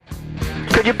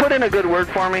Could you put in a good word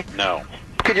for me? No.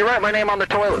 Could you write my name on the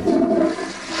toilet?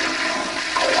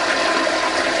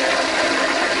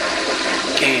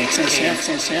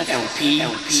 KXSF LP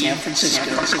San Francisco.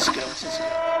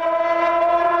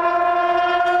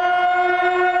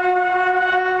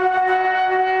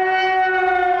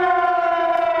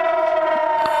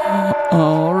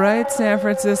 All right, San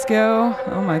Francisco.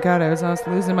 Oh my God, I was almost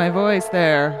losing my voice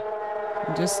there.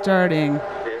 I'm just starting.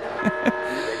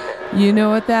 You know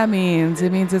what that means.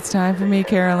 It means it's time for me,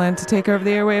 Carolyn, to take over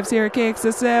the airwaves here at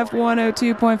KXSF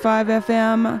 102.5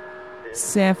 FM,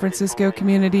 San Francisco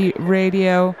Community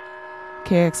Radio,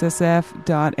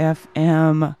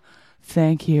 KXSF.FM.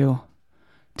 Thank you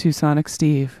to Sonic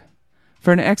Steve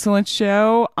for an excellent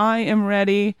show. I am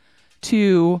ready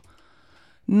to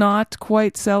not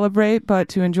quite celebrate, but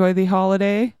to enjoy the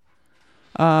holiday.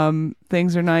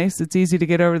 Things are nice. It's easy to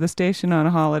get over the station on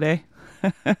a holiday.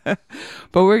 But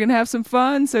we're going to have some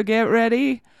fun, so get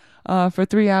ready for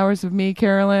 3 hours of me,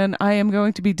 Carolyn. I am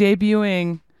going to be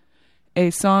debuting a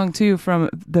song, too,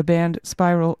 from the band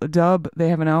Spiral Dub. They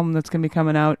have an album that's going to be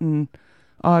coming out in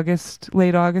August,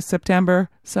 late August, September,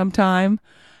 sometime.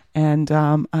 And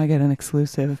I get an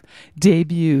exclusive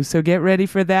debut, so get ready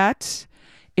for that.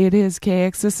 It is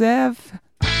KXSF.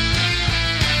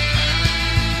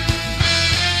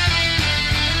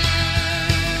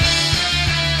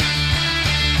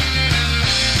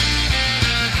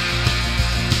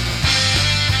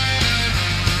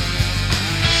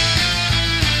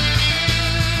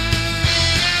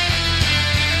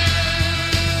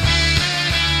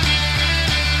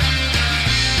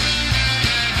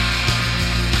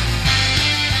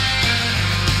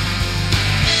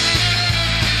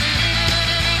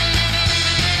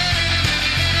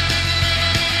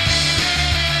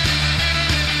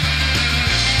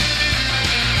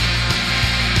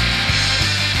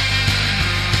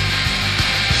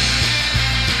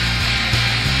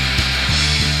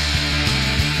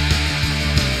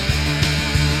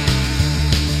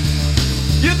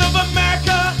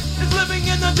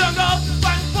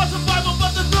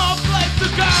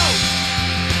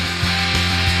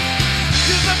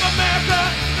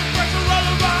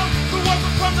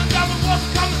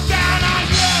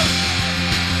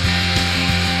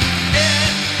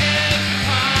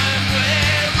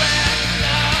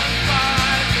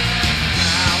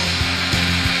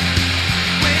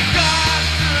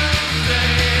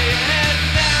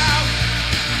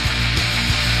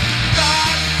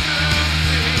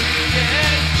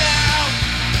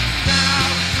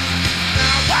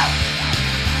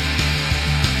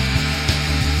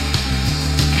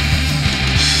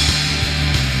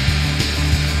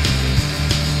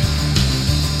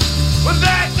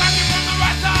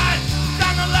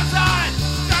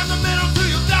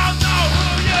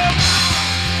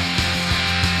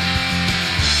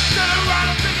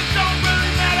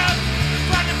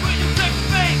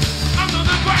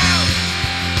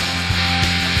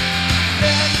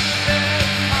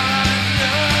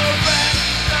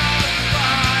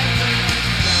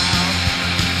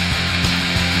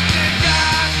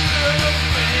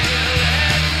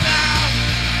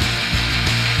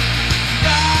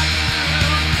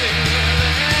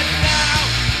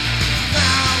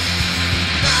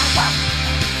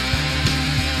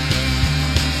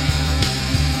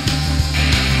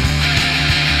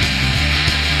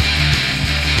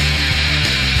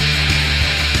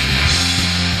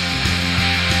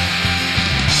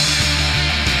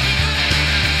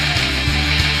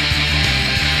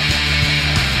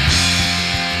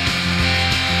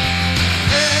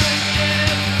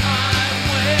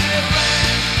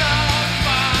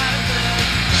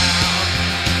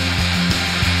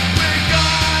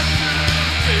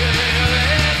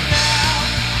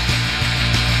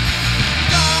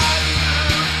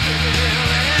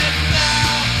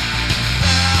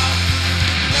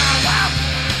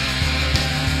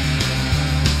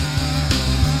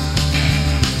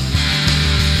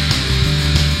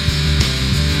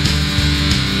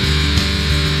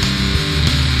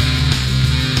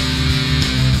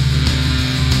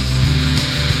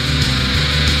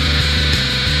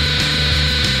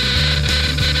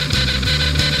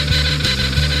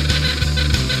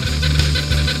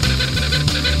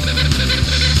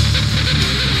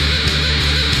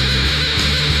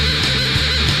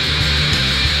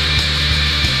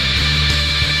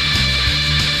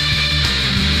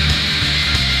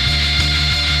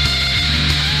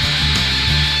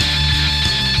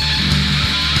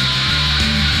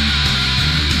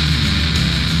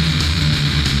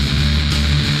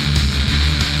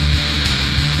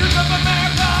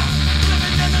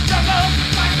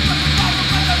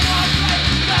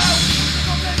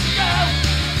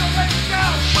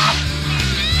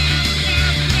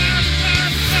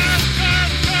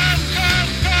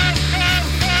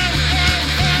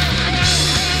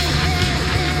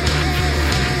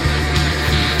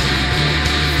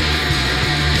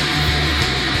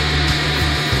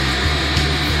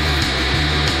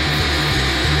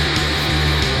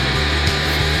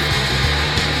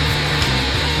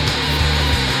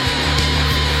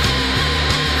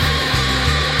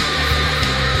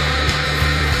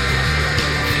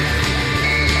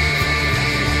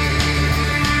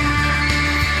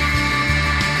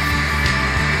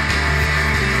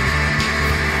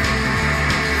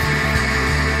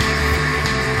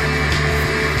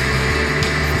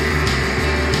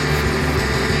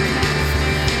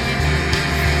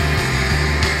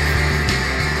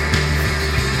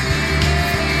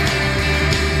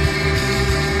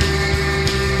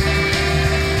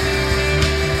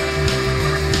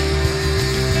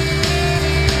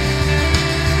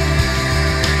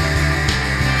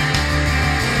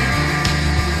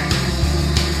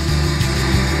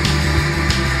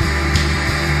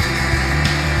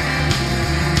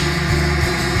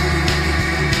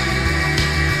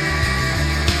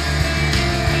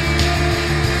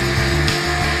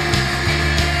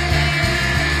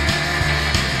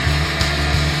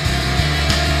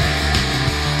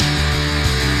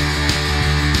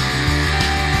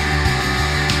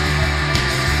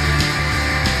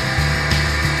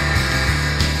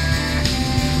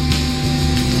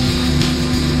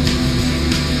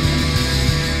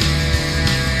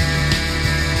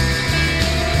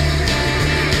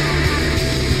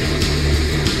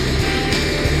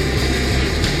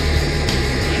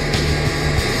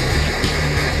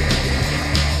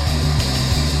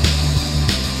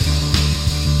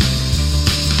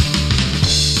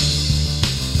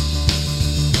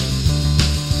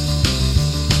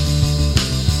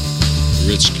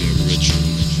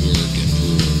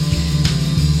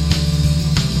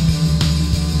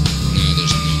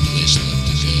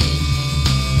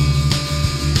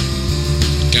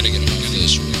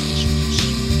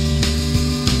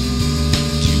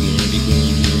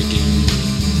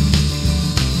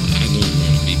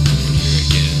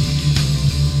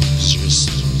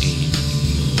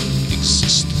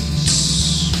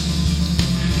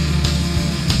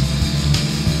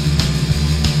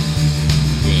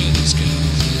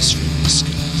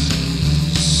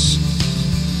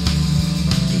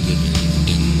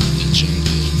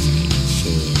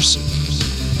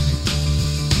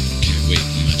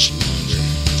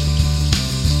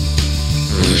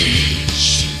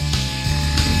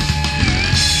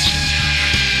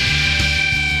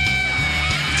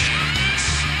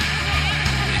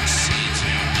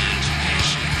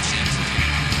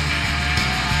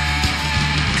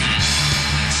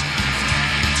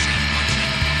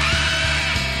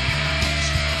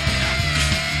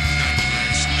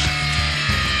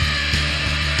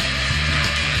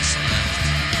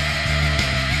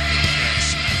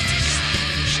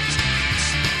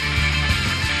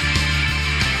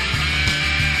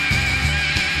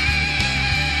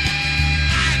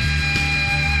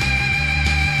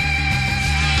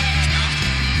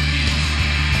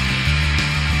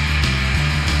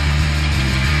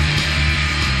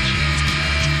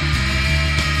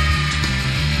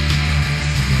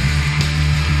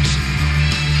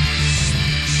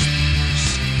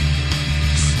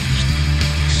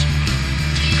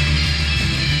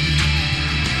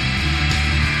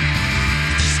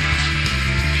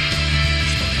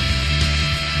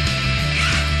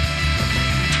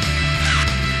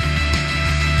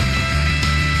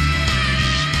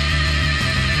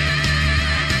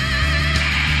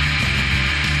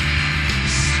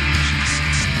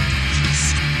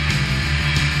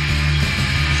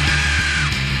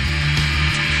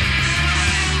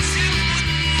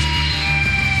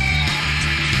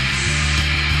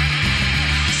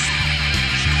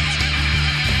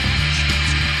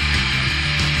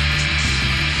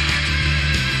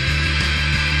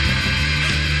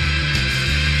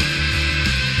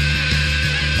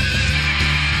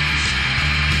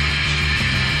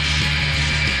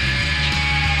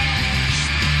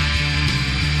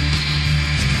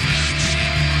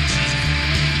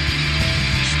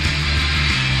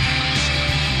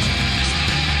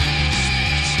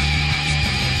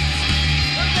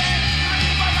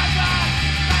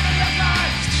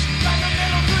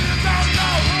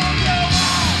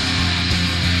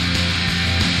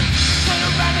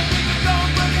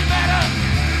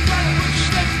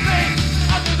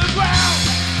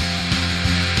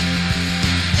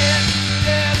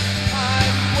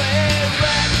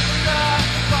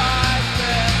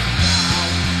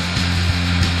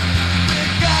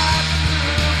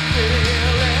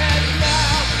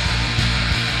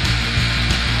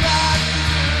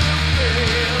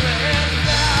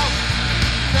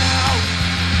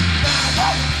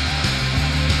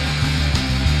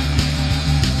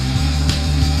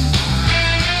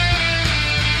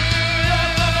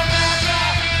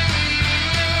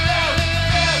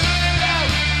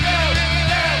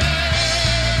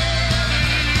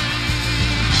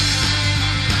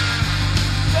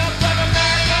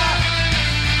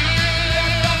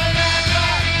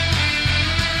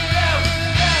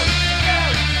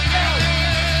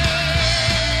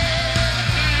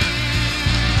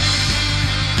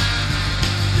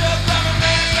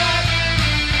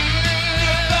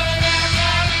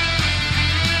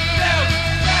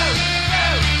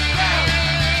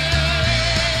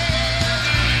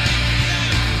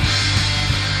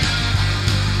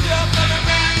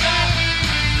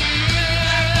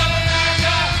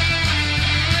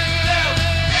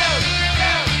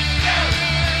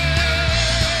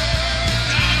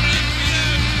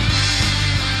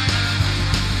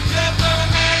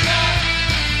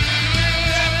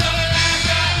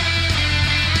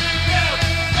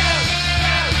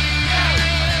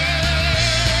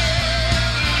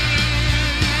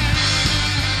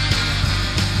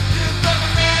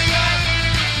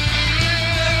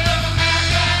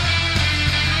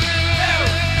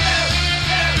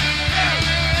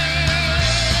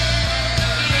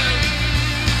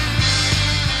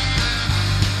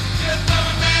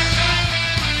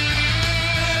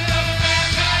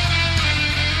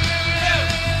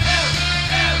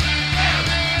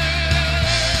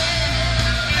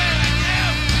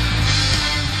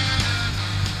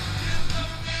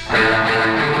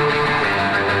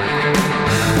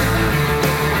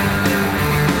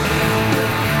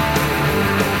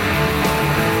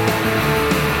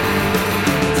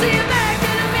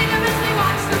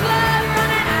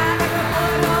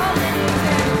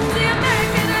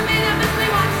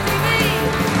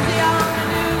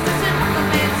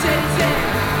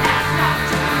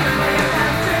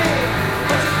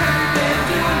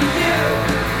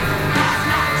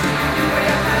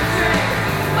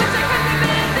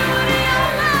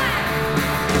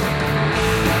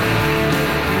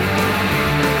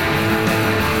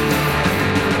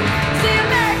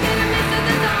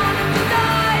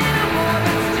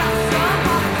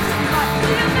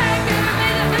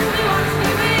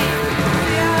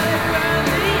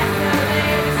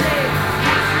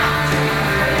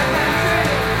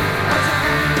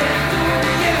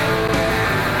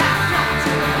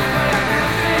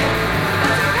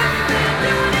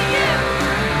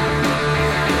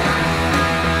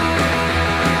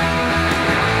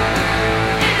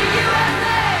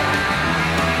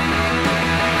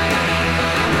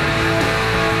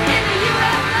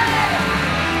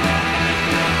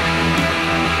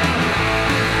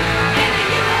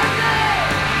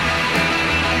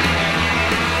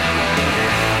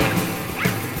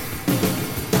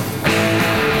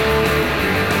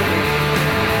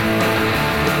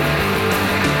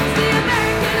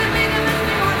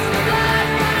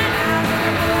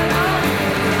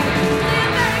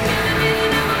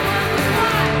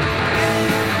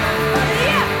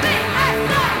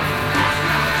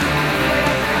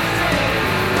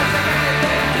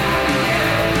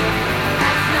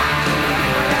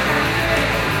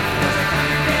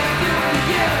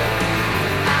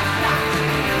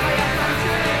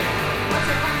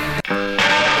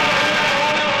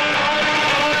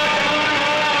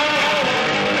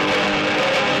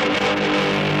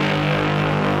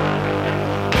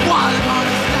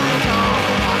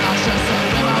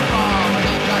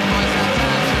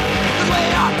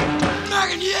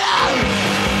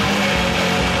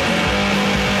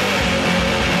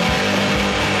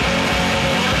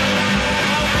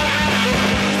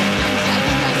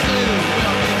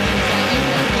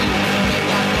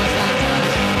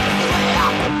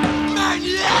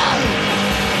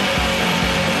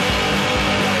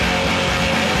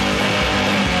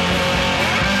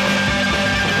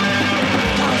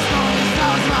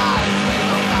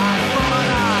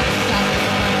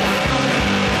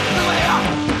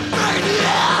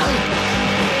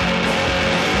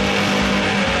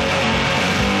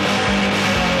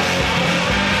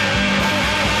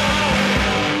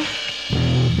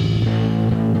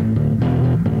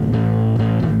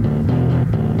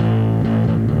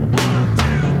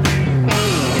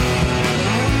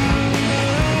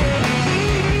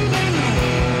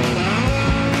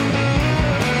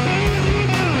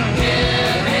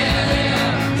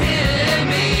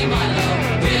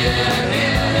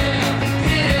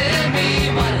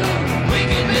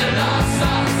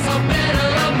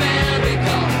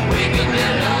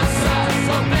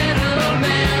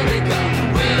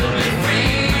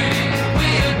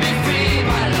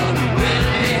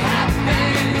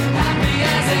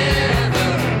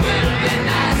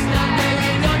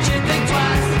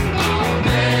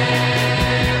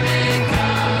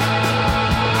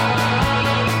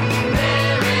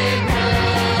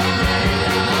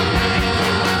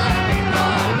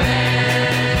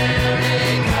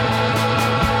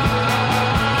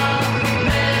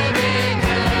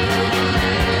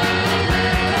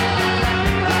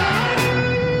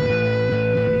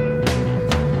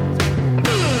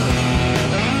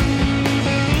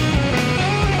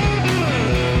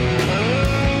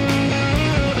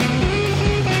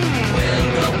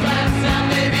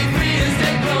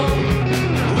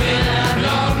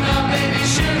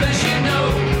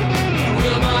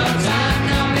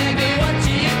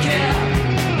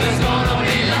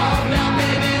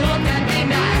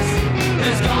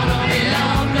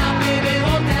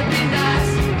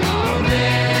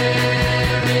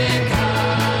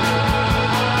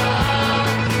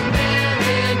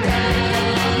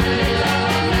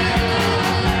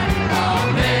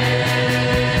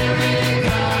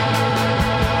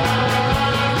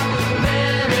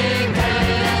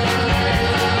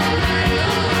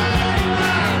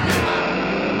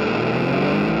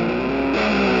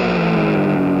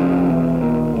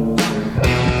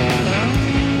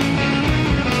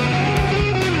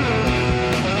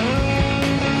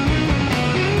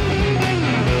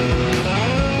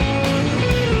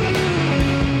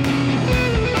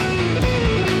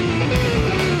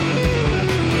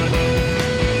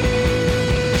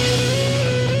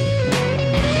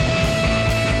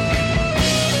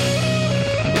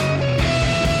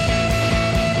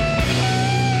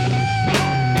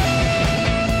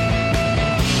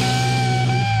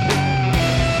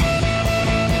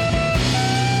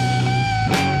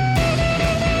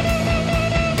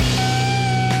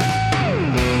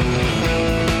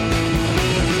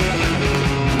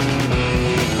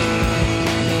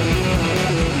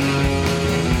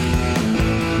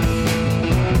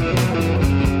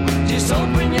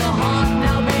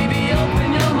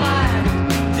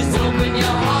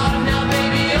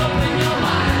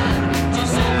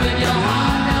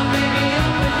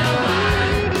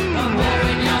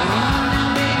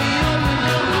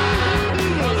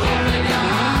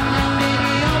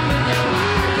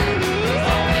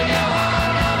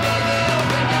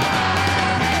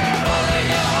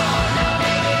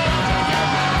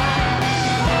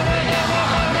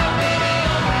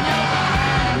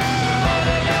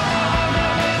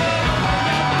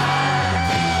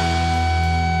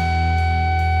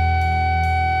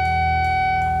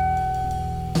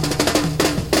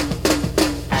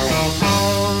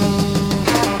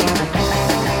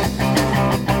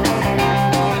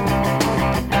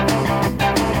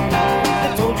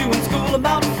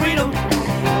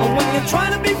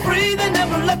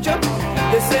 structure.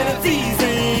 They said it's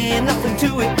easy, nothing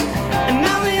to it. And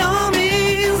now the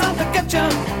army's out to get you.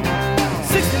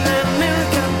 69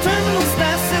 American terminal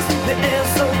statuses. The air's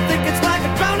so thick it's like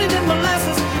a drowning in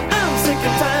molasses. I'm sick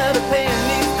and tired of paying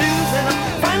these dues, and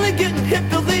I'm finally getting hip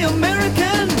to the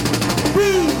American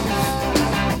blues.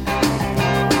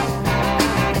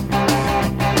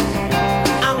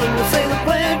 I'm gonna say the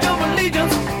Pledge of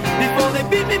Allegiance before they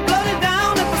beat me bloody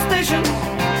down at the station.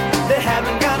 They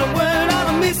haven't got a word out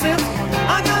of me since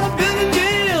I got a billion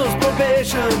years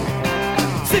probation.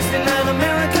 69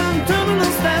 American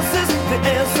terminal statuses. The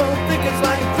air's so thick it's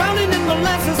like drowning in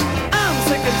molasses. I'm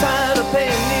sick and tired of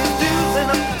paying these dues, and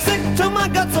I'm sick to my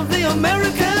guts of the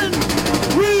American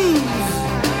rules.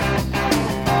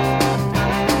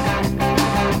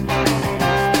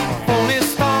 Phony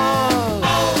stars,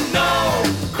 oh no.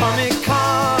 Crummy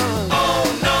cars, oh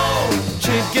no.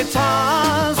 Cheap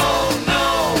guitars, oh no.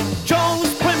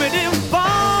 Joe's primitive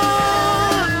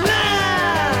bar,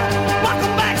 nah.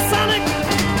 Welcome back, Sonic.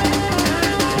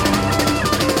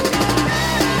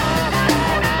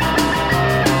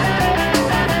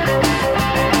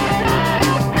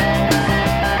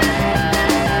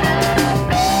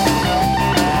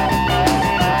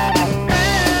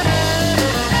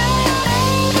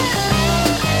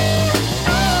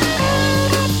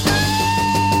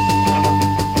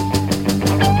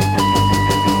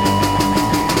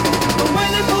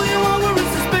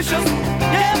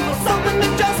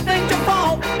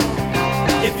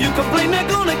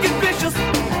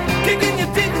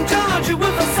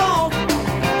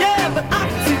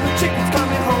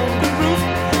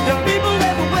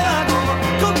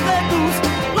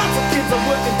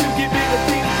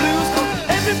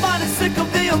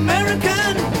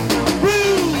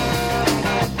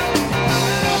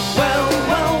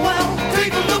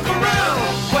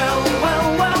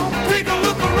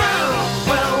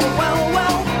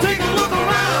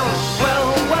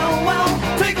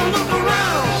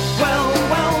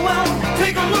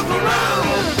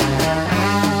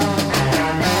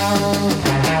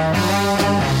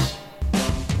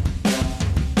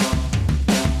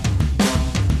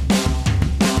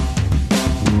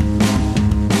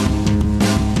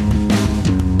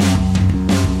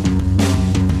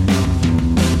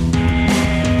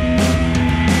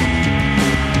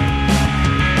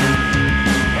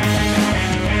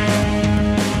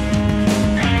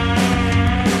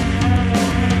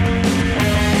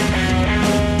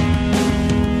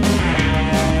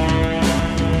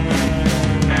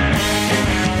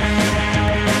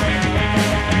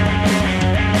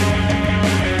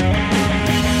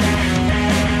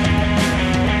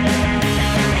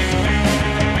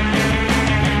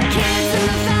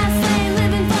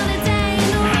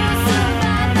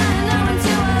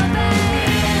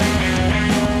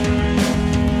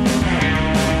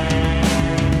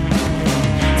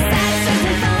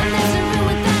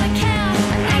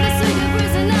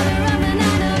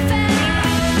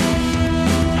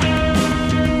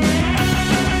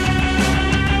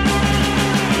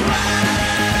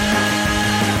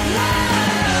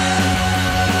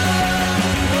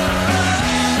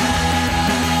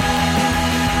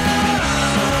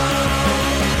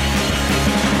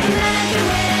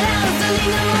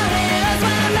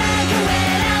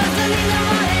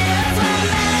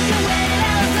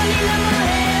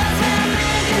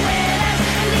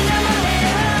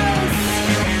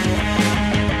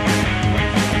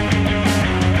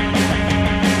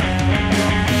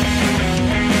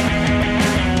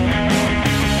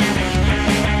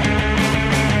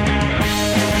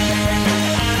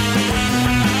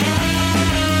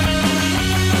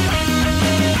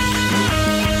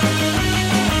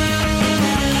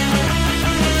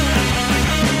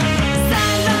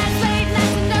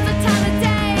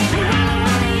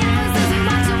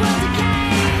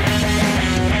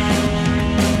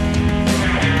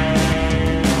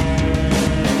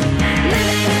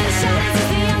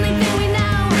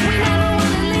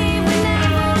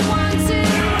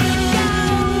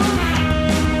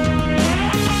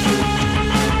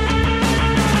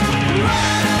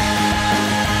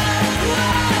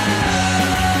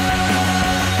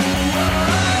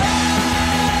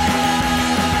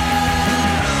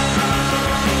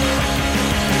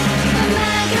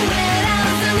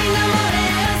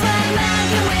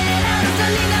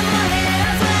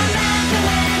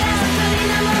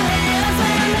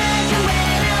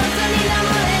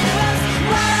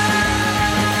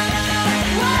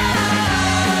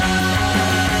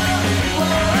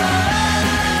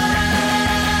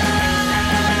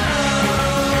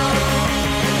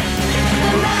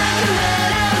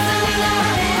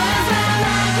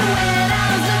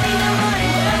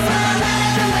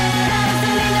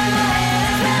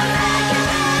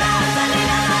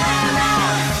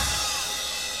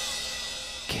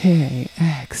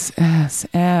 KXSF.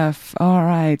 All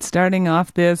right, starting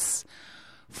off this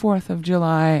 4th of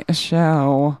July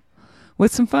show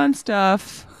with some fun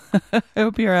stuff. I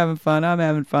hope you're having fun. I'm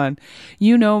having fun.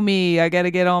 You know me. I got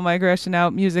to get all my aggression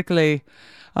out musically.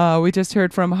 We just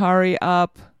heard from Hurry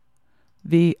Up,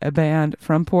 the band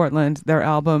from Portland. Their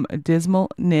album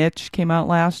Dismal Niche came out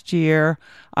last year.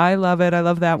 I love it. I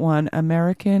love that one.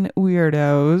 American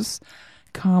Weirdos.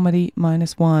 Comedy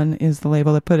 -1 is the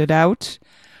label that put it out.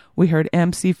 We heard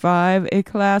MC5, a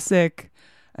classic.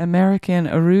 American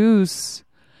Ruse.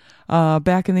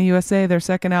 Back in the USA, their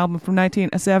second album from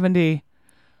 1970.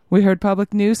 We heard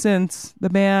Public Nuisance, the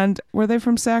band. Were they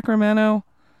from Sacramento?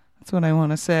 That's what I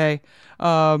want to say.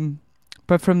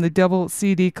 But from the double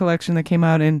CD collection that came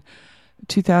out in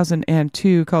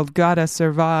 2002 called Gotta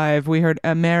Survive, we heard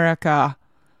America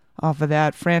off of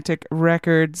that. Frantic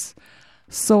Records.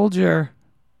 Solger.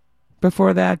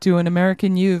 Before that, doing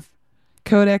American Youth.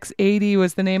 Codex 80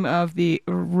 was the name of the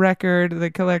record,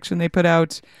 the collection they put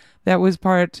out. That was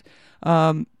part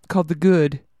called The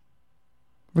Good.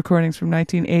 Recordings from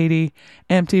 1980.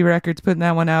 Empty Records putting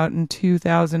that one out in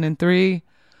 2003.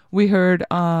 We heard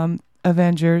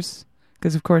Avengers,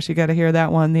 because of course you got to hear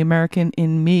that one. The American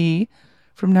in Me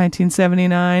from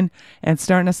 1979. And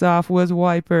starting us off was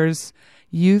Wipers,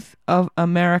 Youth of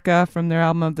America, from their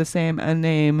album of the same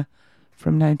name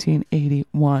from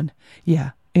 1981.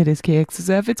 Yeah, it is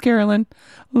KXSF. It's Carolyn.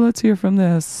 Let's hear from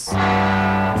this.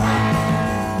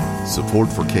 Support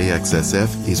for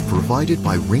KXSF is provided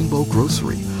by Rainbow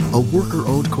Grocery, a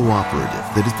worker-owned cooperative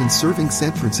that has been serving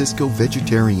San Francisco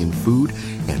vegetarian food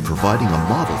and providing a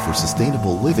model for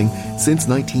sustainable living since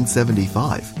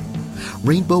 1975.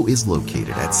 Rainbow is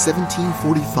located at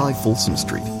 1745 Folsom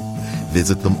Street.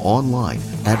 Visit them online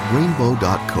at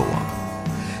rainbow.coop.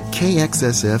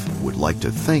 KXSF would like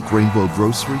to thank Rainbow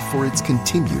Grocery for its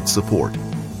continued support.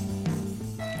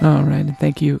 All right, and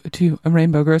thank you to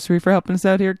Rainbow Grocery for helping us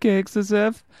out here at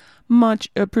KXSF. Much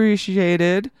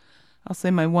appreciated. I'll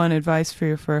say my one advice for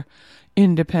you for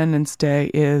Independence Day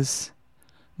is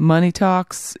money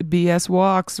talks, BS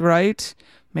walks, right?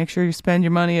 Make sure you spend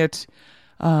your money at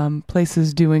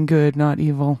places doing good, not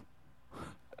evil.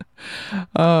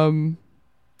 And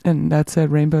that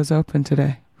said, Rainbow's open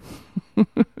today.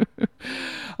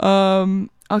 I'll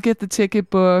get the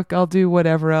ticket book. I'll do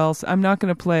whatever else. I'm not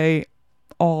going to play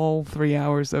all 3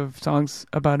 hours of songs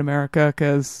about America,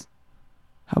 because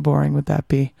how boring would that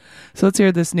be? So let's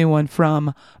hear this new one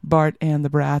from Bart and the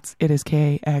Brats. It is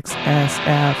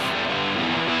KXSF.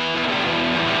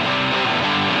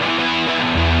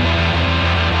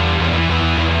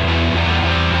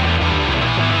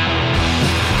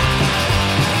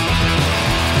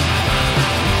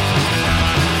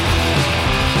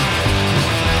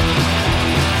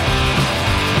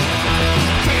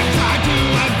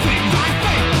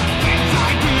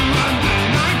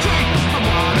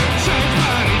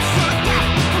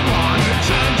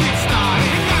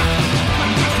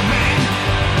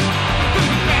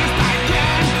 Best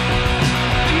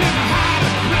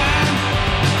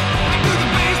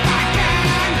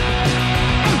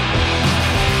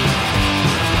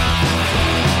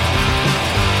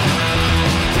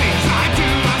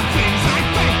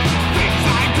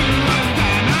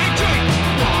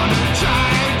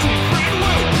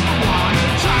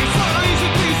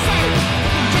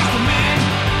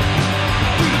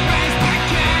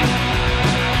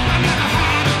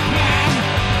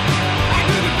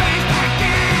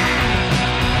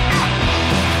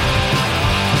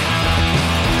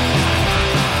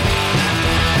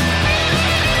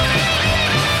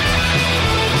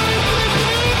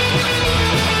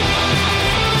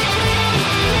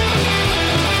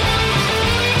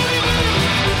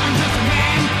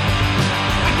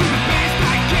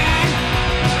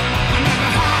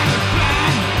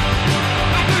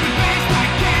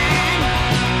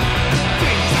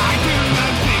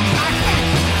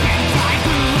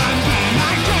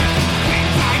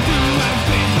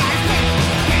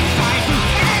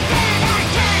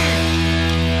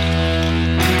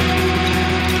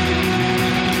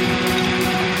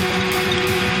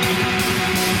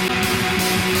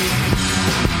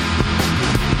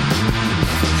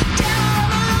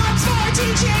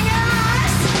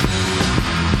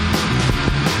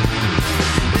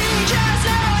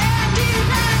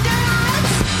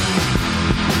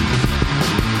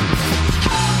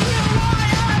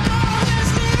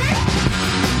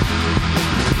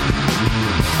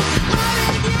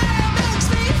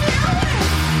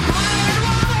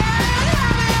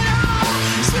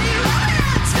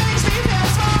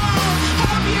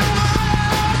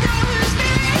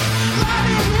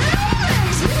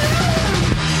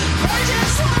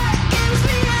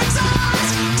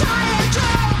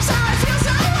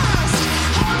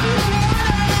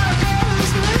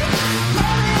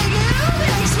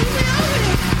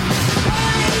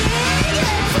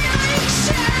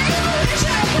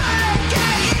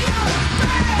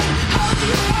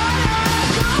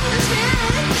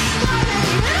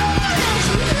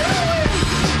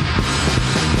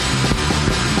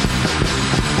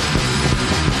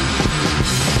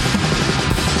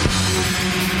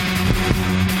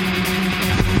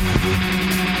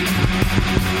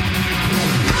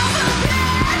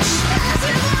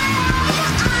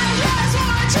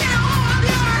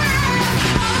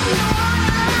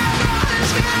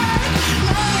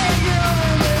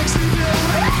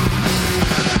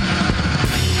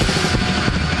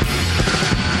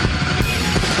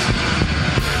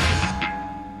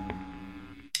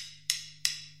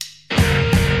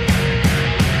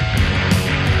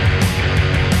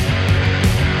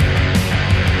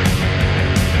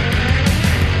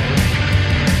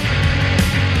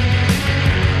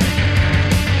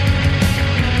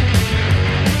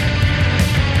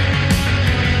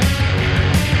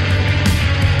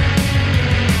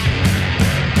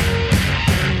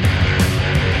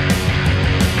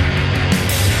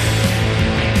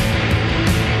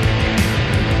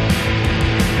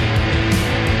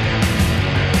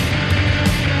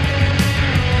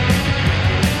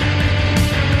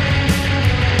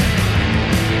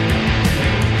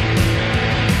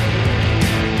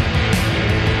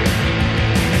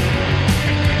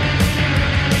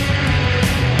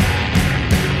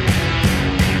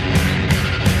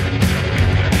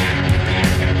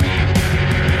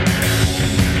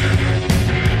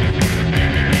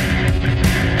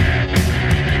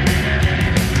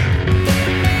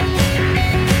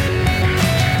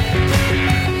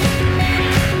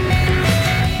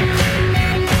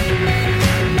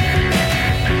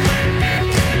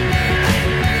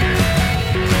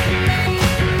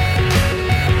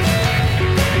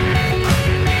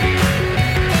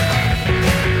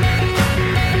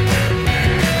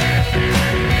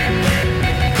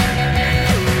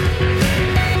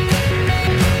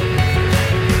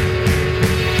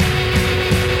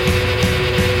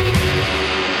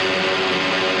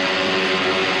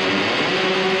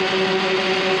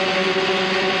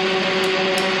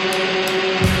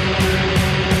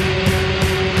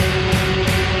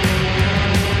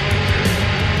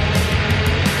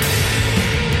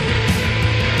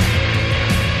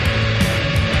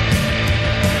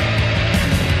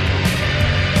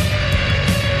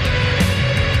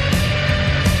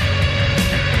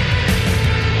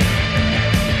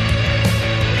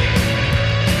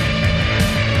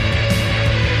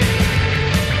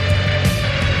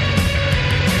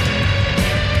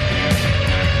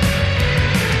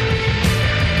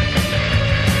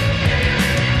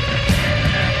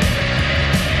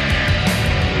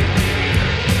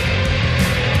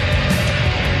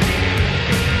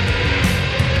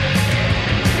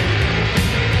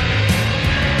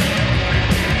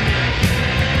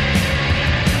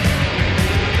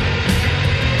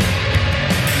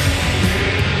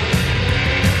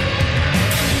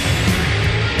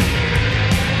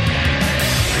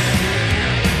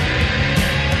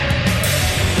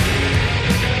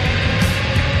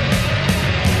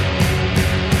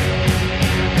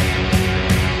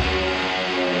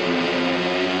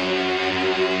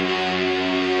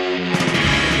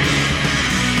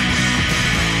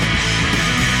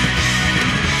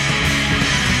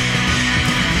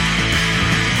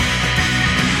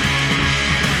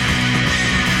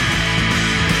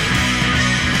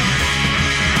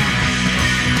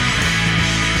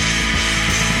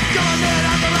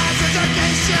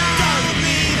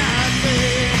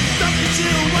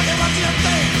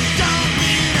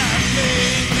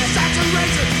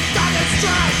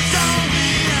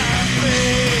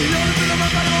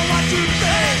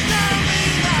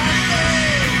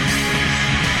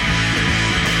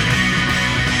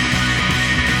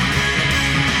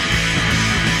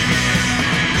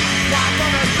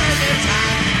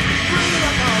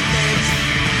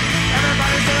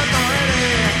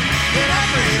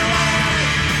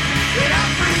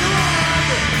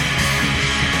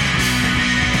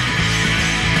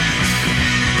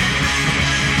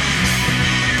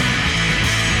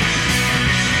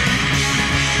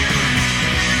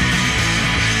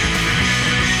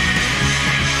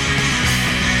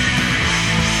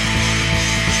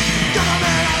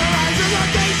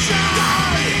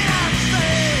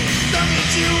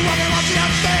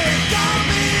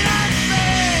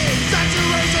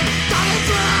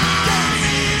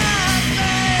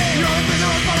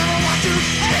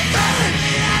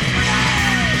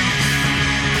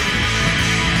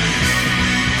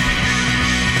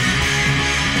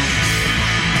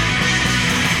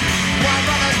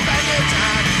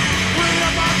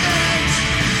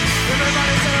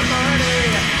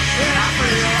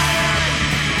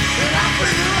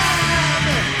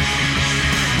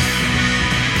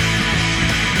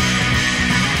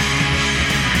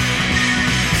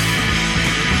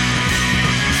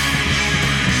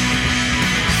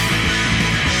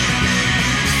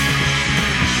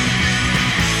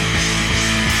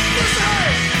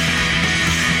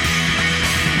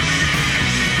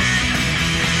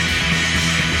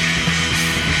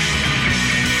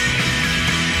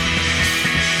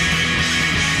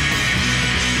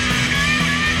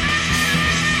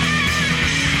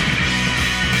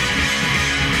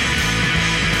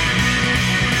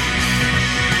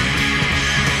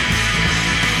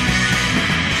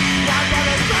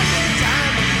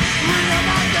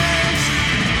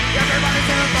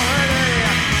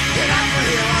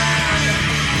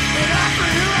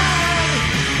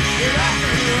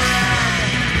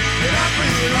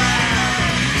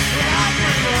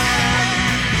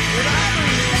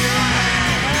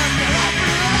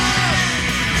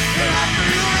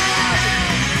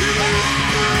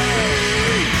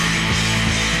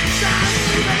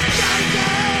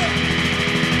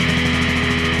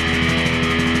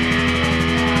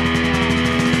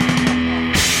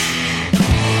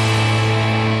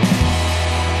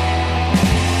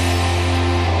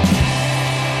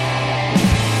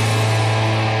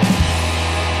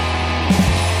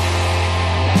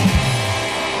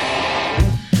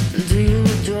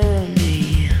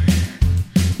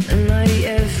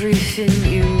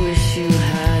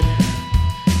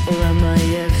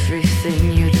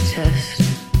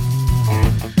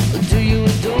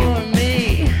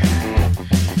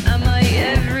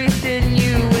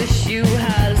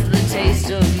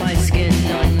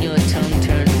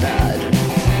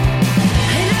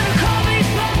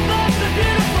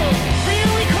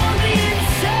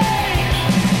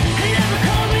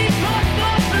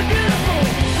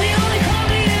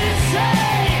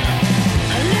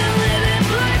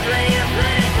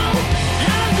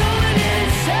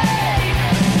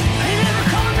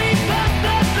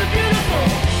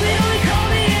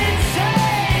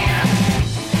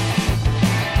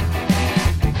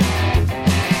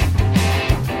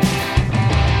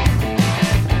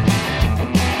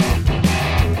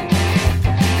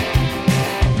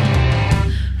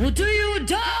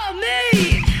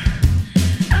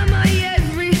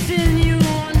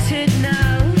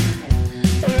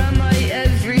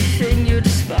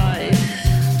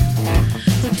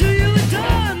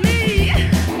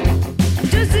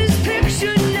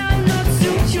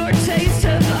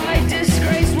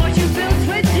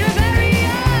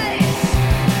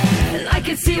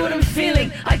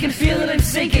can feel that I'm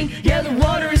sinking. Yeah, the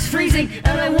water is freezing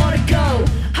and I want to go.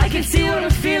 I can see what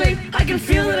I'm feeling. I can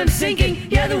feel that I'm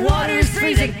sinking. Yeah, the water is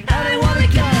freezing and I want to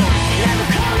go. Never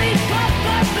call me Pop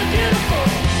Pop the Beautiful.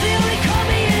 They only call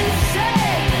me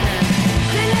insane.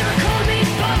 They never call me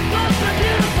Pop Pop the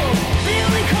Beautiful. They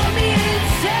only call me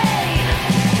insane.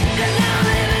 And now I'm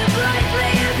living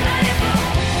blindly and painful.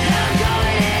 And I'm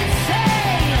going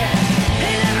insane.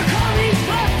 They never call me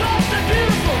Pop Pop the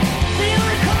Beautiful. They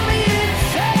only call me insane.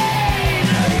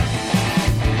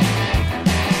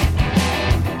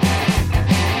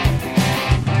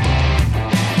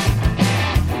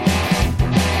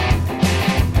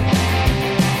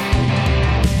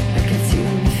 I can see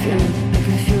what I'm feeling. I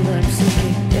can feel that I'm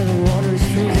sinking. Yeah, the water is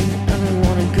freezing and I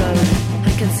wanna go.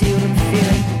 I can see what I'm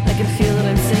feeling. I can feel that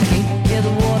I'm sinking. Yeah,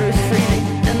 the water is freezing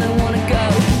and I wanna go.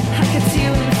 I can see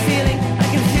what I'm feeling. I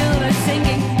can feel that I'm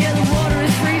sinking. Yeah, the water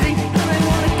is freezing and I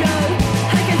wanna go.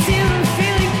 I can see what I'm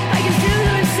feeling. I can feel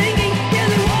that I'm sinking. Yeah,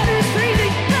 the water is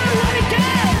freezing and I wanna go.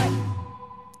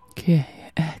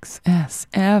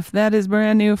 KXSF. That is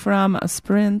brand new from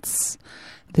Sprints.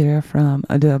 They're from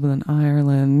Dublin,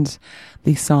 Ireland.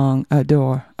 The song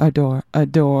Adore, Adore,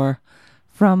 Adore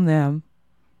from them.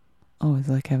 Always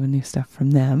like having new stuff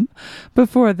from them.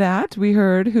 Before that, we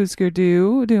heard Hüsker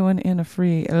Dü doing In a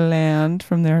Free Land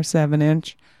from their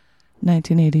 7-inch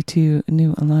 1982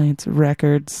 New Alliance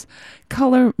Records.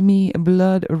 Color Me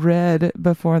Blood Red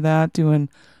before that, doing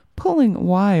Pulling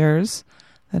Wires.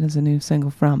 That is a new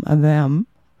single from them.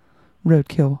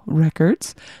 Roadkill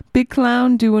Records. Big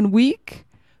Clown doing Weak.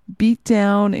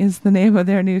 Beatdown is the name of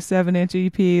their new 7-inch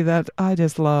EP that I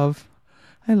just love.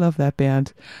 I love that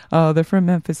band. They're from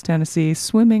Memphis, Tennessee.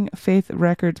 Swimming Faith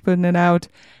Records putting it out.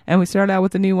 And we start out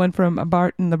with a new one from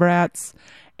Bart and the Brats.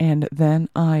 And Then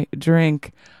I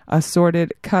Drink.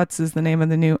 Assorted Cuts is the name of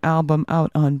the new album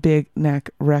out on Big Neck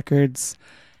Records.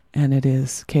 And it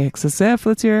is KXSF.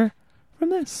 Let's hear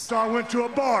from this. So I went to a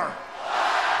bar.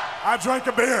 I drank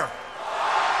a beer.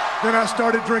 Then I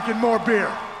started drinking more beer.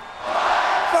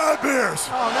 5 beers.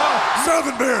 Oh, no.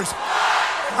 7 beers.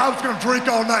 I was going to drink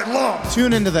all night long.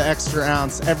 Tune into the Extra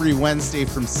Ounce every Wednesday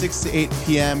from 6 to 8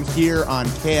 p.m. here on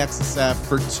KXSF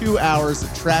for 2 hours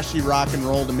of trashy rock and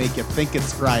roll to make you think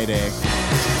it's Friday.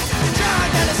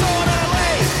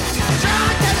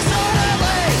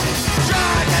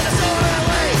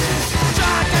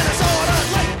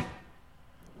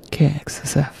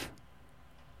 KXSF.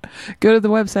 Go to the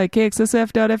website,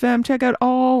 kxsf.fm. Check out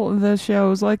all the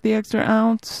shows like the Extra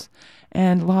Ounce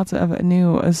and lots of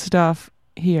new stuff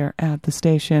here at the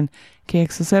station.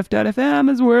 KXSF.fm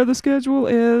is where the schedule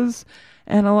is.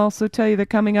 And I'll also tell you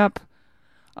that coming up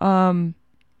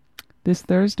this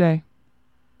Thursday,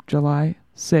 July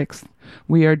 6th,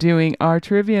 we are doing our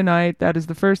trivia night. That is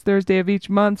the first Thursday of each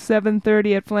month,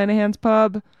 7:30 at Flanahan's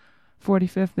Pub,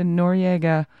 45th in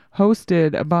Noriega,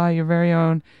 hosted by your very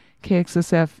own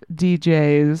KXSF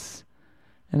DJs.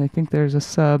 And I think there's a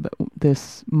sub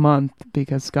this month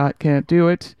because Scott can't do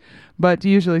it. But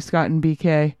usually Scott and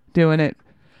BK doing it.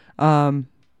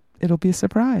 It'll be a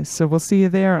surprise. So we'll see you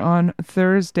there on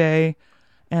Thursday.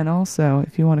 And also,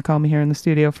 if you want to call me here in the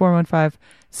studio,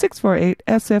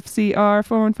 415-648-SFCR,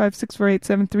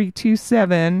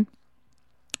 415-648-7327.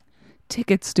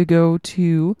 Tickets to go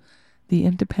to the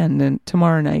Independent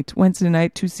tomorrow night, Wednesday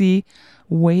night, to see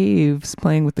Waves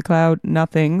playing with the Cloud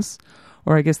Nothings,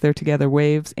 or I guess they're together,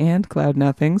 Waves and Cloud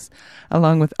Nothings,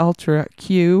 along with Ultra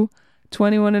Q.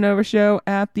 21 and over show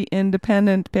at the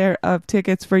Independent. Pair of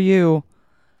tickets for you.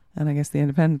 And I guess the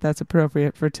Independent, that's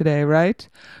appropriate for today, right?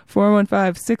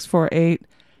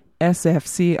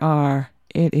 415-648-SFCR.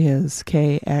 It is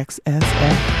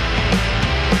KXSF.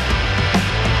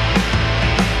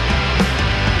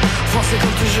 Français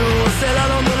comme toujours, c'est la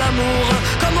langue de l'amour.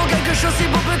 Comment quelque chose si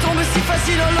beau peut tomber si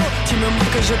facile en l'eau. Tu me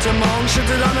manques, je te manque, je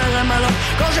te donnerai ma langue.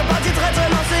 Quand je partis très très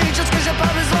loin, c'est une chose que j'ai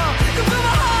pas besoin. You feel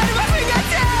my heart in my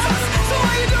fingertips. So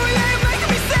what you doing here, you're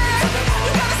making me sick.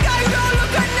 You got the sky, you don't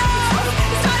look enough.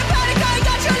 You started panic, I ain't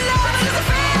got your love. How does it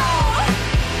feel?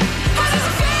 How does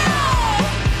it feel?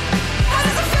 How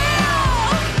does it feel?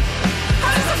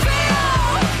 How does it feel?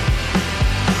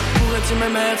 Pourrais-tu me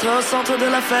mettre au centre de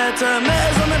la fête?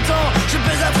 Mais en même temps, je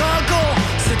peux être un con.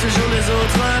 C'est toujours les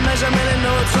autres, mais jamais les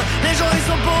nôtres. Les gens ils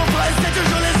sont pauvres, c'est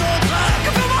toujours les autres.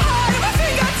 You feel my heart in my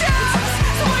fingertips.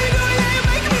 So what you doing here, you're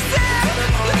making me sick.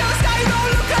 Look at the sky, you don't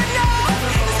look enough.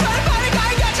 You started panic, I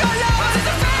ain't got your love. How does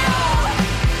it feel?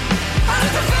 How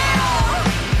does it feel?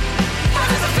 How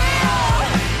does it feel?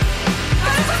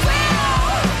 How does it feel?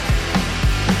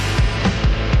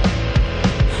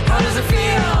 How does it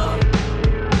feel?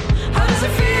 How does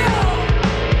it feel?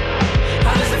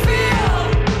 How does it feel?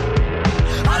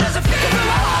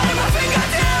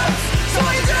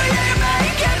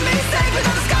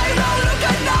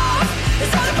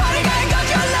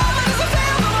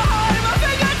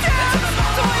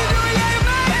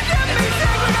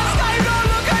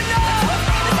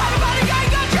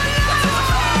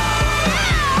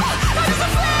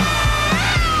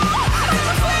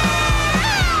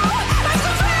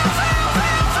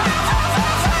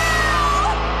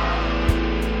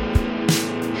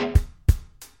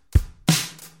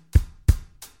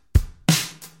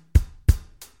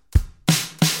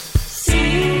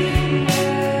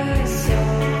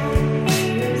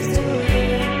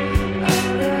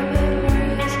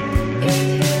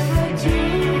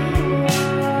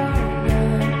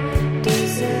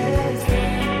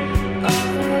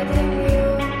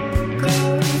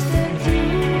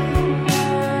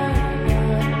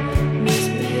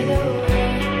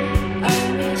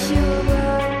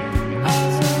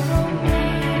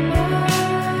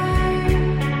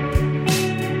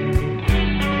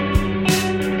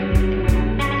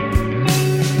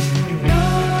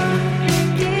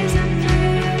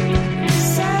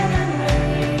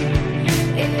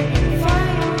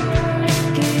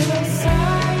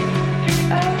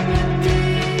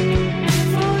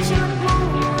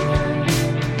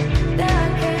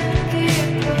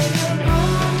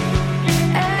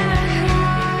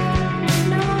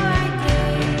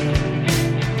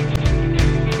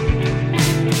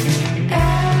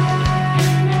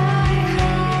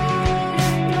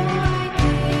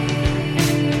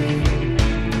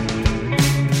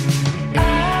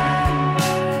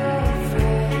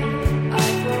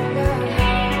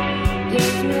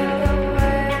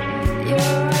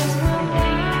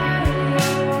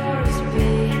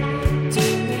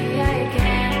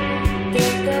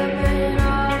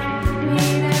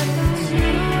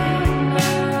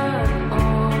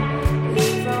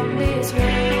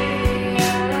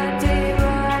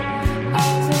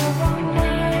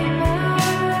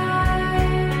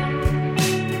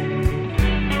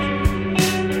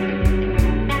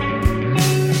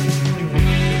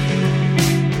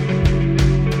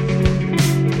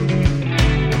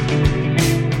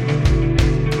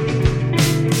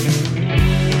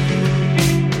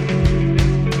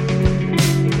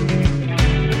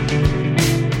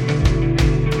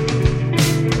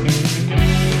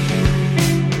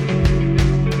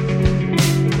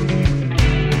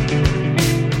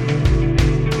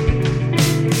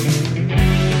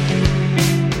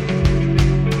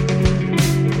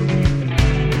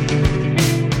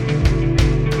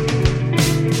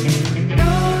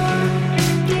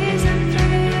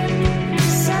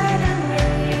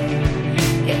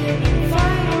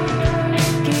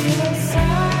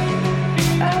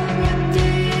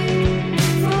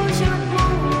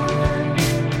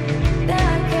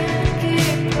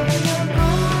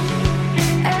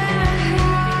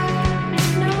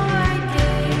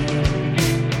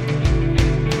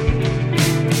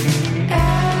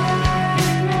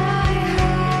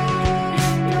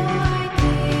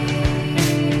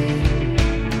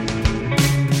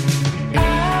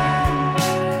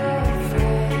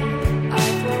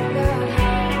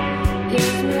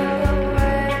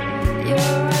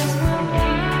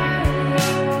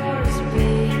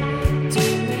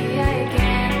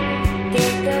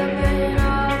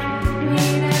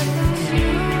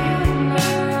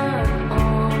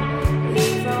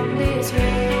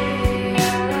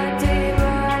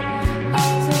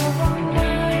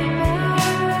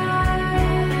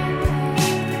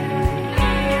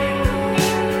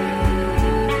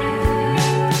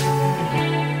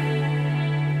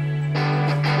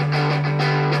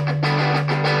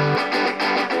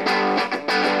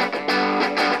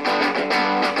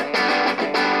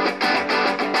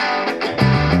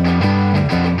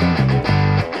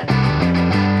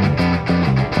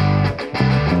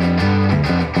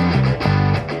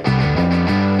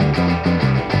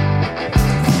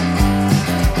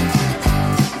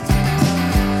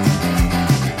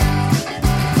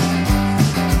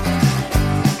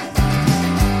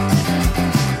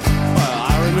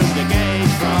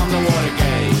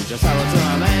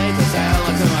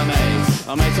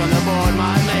 My mate's on the board,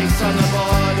 my mate's on the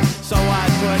board. So I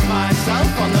put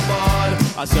myself on the board.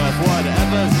 I surf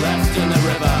whatever's left in the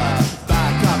river.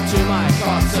 Back up to my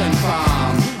cotton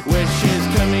farm, which is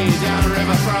coming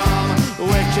downriver from.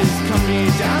 Which is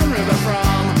coming downriver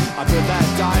from. I put that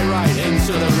dye right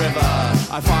into the river.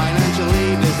 I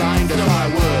financially designed it so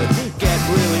I would get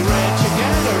really rich,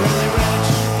 get really rich,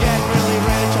 get really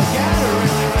rich, I get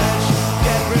really rich,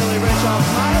 get really rich off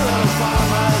my little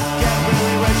farmers, get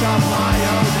really rich off my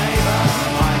old neighbors.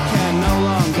 I can no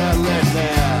longer live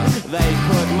there. They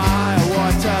put my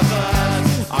water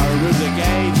first. I remove the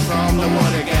gauge from the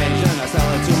water gauge and I sell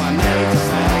it to my mates,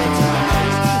 sell it to my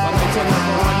mates. My mates on the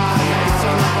board, my mates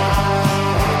on the board.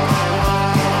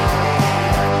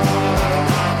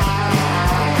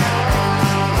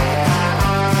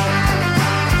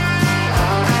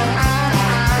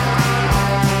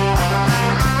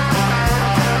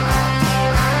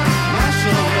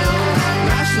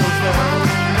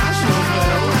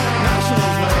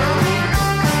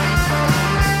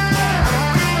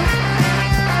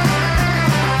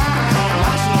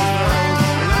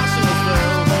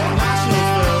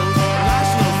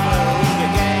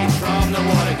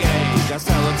 I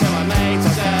sell it to my mates,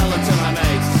 I sell it to my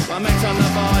mates. My mates on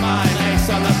the board, my mates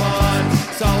on the board.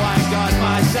 So I got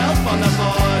myself on the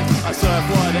board. I surf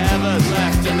whatever's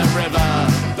left in the river.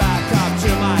 Back up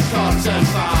to my cotton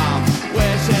farm,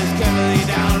 which is Kimberley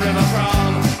downriver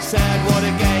from. Said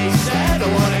water gauge, said a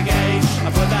water gauge. I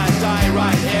put that dye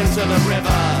right into the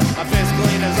river. I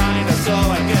fiscally designed it so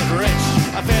I get rich.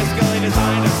 I fiscally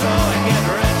designed it so I get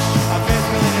rich. I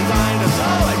fiscally designed it so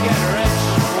I get rich.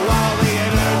 While the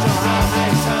energy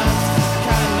habitants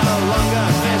can no longer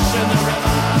fish in the river.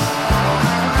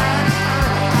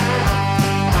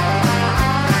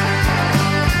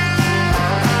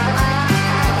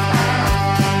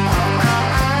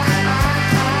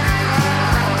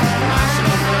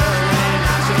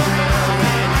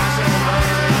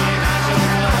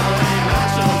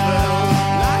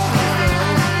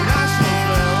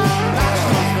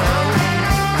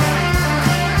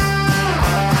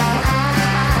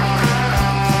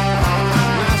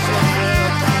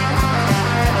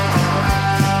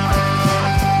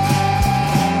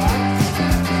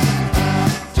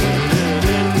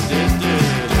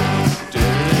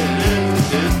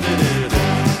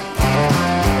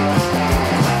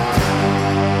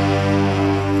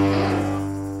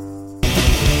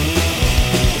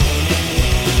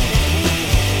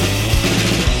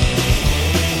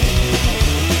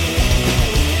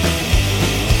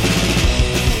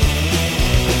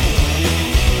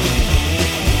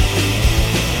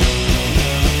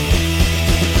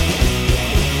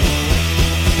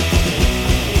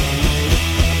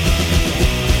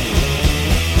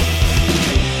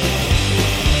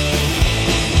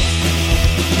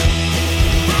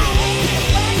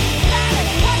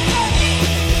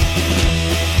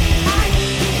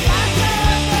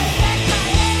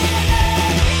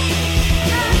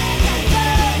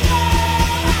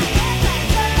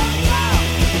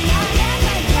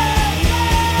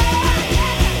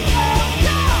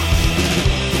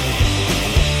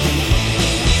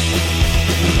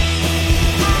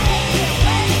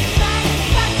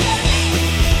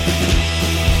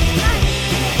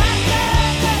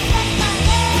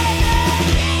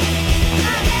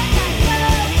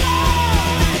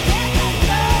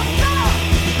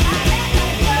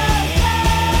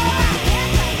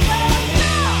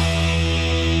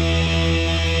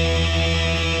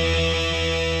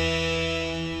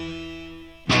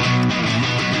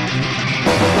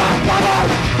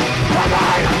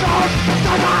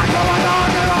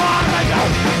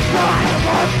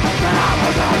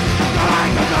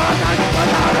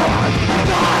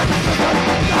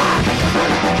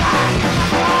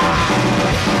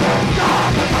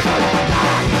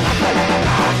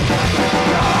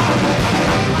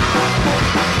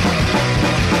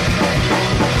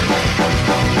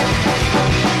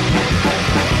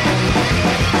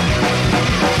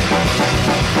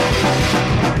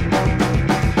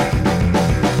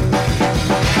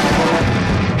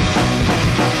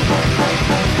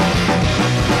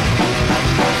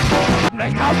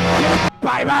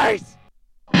 Babies!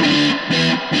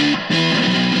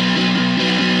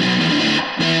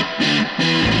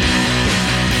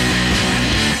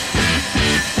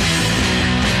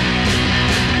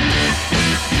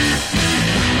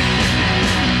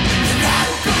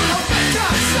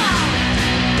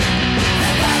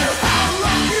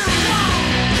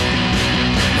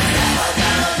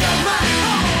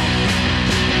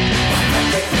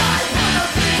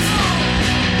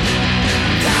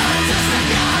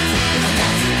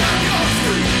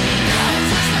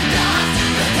 Just like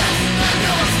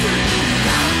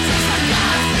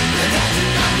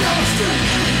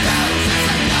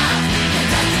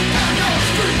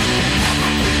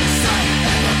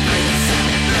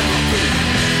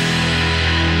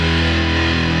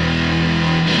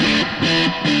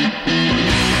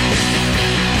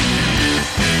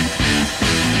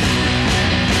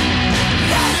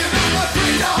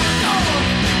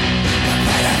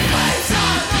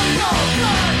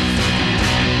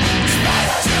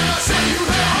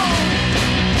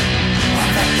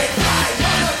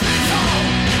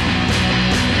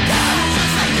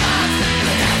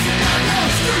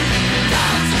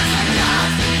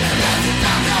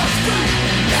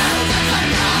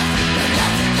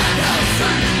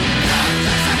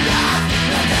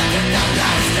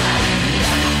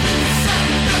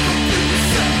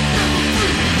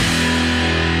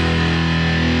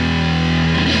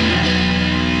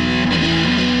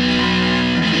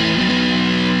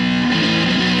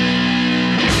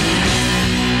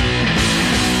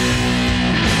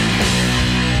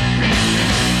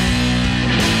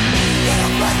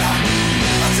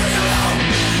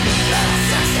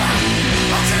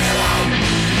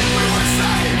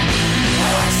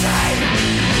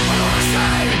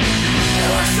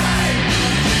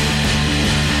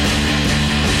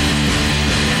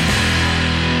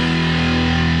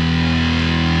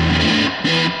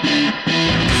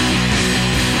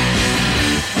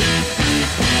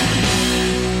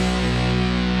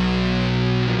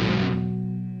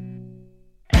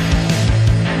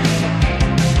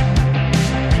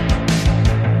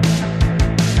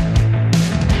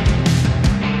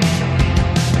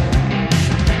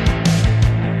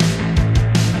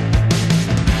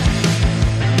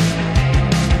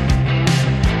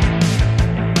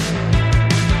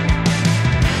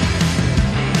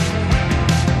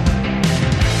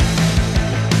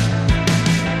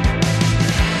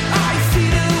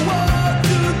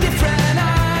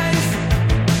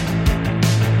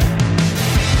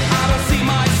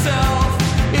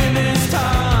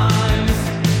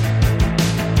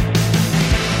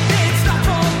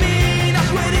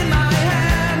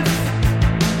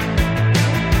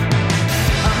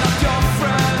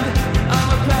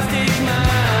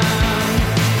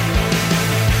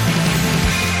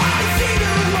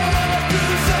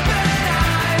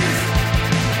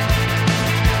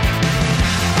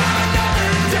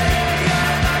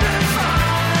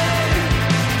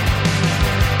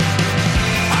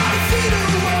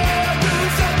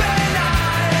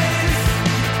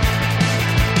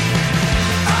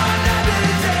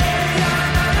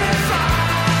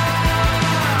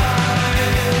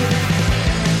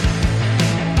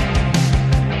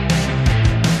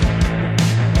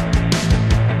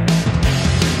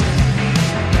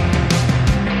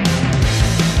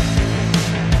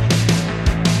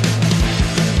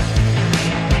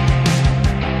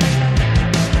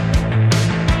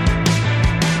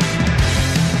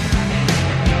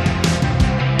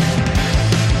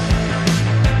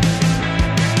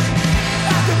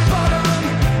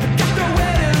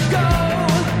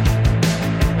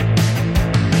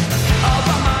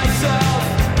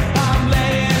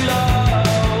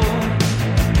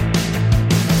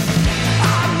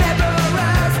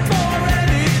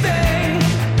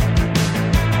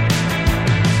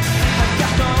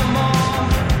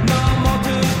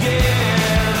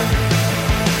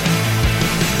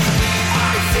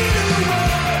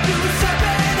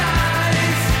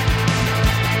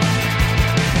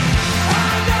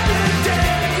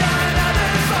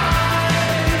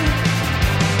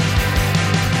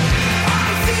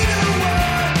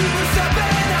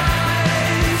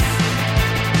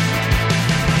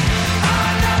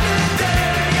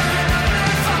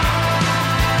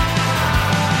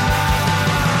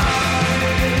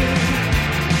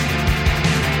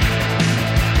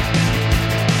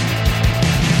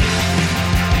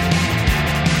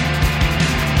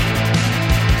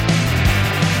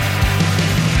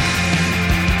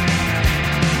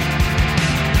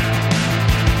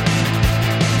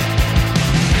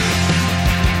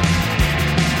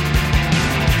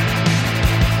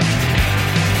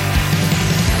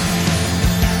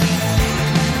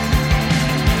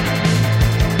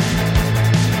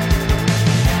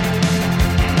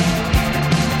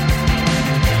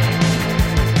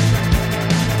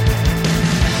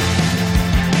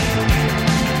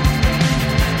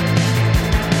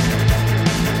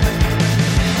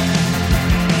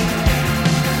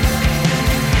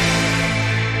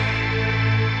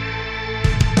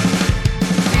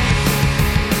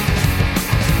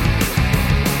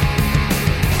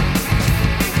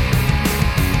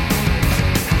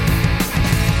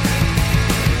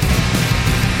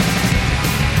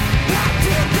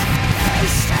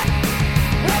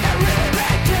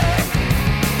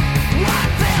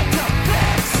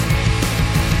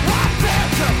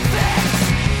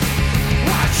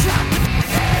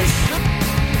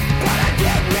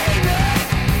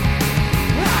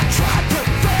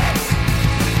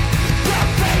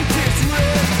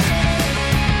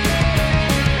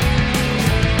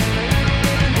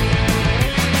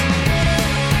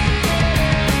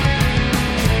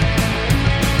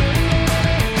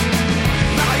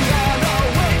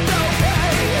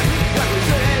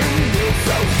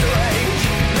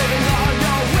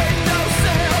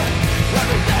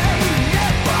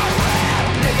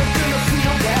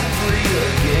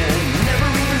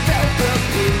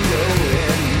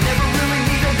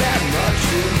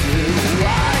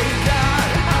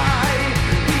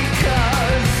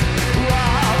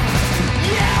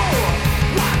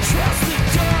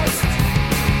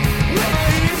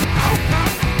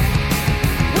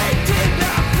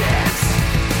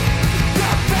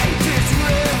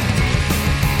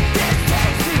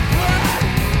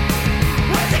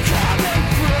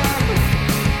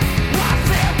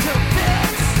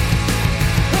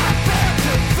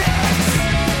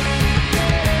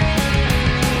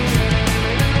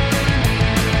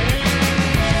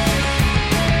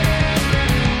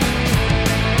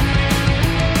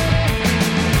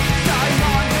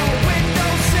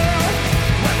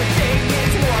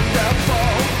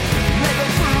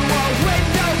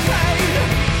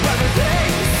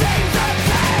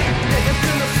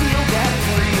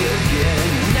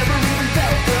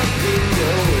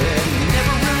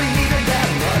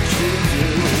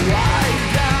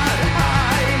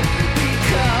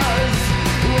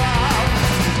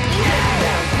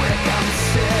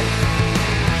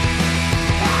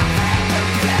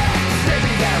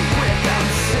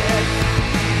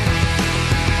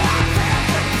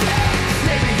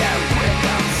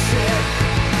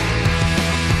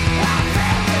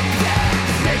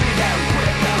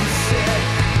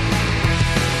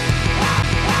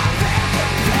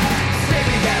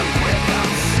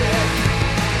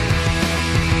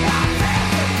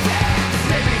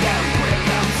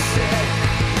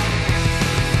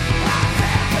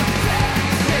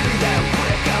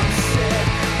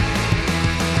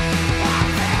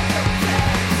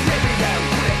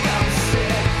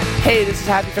Hey, this is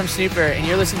Happy from Snooper, and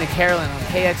you're listening to Carolyn on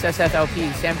KXSF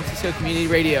LP, San Francisco Community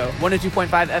Radio,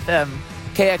 102.5 FM,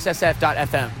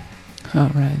 KXSF.FM. All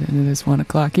right, and it is 1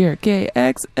 o'clock here at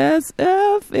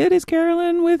KXSF. It is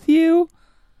Carolyn with you.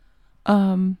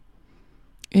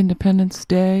 Independence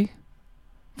Day,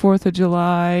 4th of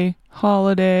July,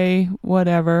 holiday,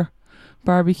 whatever,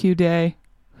 barbecue day.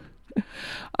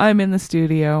 I'm in the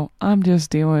studio. I'm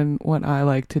just doing what I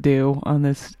like to do on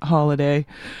this holiday.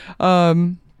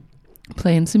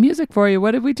 Playing some music for you.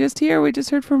 What did we just hear? We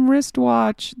just heard from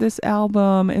Wristwatch. This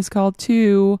album is called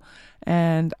 2,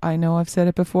 and I know I've said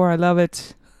it before. I love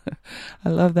it. I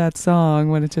love that song.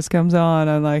 When it just comes on,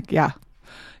 I'm like, yeah.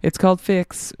 It's called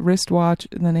Fix. Wristwatch,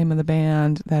 the name of the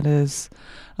band. That is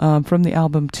from the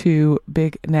album 2,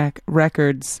 Big Neck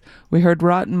Records. We heard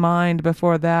Rotten Mind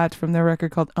before that from their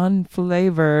record called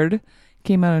Unflavored.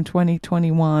 Came out in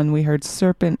 2021. We heard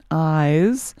Serpent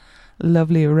Eyes.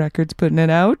 Lovely Records putting it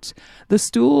out. The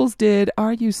Stools did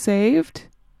Are You Saved? ?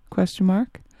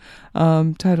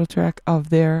 Title track of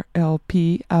their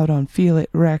LP out on Feel It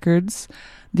Records.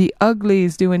 The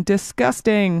Uglies doing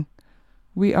Disgusting.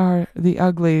 We Are the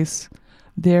Uglies.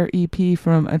 Their EP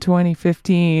from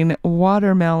 2015,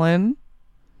 Watermelon.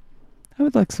 I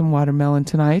would like some watermelon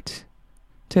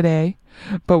today.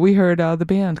 But we heard the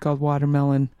band called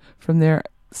Watermelon from their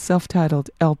self-titled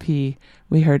LP.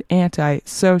 We heard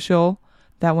Anti-Social.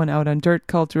 That one out on Dirt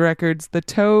Cult Records. The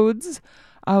Toads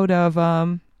out of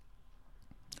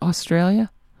Australia.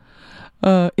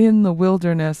 In the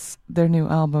Wilderness, their new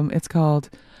album. It's called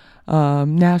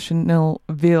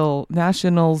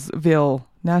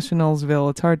Nationalsville.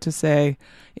 It's hard to say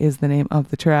is the name of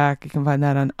the track. You can find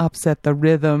that on Upset the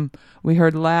Rhythm. We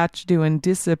heard Latch doing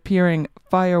Disappearing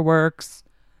Fireworks.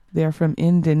 They're from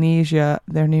Indonesia.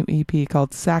 Their new EP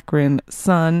called Saccharine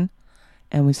Sun.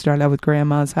 And we start out with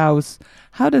Grandma's House.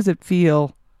 How does it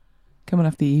feel? Coming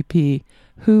off the EP,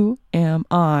 Who Am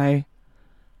I?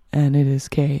 And it is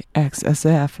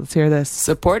KXSF. Let's hear this.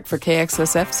 Support for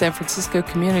KXSF San Francisco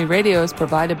Community Radio is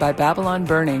provided by Babylon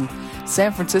Burning,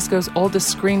 San Francisco's oldest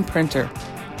screen printer.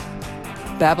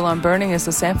 Babylon Burning is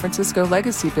a San Francisco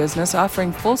legacy business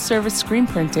offering full-service screen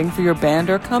printing for your band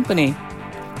or company.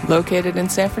 Located in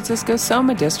San Francisco's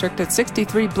Soma District at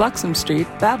 63 Bluxom Street,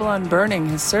 Babylon Burning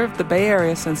has served the Bay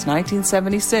Area since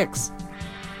 1976.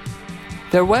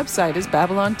 Their website is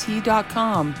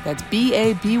BabylonTee.com. That's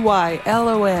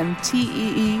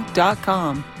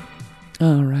BABYLONTEE.com.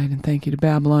 All right, and thank you to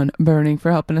Babylon Burning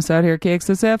for helping us out here at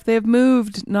KXSF. They have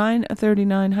moved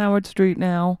 939 Howard Street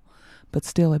now, but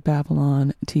still at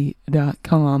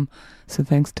BabylonTee.com. So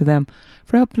thanks to them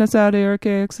for helping us out here at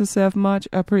KXSF. Much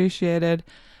appreciated.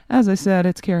 As I said,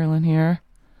 it's Carolyn here.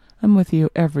 I'm with you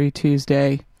every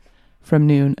Tuesday from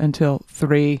noon until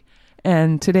 3.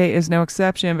 And today is no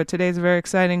exception, but today's a very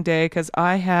exciting day because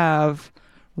I have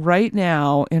right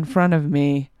now in front of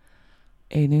me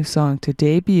a new song to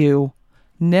debut.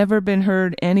 Never been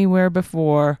heard anywhere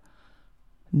before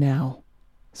now.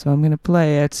 So I'm going to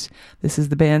play it. This is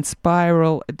the band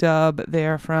Spiral Dub.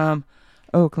 They're from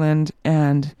Oakland,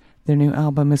 and their new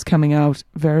album is coming out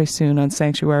very soon on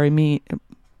Sanctuary Moon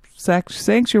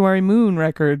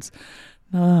Records.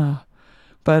 But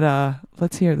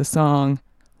let's hear the song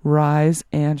Rise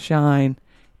and Shine.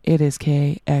 It is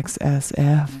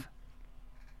KXSF.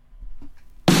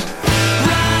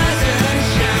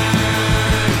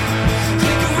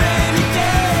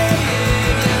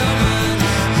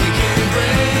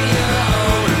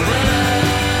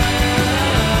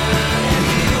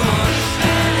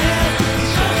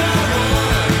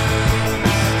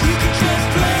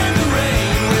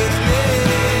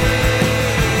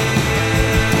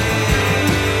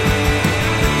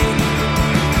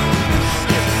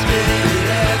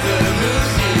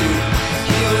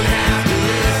 You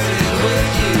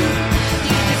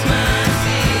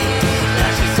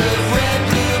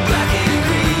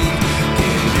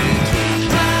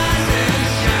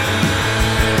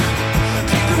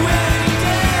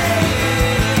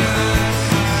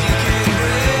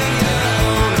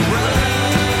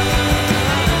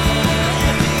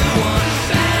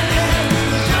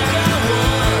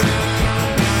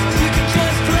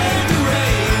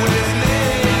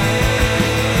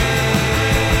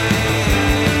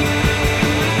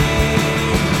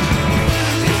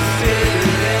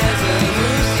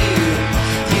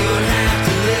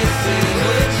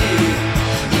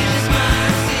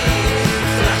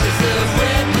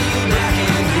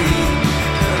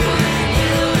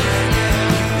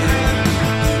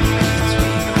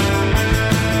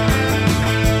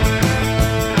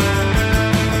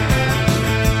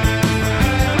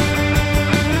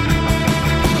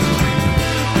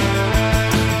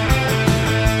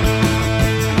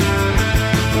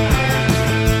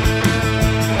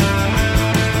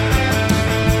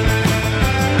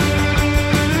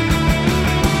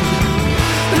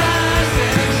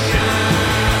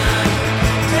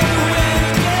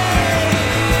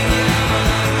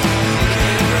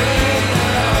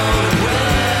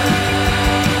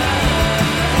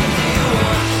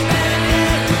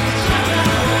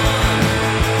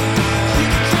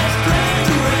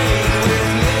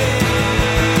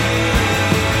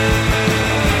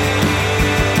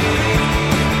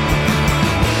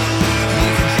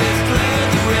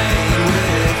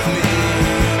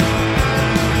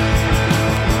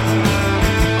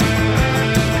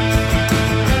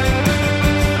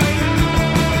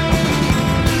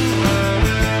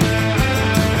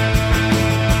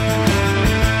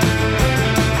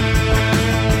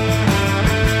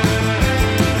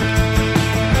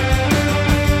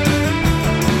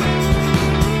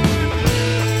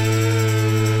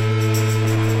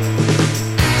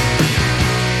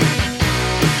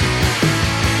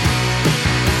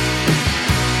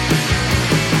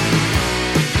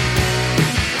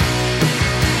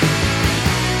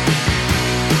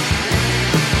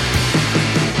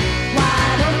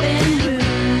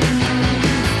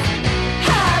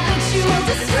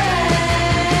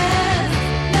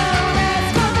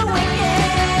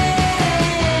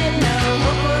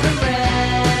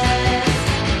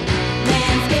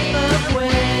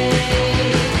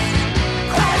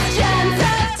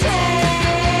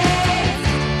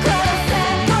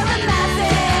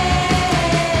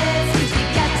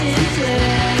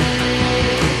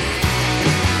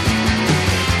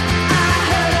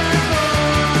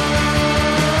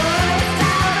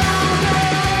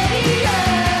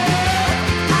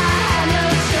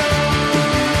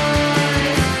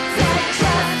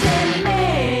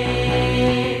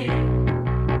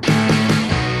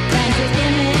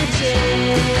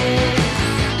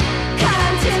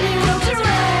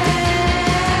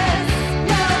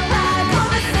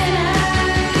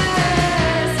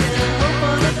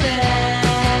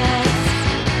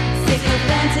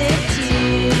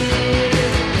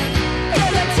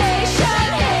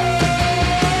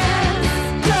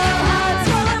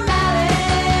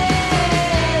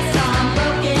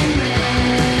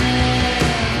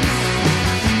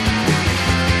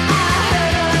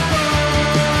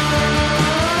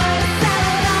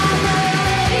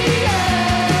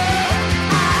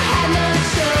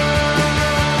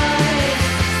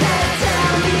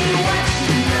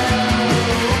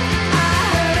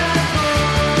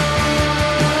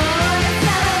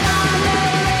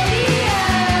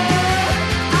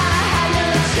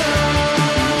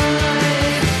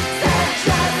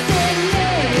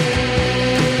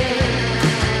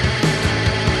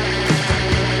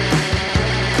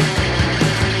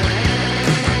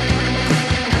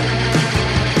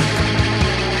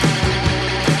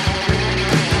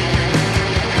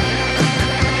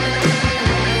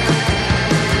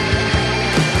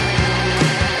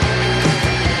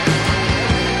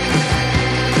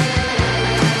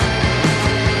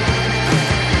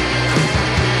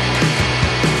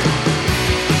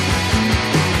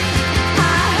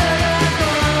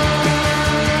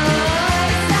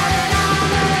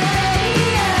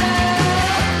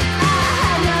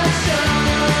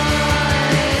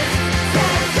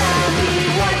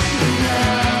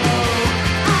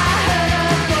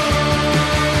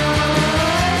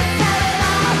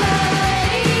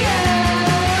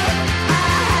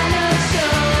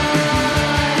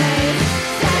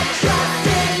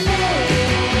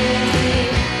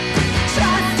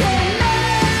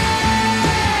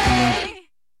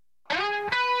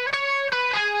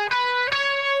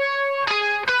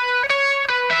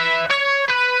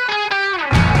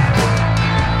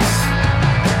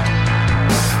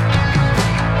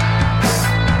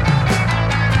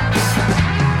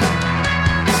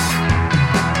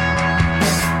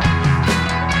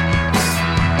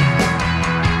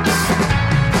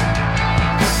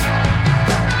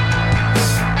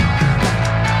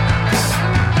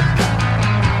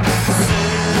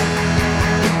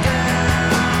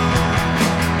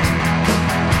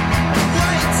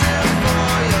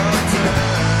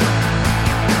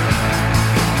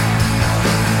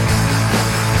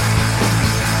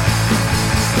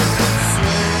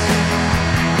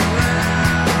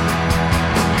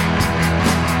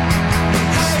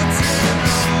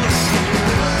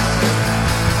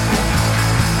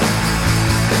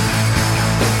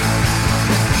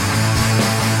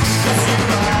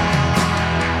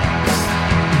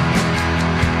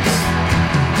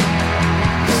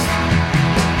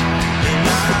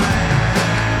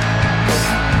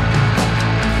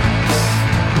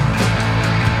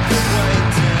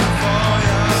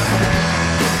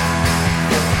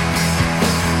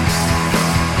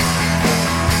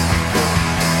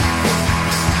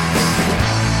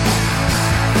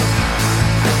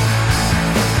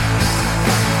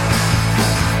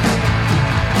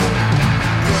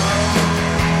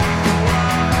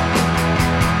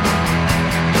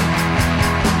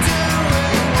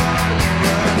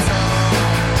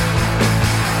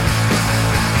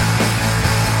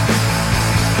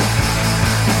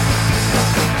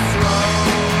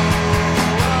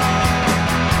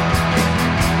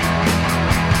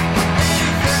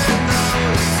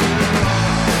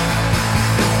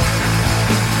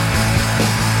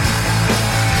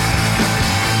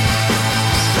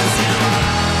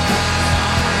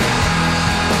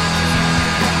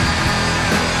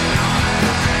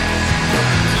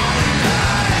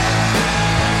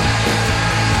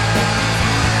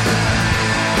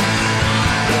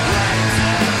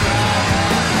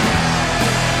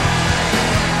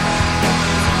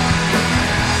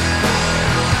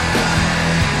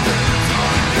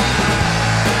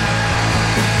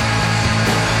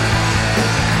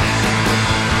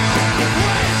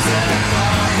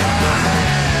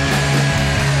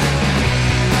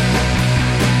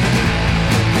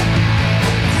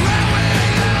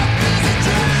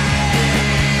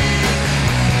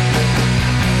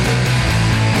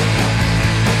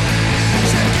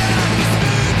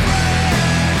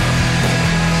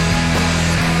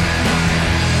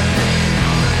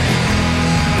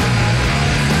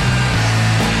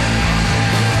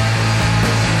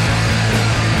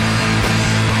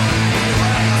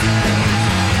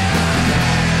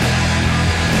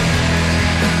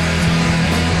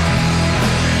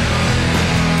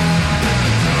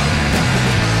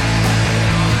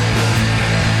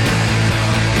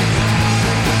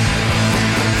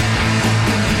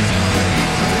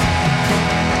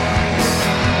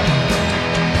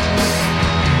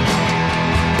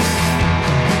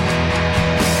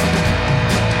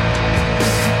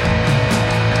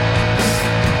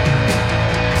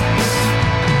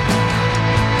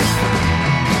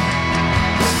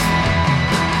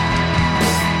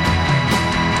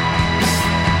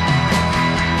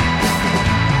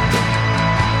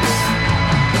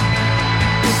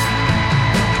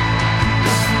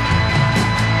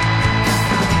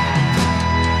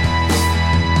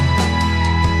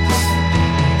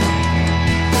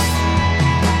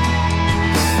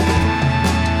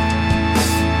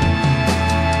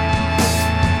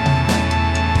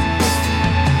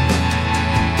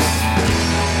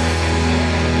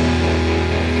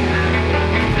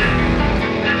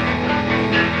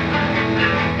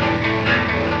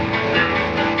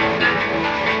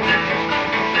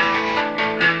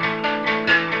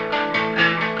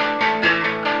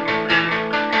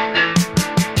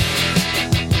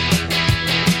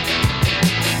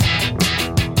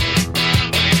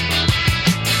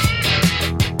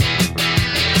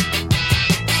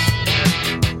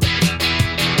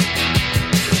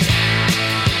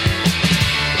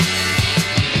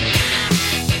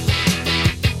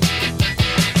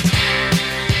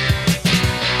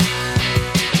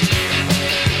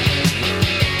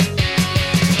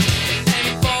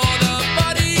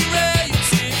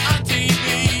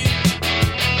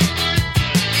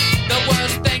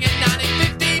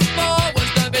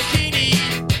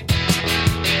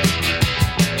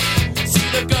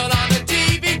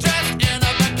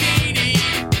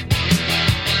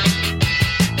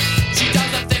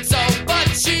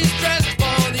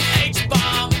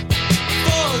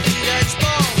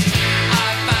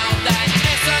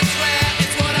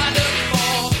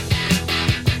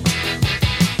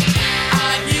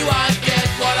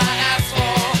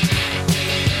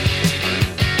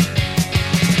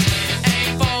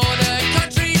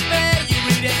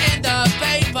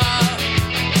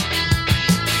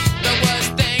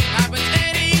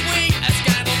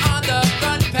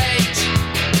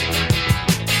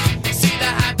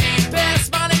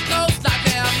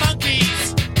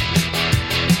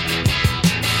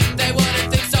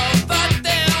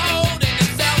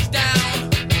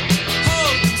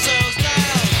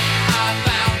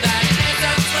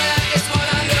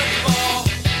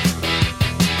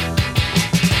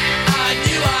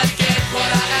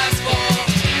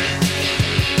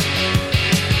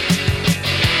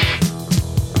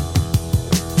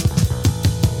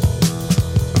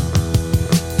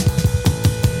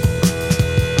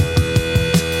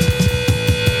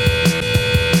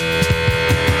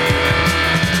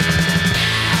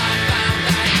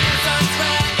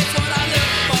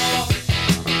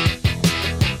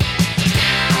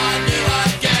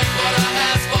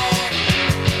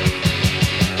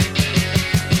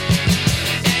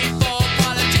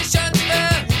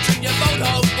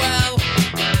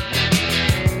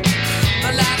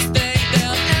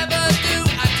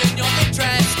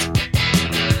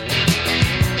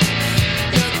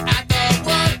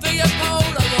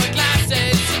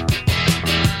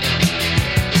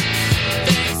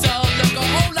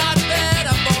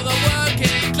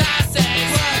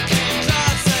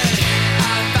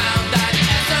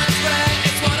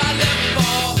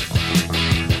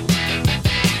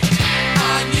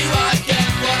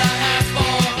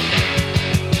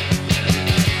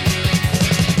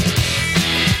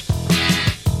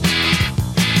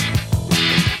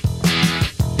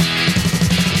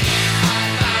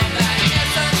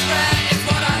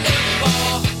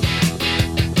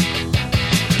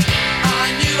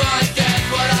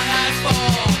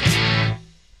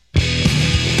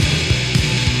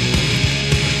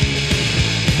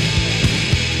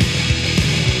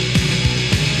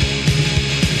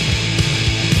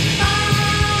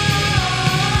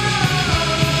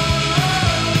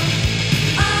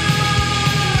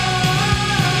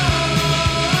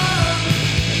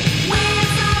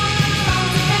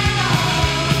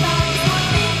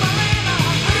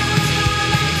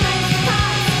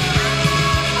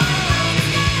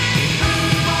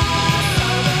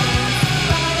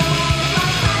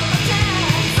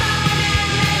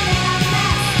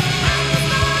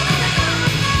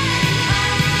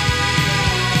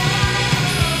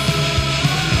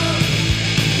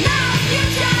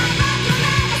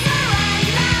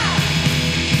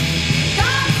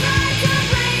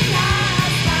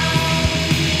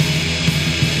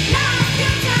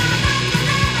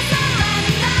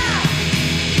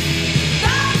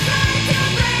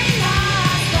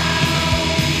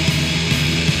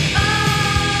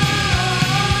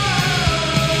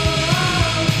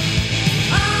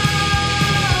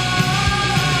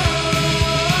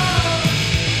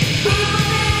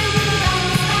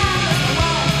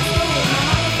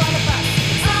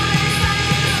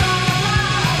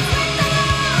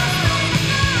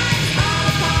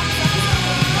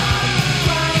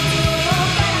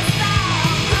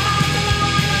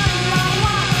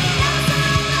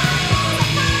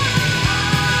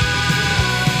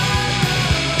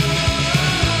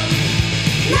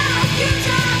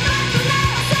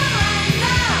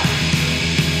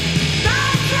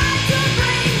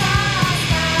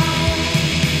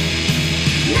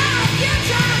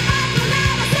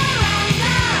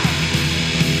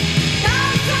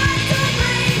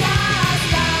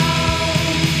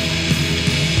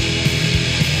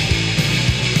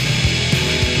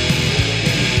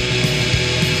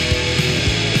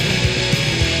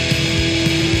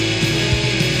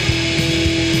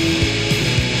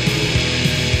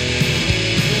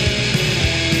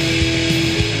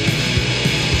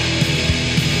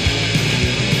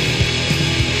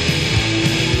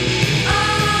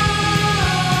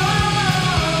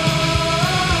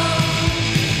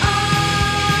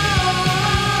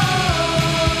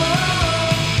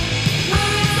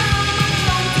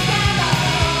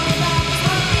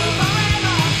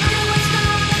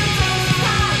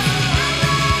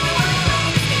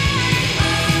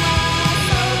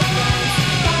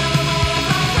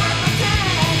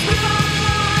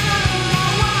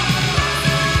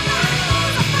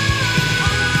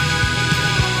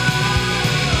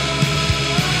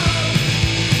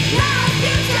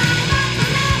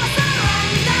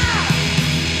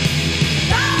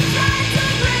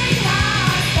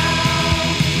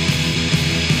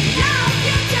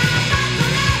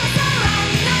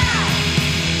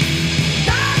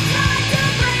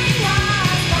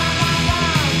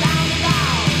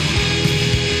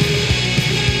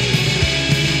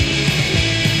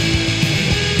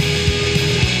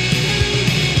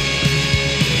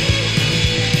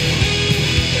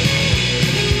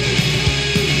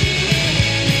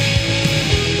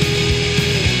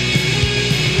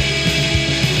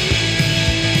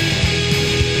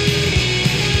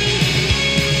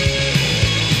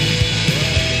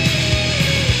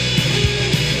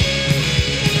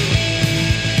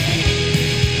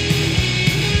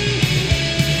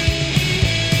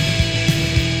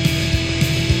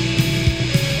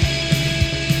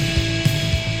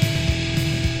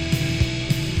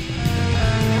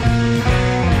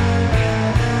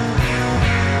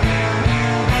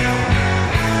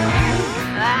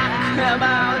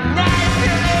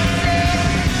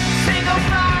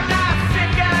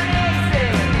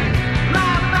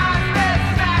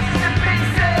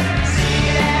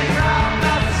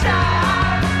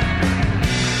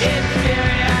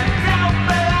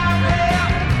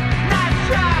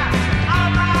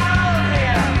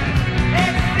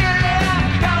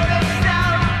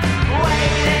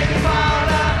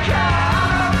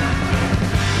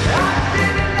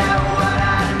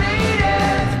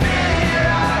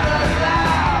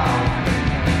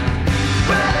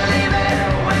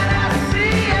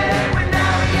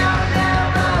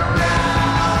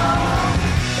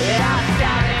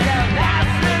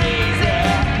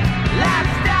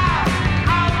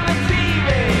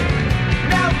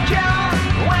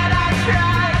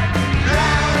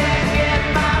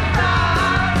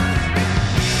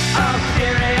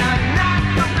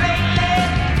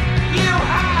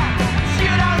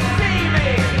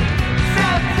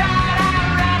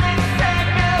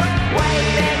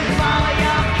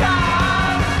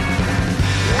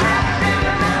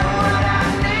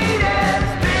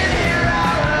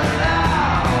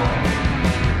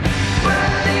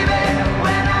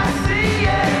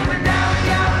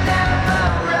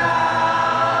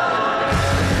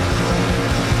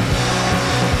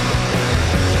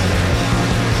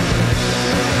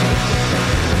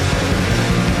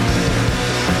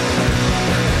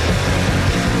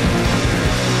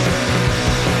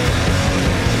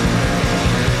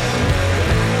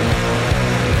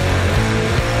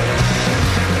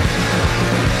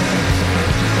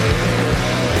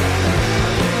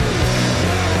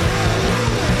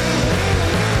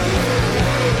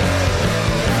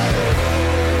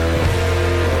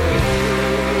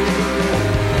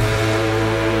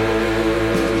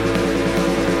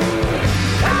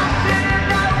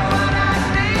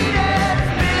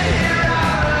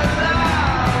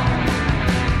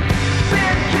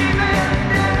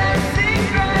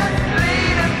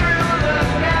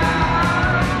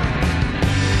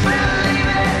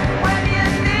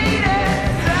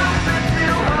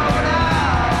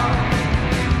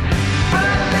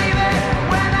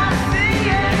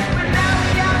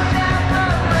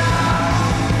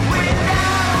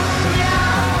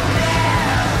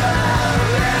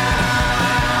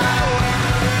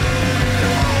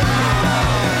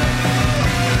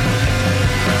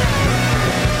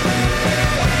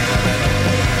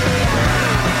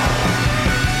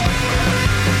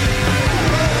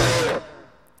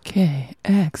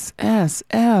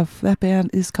KXSF. That band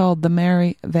is called the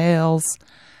Mary Vales.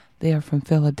 They are from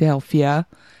Philadelphia.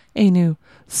 A new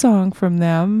song from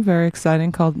them, very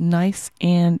exciting, called Nice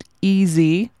and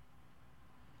Easy.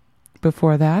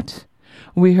 Before that,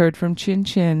 we heard from Chin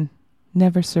Chin,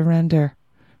 Never Surrender,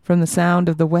 from the Sound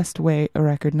of the West Way, a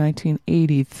record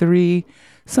 1983.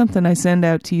 Something I send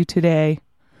out to you today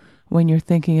when you're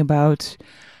thinking about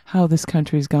how this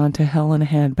country's gone to hell in a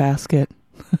handbasket.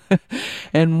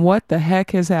 And what the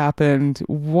heck has happened?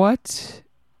 What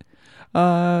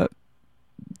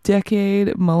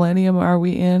decade, millennium are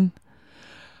we in?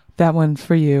 That one's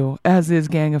for you, as is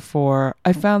Gang of Four.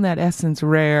 I found that Essence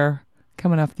rare,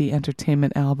 coming off the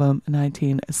Entertainment album,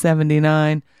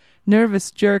 1979.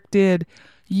 Nervous Jerk did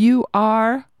You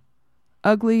Are.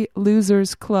 Ugly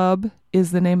Losers Club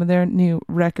is the name of their new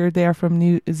record. They are from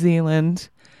New Zealand.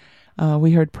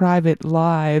 We heard Private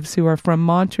Lives, who are from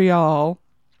Montreal,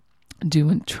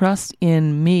 doing Trust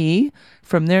in Me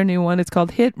from their new one. It's called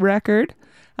Hit Record,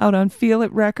 out on Feel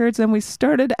It Records. And we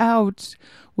started out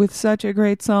with such a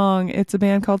great song. It's a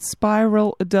band called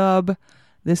Spiral Dub.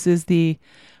 This is the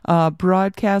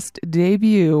broadcast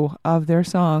debut of their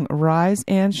song Rise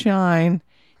and Shine.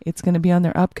 It's going to be on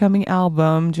their upcoming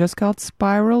album, just called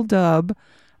Spiral Dub,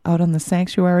 out on the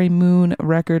Sanctuary Moon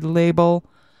record label.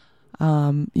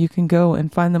 You can go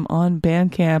and find them on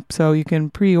Bandcamp, so you can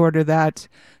pre-order that,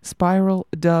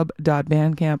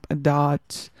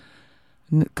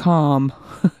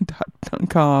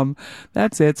 spiraldub.bandcamp.com.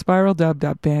 That's it,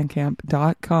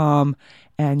 spiraldub.bandcamp.com.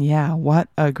 And yeah, what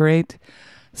a great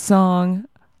song.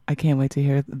 I can't wait to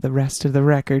hear the rest of the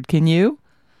record. Can you?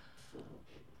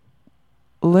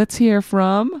 Let's hear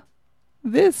from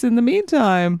this in the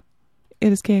meantime.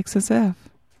 It is KXSF.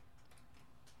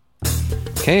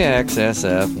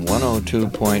 KXSF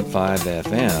 102.5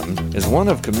 FM is one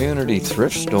of Community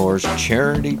Thrift Store's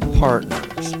charity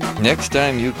partners. Next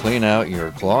time you clean out your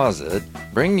closet,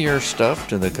 bring your stuff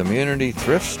to the Community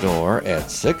Thrift Store at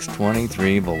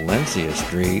 623 Valencia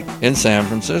Street in San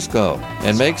Francisco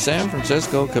and make San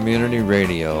Francisco Community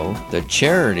Radio the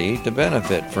charity to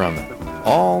benefit from it.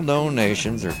 All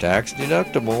donations are tax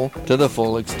deductible to the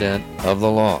full extent of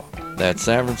the law. That's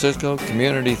San Francisco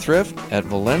Community Thrift at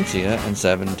Valencia and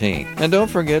 17. And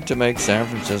don't forget to make San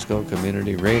Francisco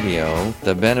Community Radio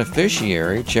the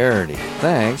beneficiary charity.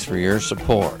 Thanks for your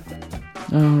support.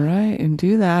 All right, and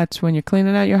do that when you're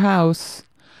cleaning out your house.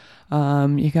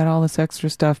 You got all this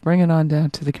extra stuff. Bring it on down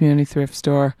to the Community Thrift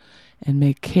Store and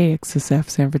make KXSF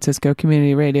San Francisco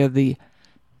Community Radio the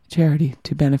charity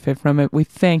to benefit from it. We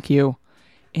thank you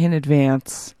in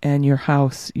advance, and your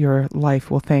house, your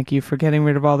life will thank you for getting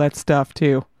rid of all that stuff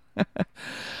too.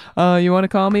 You want to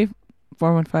call me?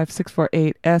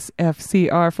 415-648-SFCR,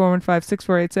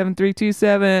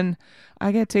 415-648-7327.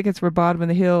 I got tickets for Bottom of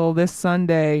the Hill this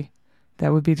Sunday.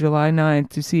 That would be July 9th,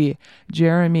 to see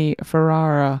Jeremy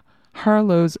Ferrara,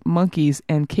 Harlow's Monkeys,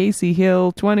 and Casey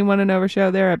Hill. 21 and over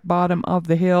show there at Bottom of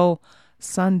the Hill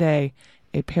Sunday.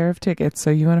 A pair of tickets so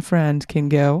you and a friend can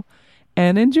go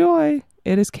and enjoy.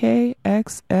 It is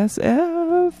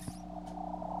KXSF.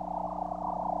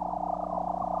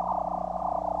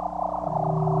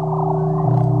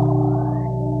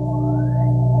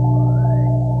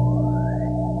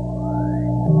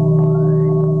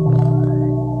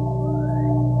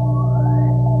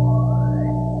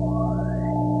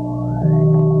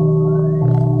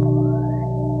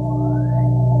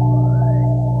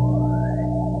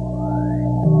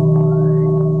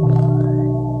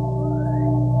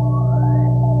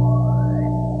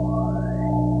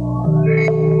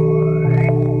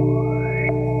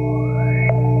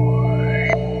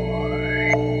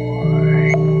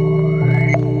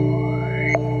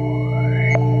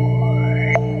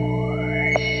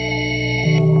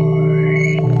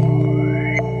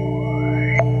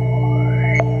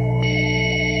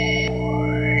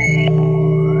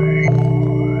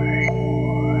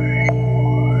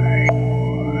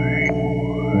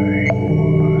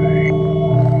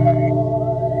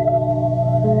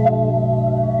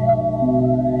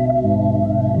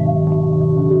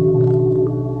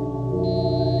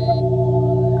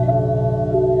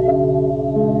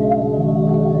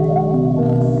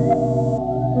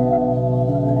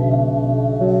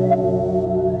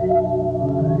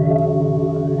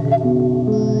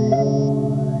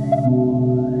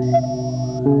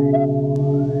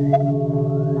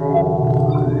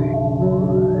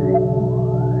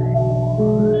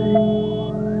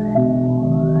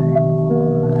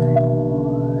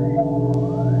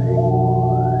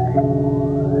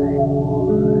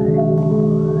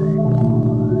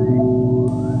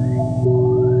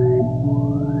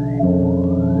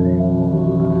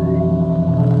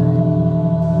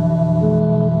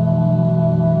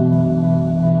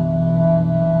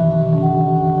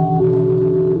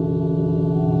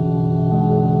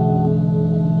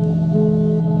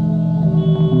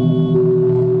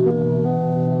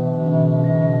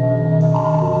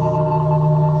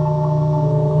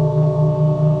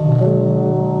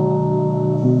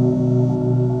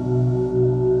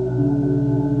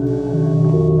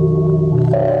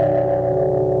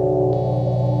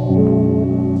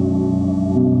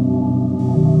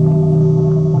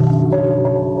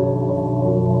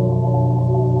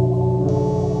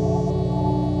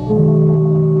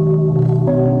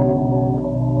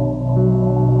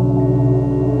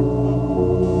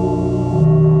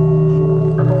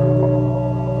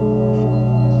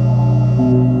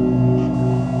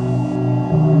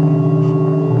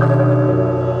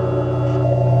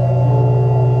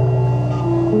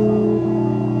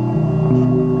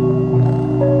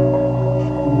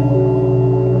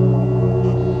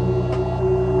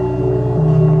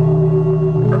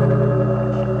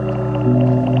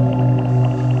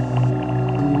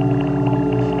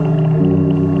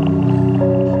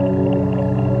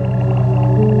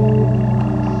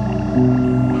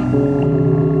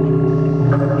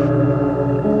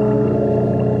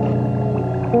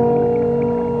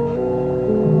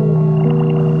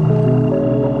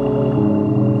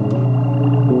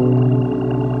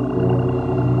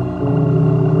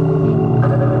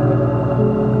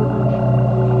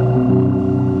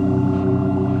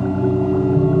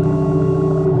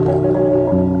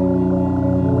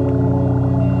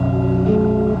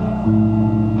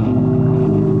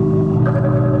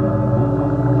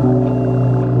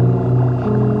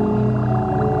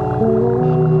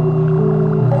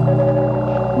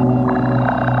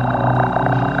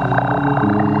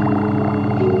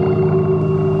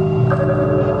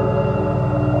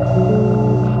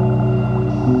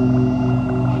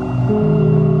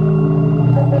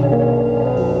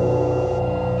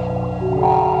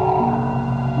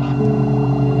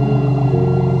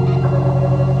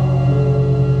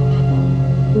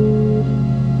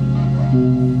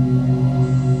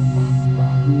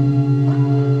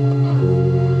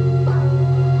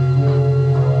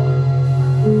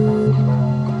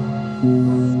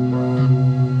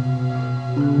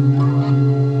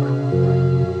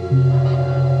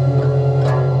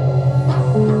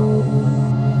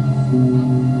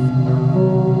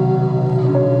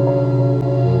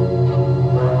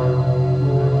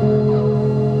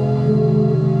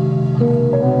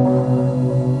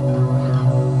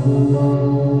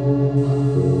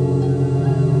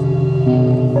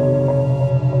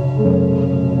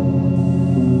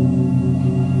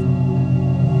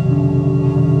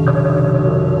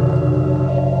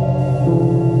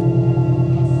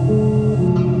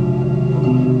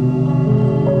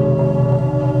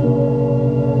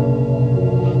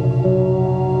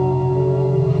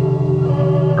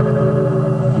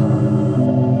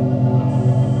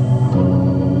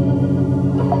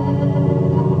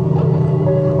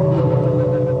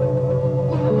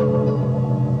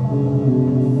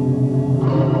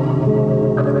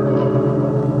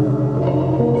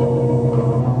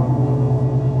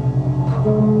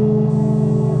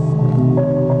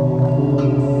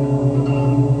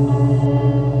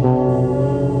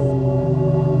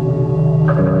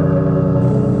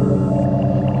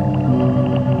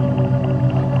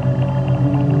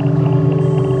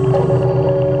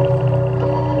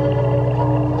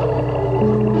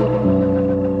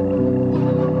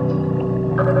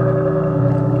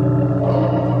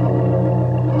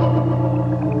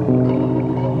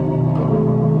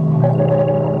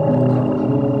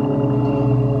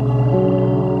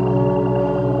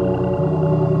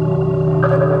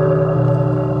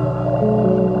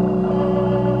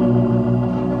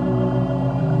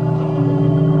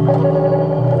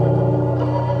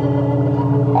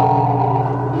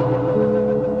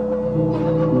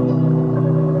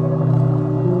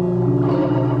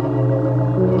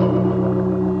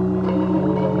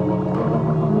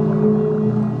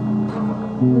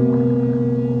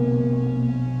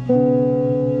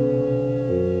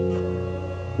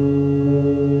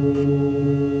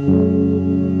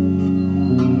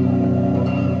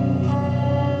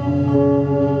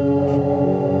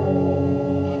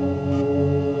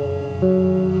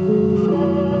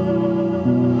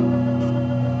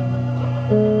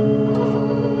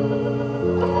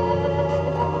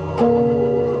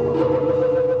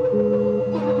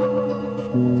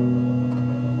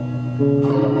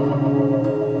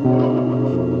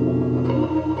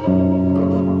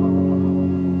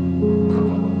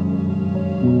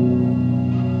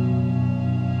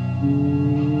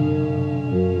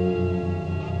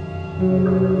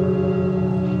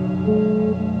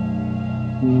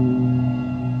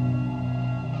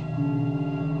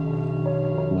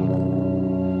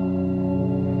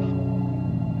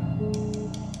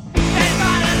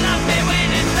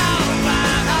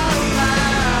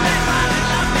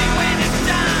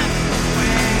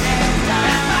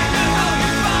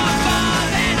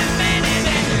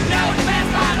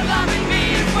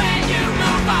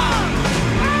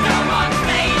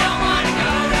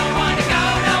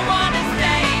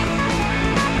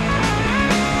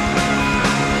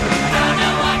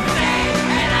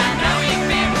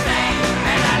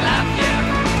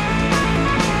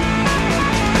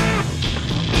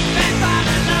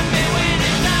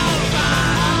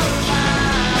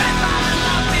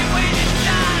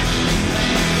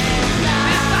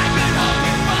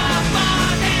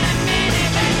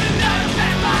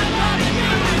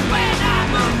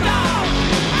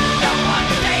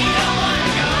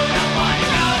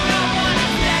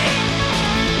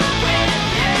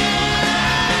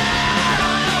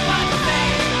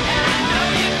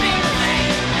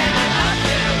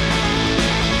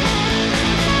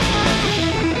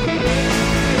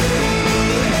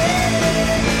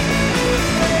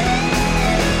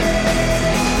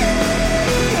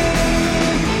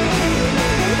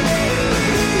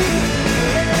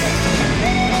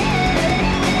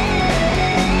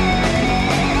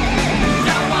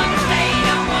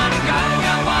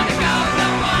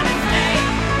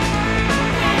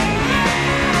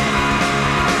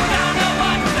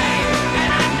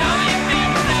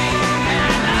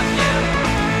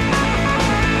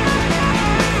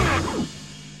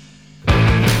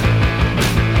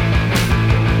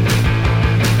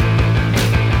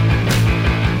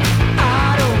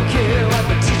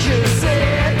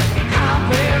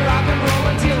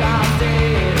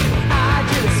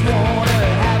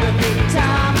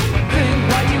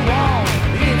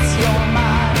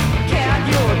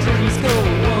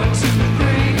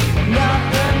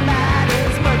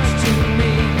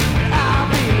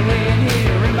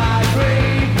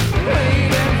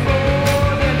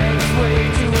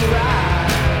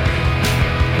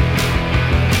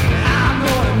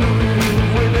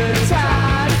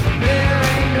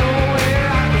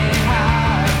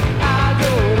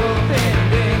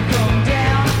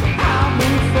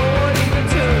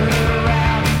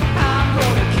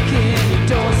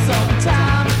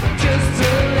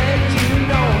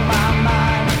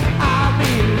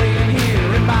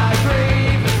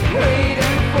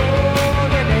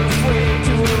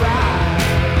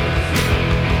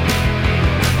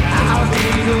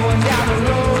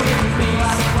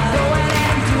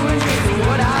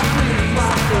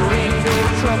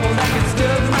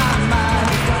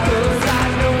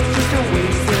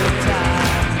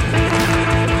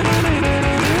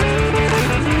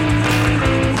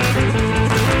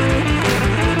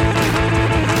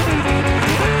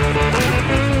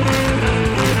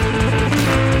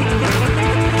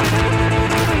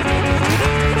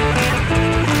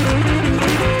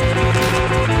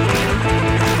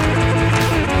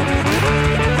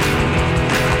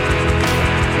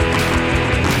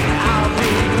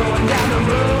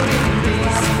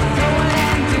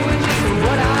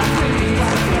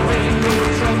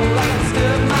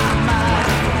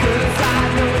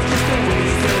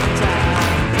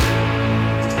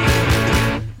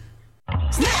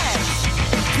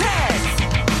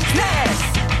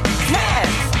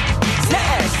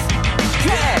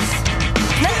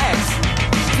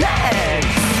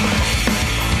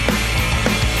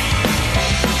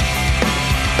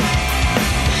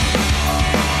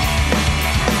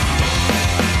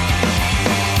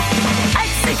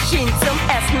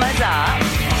 ersten Mal sah,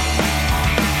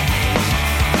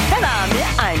 da war mir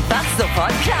einfach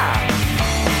sofort klar.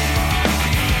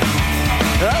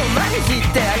 Oh Mann,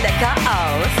 sieht der lecker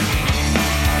aus.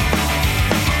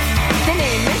 Den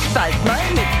nehm ich bald mal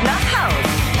mit nach Haus.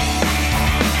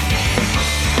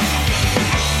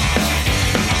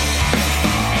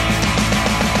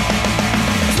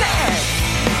 Snacks,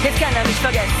 jetzt kann er mich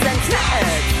vergessen.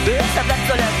 Snacks, böser Platz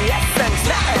soll er wie essen.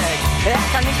 Snacks, er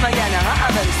kann mich mal gerne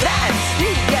haben. Snacks,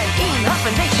 liegen ihm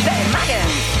hoffentlich schwer im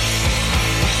Magen.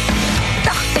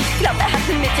 Doch ich glaub, er hat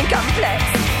einen Mädchenkomplex.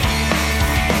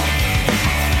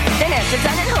 Denn er stillt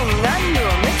seinen Hunger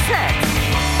nur mit Snacks.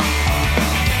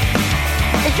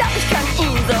 Ich glaub, ich kann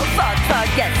ihn sofort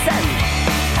vergessen.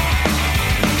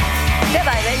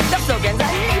 Dabei wäre ich doch so gern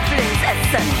sein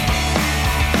Lieblingsessen.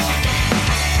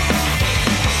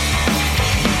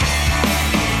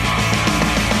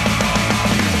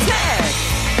 Snacks,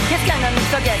 jetzt kann er mich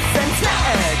vergessen.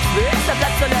 Snacks, böser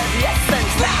Platz soll er wie essen.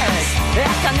 Snacks,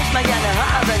 er kann mich mal gerne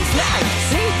haben. Snacks,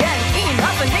 liegen ihm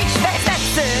hoffentlich schwer. Snacks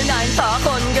sind einfach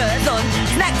ungesund.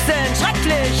 Snacks sind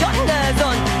schrecklich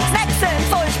ungesund. Snacks sind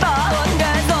furchtbar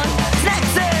ungesund.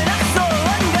 Snacks sind ach so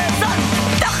ungesund.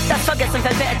 Doch das Vergessen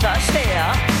fällt mir etwas schwer.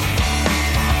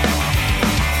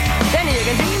 Denn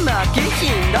irgendwie mag ich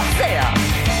ihn doch sehr.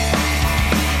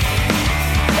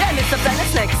 Er misst auf seine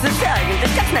Snacks, ist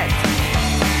eigentlich ganz nett.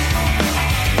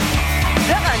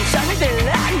 Heranschauen will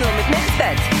er nur mit mir ins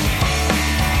Bett.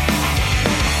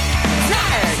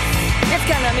 Snacks, jetzt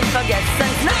kann er mich vergessen.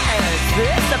 Snacks,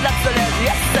 höchster Platz soll er wie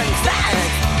essen.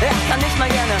 Snacks, er kann mich mal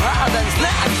gerne haben.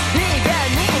 Snacks,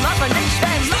 liegen ihm hoffentlich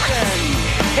schwer im Magen.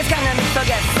 Jetzt kann er mich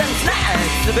vergessen.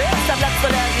 Snacks, höchster Platz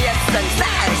soll er wie essen.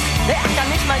 Snacks, er kann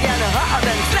mich mal gerne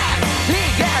haben. Snacks,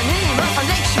 liegen ihm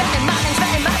hoffentlich schwer im Magen.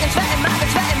 Schwer im Magen, schwer im Magen,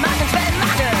 schwer im Magen, schwer im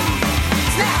Magen.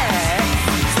 Snacks,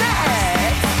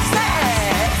 Snacks,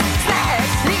 Snacks,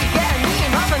 Snacks, liegen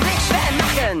ihm hoffentlich schwer im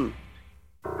Magen.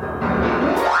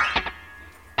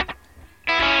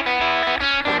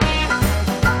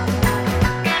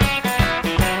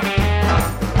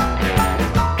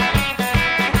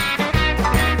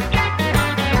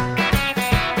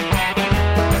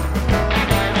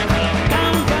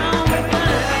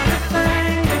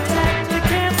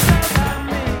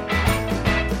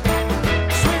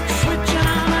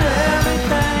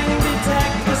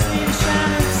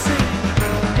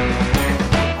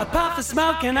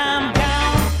 Smoking, I'm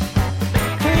down.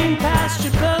 Clean past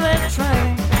your bullet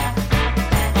train.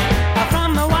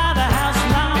 From the White House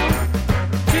lawn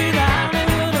to the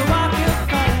Hollywood Walk of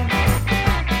Fame.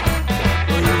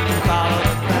 Well, you can follow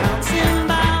the bouncing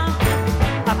ball.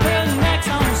 I put necks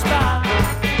on the spot.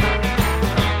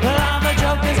 Well, all the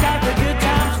jokers got the good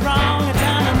times wrong. I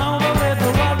turn them over with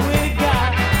what we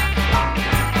got.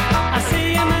 I see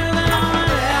you moving on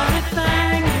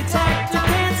everything. Detective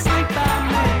can't sleep by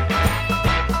me.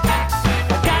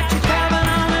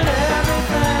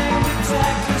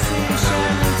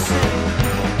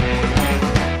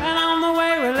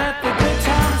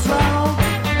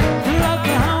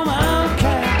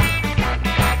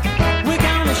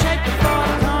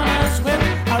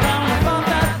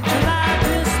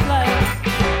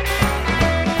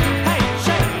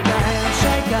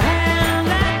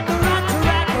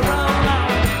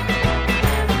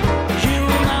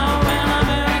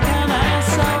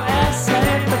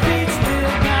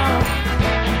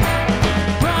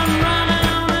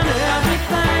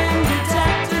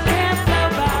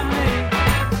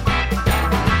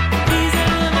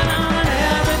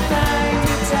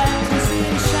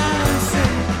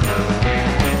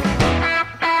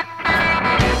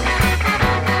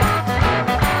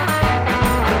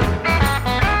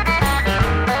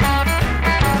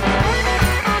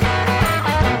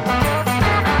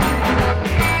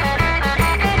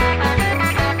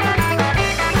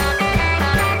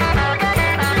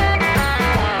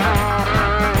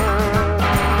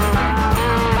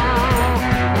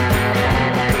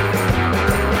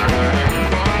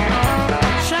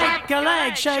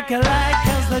 Shake a leg,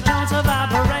 cause the joints are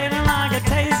vibrating like a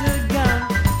taser gun.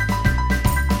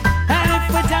 And if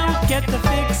we don't get the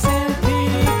fix in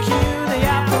PDQ, the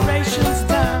operation's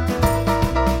done.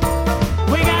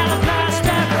 We gotta blast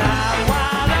that ride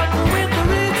wide open with the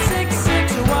Route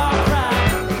 66 to walk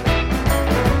right.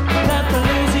 Let the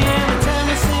Louisiana,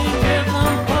 Tennessee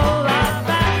rhythm pull out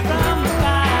back from the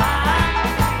fire.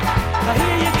 I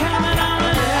hear you coming on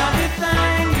and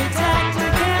everything,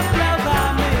 detective can't blow by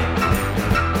me.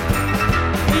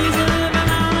 Easy living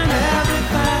on and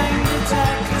everything,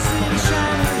 detective see the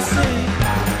shining sea.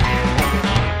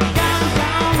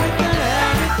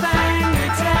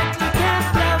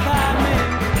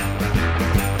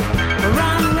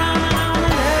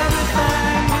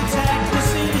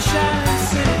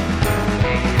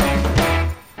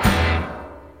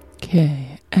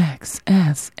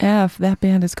 KXSF. That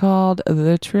band is called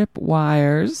the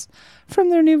Tripwires. From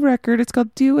their new record, it's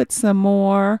called Do It Some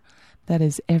More. That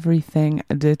is Everything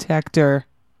Detector.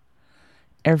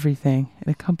 Everything. It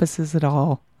encompasses it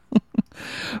all.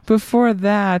 Before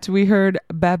that, we heard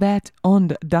Babette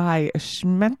Und Die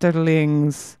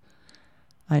Schmetterlings.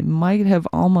 I might have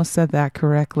almost said that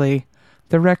correctly.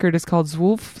 The record is called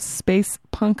Zwolf Space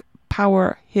Punk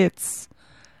Power Hits.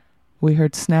 We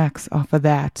heard Snacks off of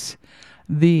that.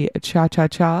 The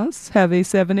Cha-Cha-Chas have a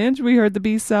 7-inch. We heard the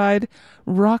B-side,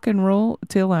 Rock and Roll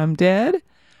Till I'm Dead.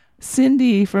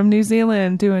 Cindy from New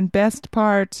Zealand doing Best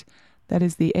Part. That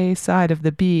is the A-side of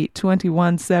the B21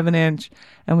 7-inch.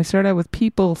 And we start out with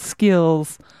People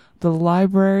Skills. The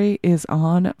Library is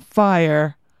on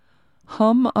Fire.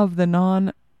 Hum of the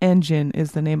Non-Engine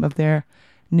is the name of their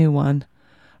new one.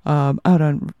 Out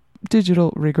on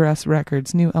Digital Regress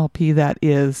Records. New LP, that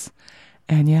is.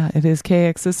 And yeah, it is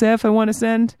KXSF. I want to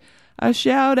send a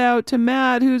shout out to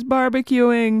Matt, who's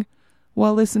barbecuing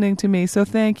while listening to me. So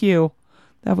thank you.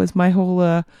 That was my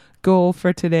whole goal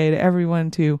for today, to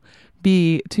everyone to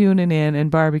be tuning in and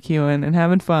barbecuing and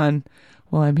having fun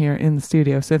while I'm here in the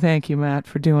studio. So thank you, Matt,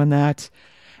 for doing that.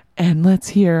 And let's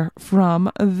hear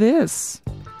from this.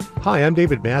 Hi, I'm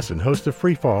David Masson, host of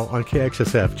Freefall on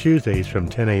KXSF Tuesdays from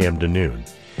 10 a.m. to noon.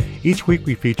 Each week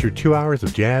we feature 2 hours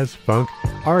of jazz, funk,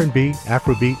 R&B,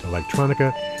 Afrobeat,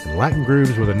 electronica, and Latin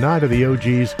grooves with a nod to the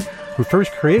OGs who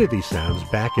first created these sounds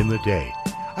back in the day.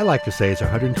 I like to say it's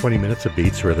 120 minutes of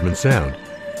beats, rhythm, and sound.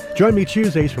 Join me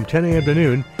Tuesdays from 10 a.m. to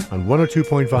noon on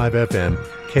 102.5 FM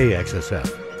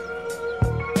KXSF.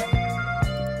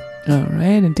 All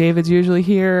right, and David's usually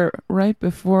here right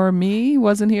before me.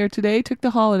 Wasn't here today, took the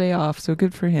holiday off, so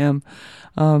good for him.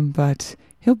 But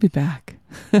he'll be back.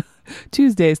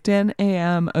 Tuesdays, 10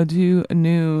 a.m. to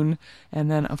noon. And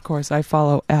then, of course, I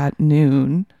follow at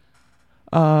noon.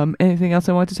 Anything else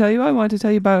I want to tell you? I want to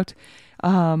tell you about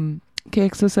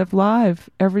KXSF Live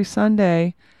every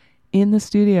Sunday in the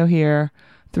studio here.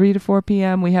 3 to 4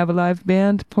 p.m. we have a live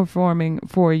band performing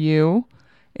for you.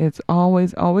 It's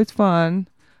always, always fun.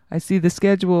 I see the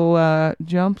schedule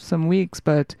jump some weeks,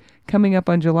 but coming up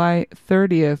on July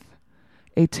 30th,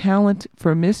 A Talent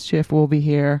for Mischief will be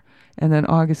here. And then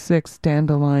August 6th,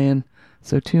 Dandelion.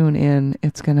 So tune in.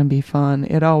 It's going to be fun.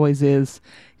 It always is.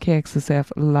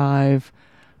 KXSF Live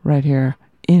right here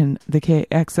in the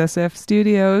KXSF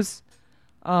studios.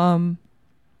 I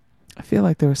feel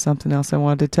like there was something else I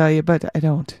wanted to tell you, but I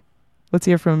don't. Let's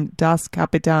hear from Das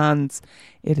Kapitans.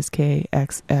 It is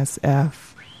KXSF.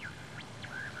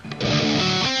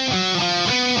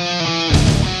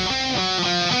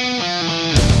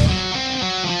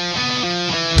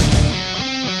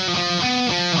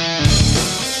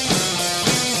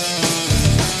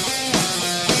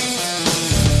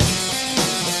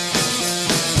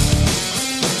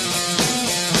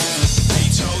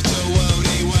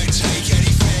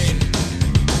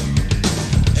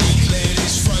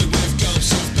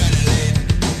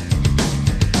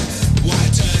 Why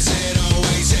does it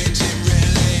always end in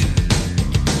railing?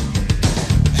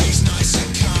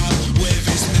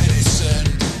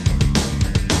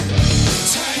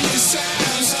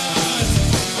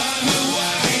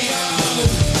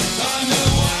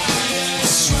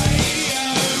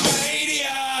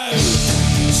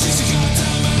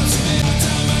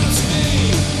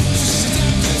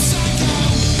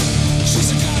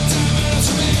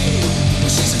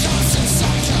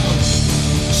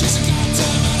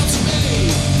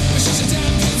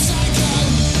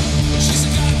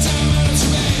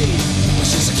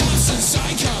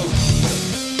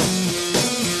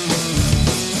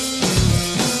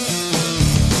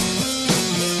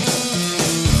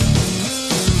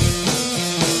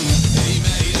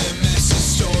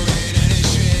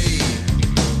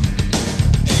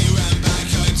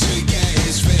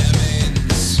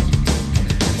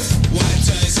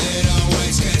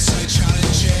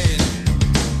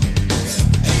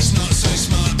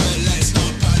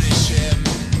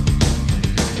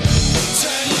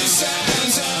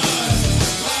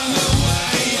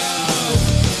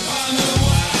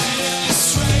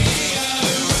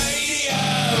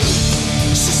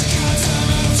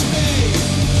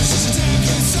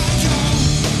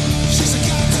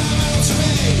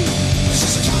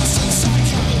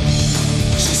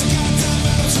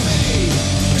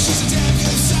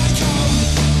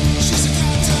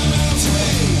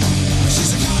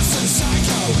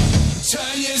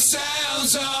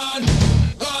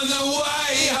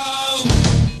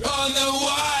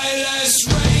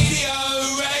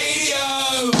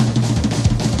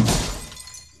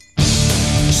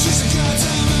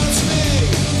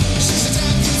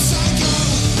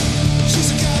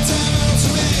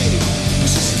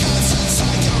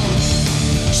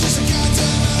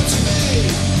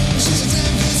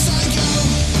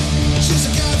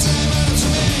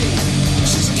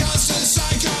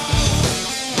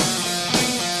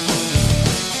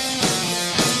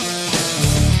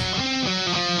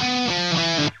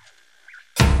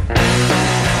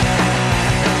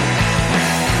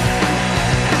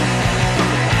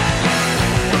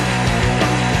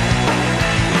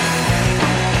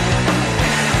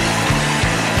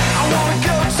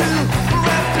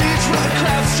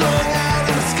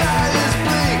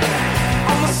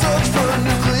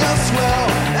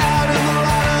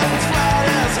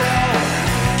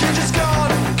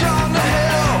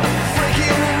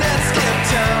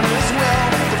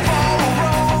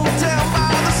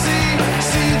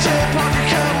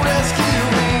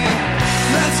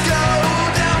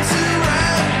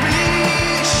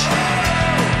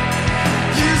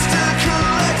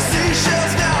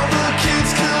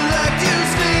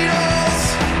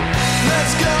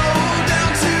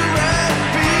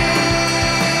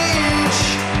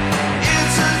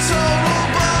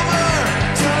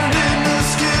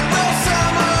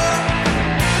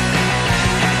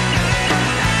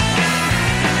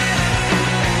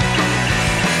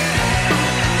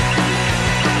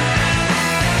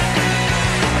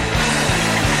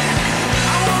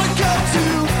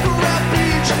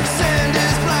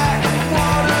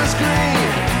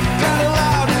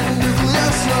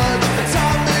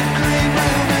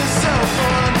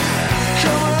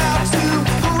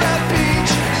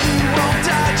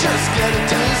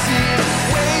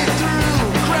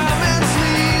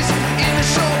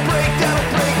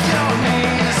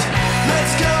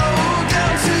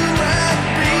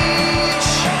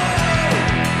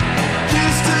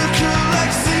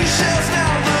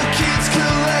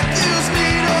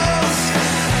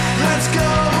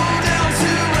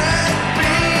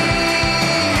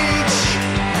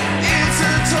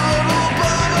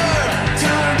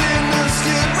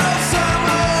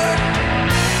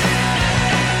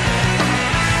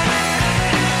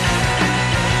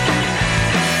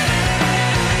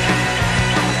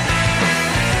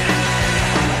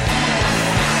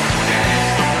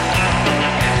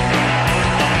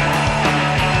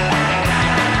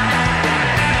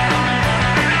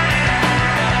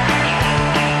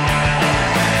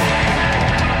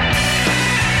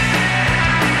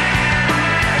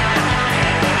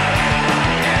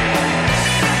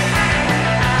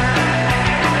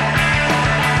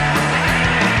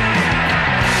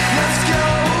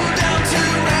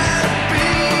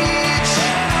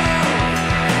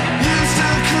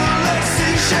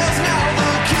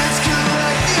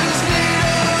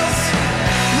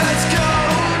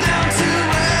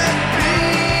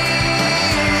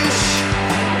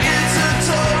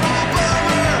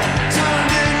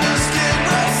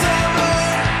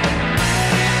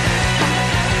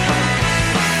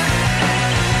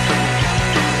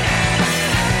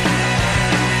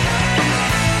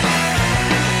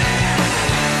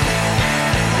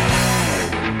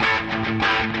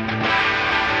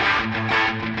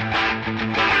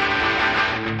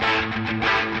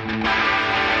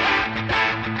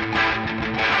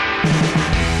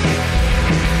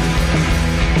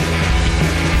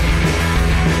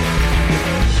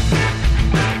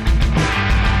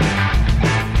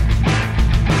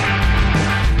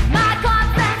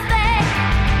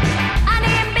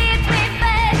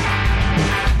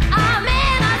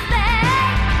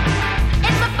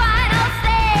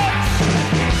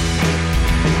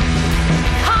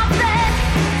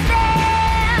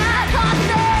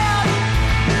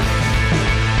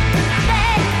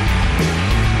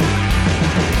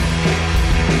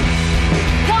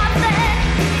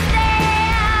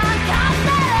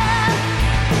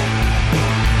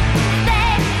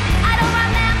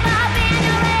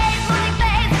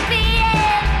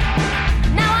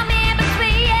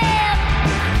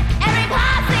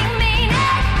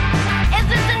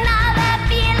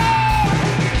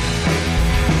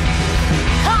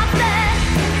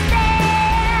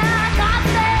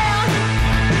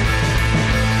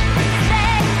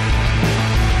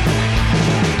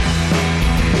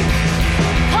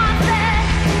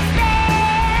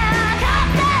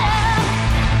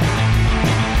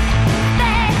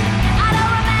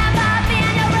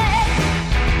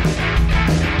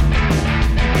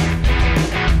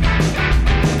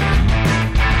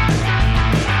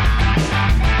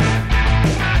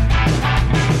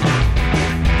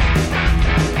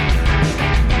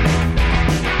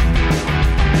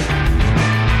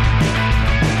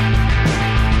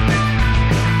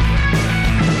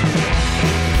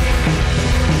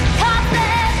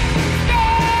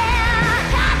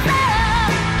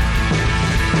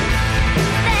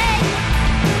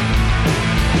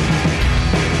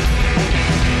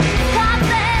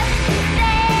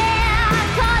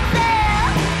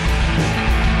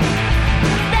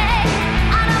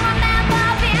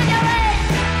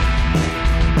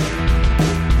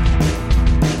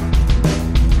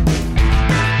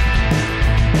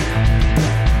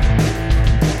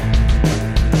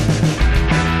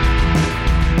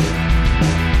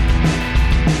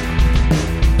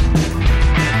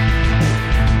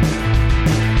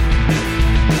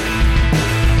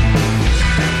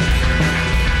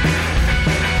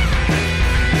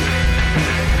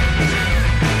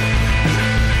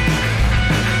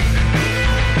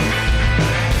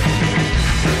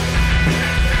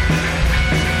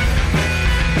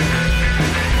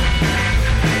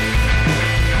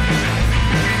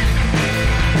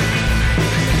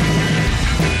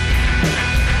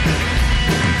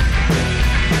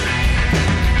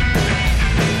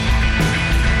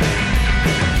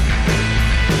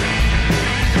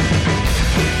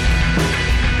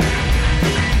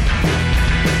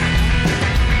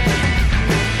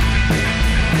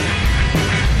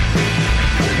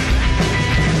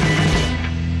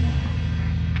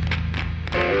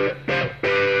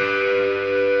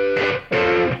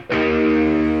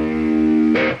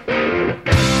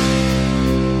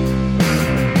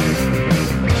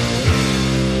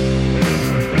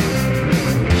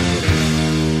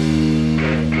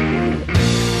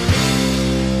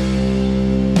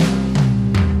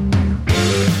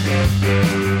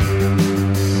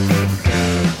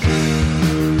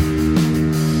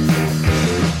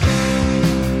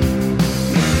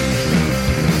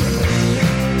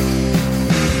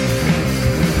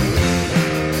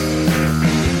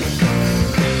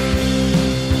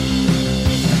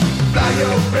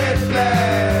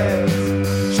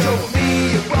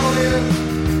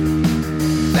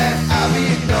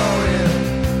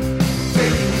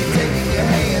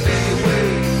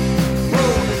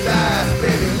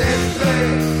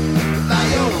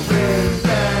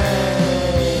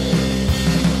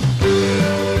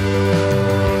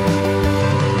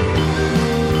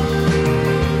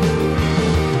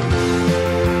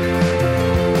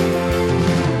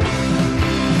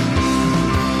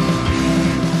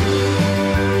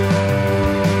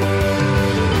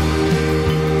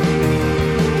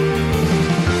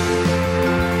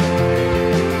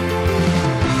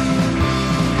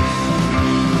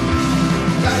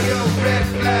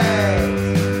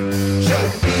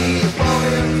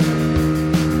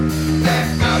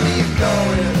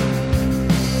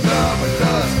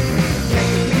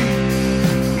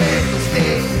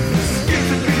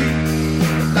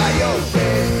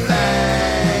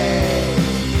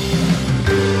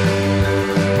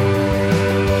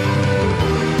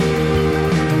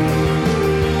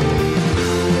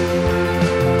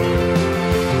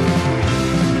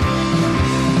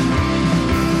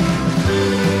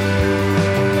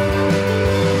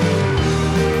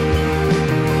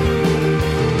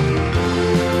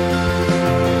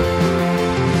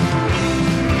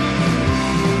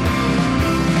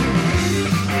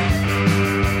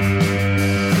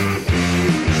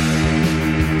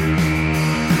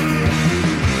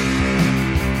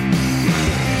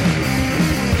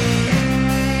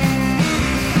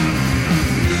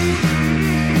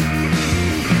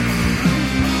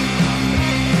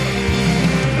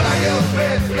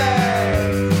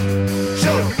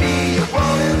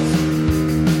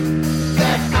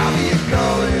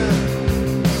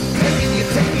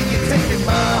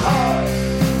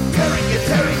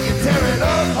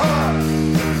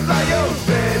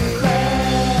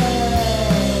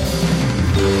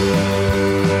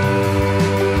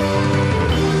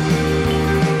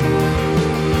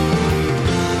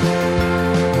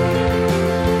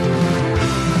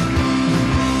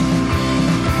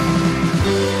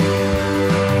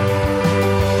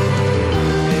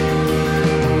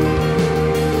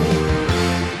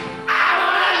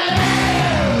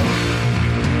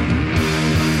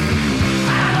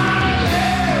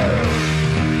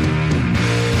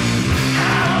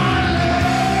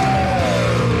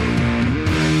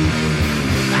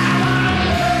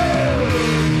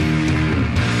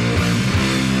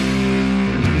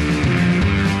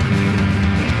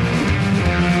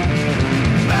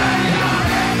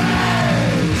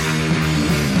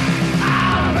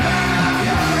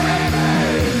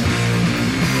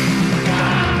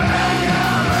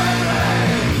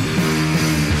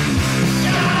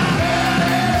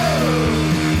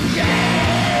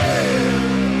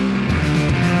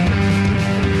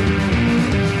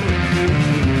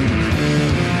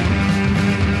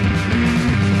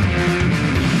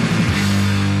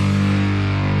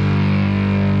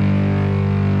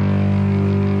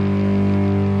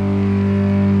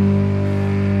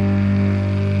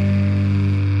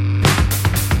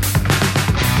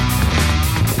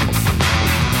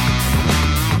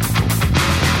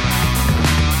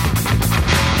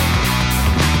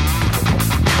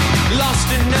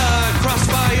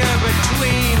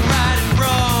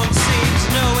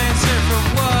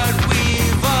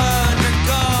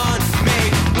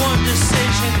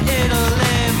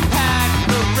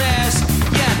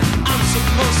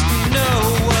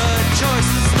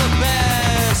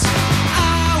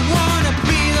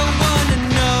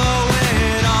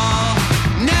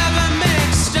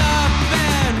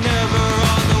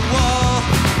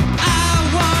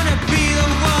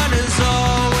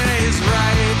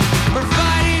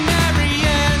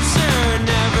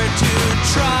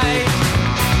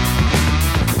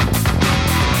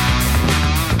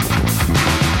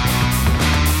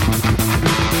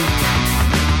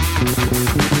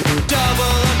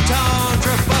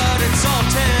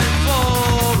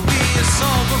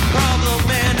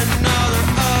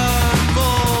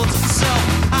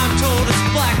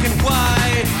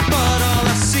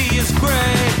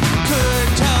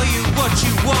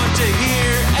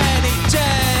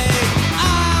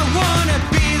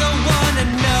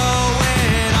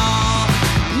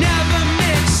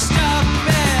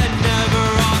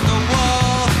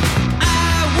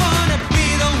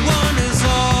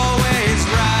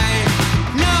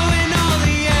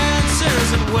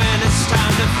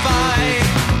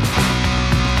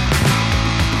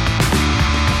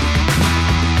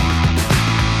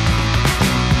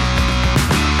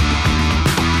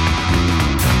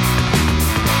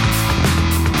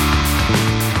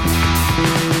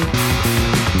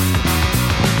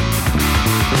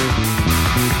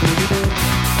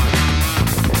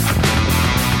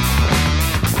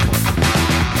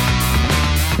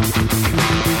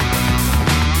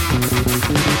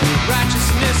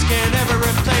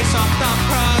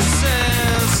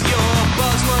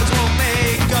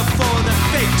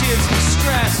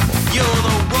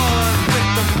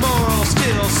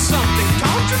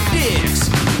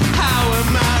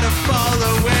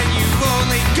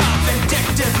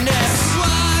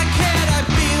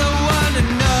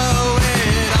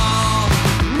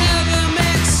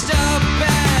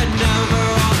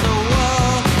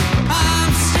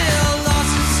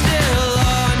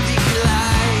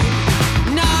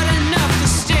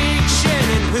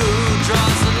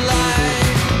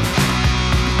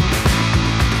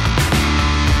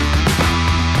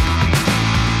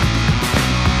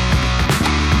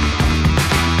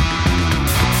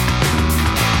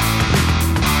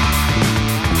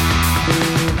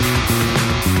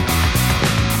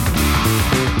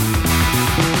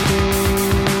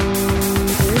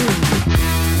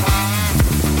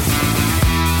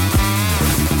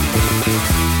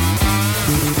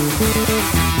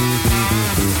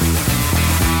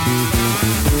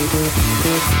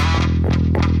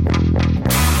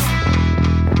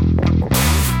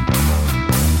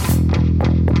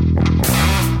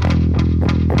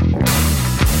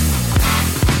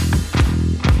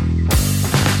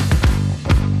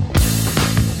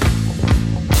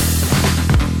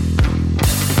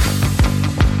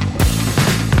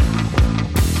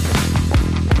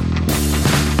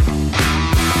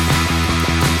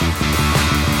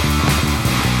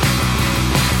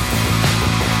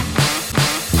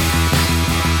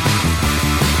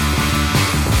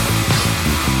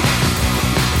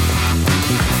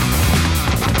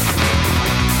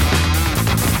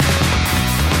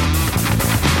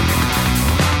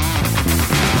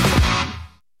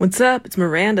 What's up? It's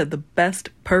Miranda, the best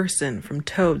person from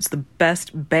Toads, the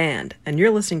best band, and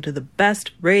you're listening to the best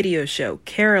radio show,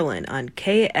 Carolyn, on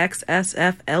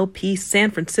KXSF LP San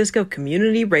Francisco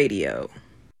Community Radio.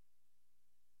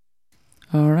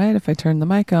 All right, if I turn the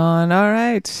mic on. All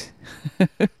right.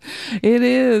 It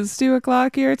is 2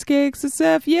 o'clock here. It's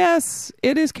KXSF. Yes,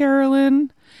 it is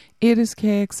Carolyn. It is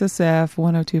KXSF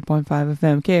 102.5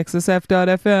 FM,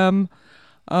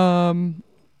 KXSF.FM.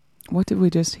 What did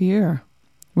we just hear?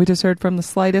 We just heard from the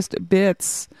Slightest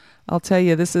Bits. I'll tell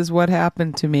you, this is what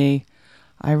happened to me.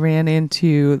 I ran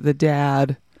into the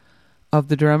dad of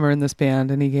the drummer in this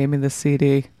band, and he gave me the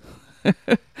CD.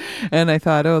 And I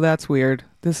thought, oh, that's weird.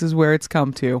 This is where it's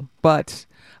come to. But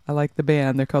I like the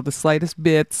band. They're called the Slightest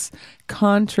Bits.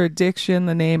 Contradiction,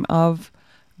 the name of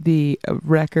the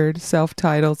record,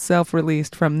 self-titled,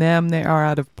 self-released from them. They are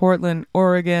out of Portland,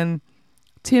 Oregon.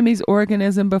 Timmy's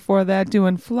Organism before that,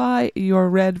 doing Fly Your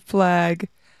Red Flag.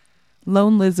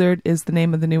 Lone Lizard is the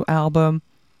name of the new album.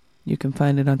 You can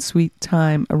find it on Sweet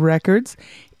Time Records.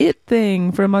 It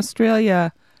Thing from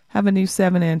Australia have a new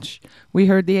 7-inch. We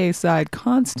heard the A-side,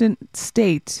 Constant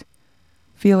State.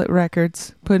 Feel It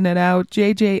Records putting it out.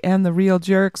 JJ and the Real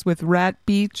Jerks with Rat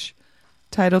Beach,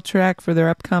 title track for their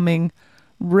upcoming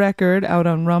record out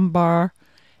on Rumbar.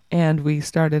 And we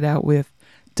started out with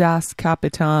Das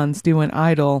Kapitans doing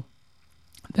Idol.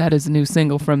 That is a new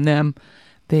single from them.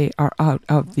 They are out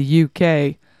of the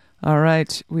UK. All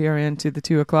right, we are into the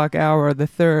 2 o'clock hour, the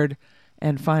third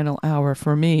and final hour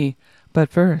for me. But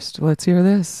first, let's hear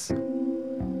this.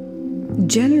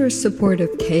 Generous support of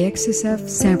KXSF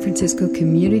San Francisco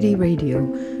Community Radio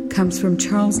comes from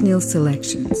Charles Neal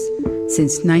Selections.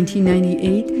 Since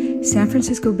 1998, San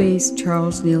Francisco-based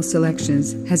Charles Neal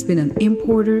Selections has been an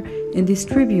importer and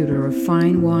distributor of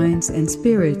fine wines and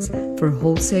spirits for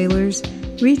wholesalers,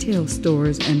 retail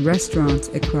stores, and restaurants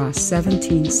across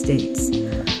 17 states.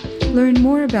 Learn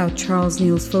more about Charles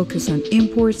Neal's focus on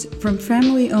imports from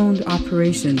family-owned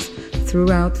operations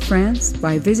throughout France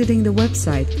by visiting the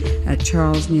website at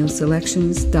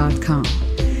charlesnealselections.com.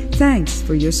 Thanks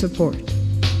for your support.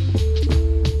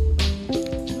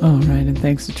 All right, and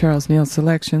thanks to Charles Neal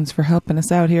Selections for helping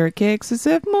us out here at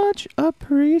KXSF. Much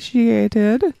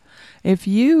appreciated. If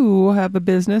you have a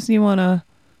business and you want to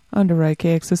underwrite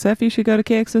KXSF, you should go to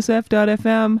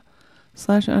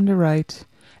kxsf.fm/underwrite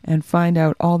and find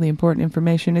out all the important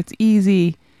information. It's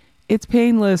easy, it's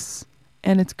painless,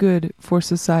 and it's good for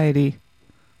society.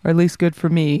 Or at least good for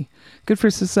me. Good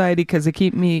for society because it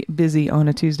keeps me busy on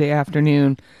a Tuesday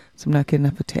afternoon, so I'm not getting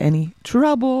up into any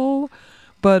trouble.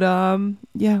 But,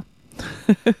 yeah.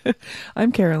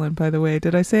 I'm Carolyn, by the way.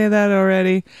 Did I say that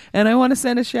already? And I want to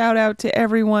send a shout out to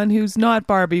everyone who's not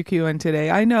barbecuing today.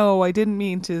 I know I didn't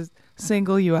mean to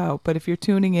single you out, but if you're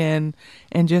tuning in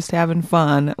and just having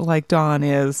fun like Dawn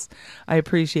is, I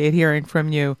appreciate hearing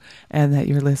from you and that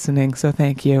you're listening, so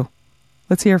thank you.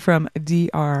 Let's hear from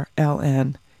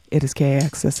D.R.L.N. It is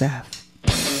KXSF.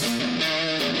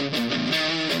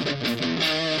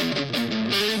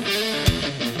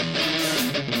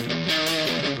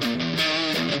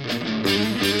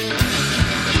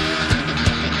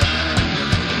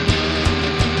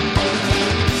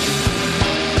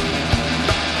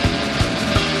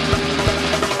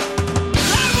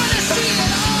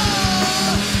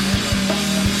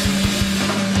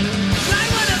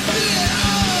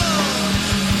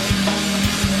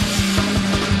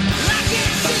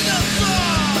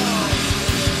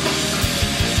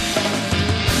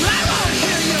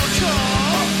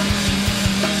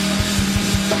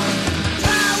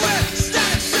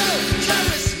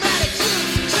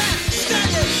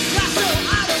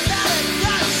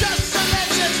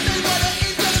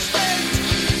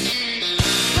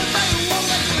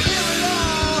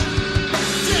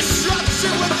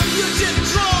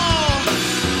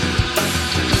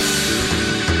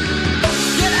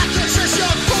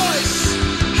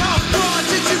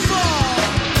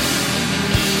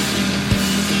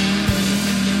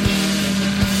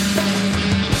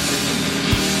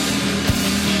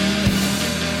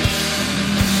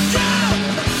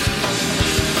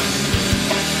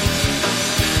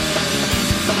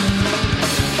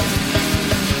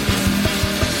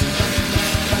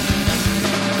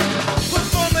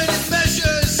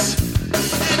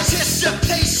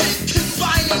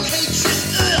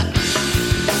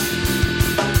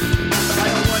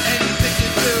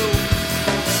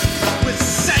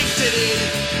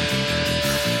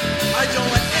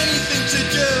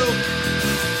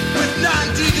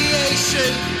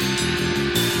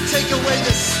 Take away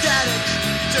the static,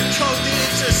 decode the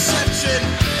interception,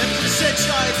 and present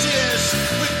your ideas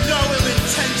with no ill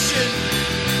intention.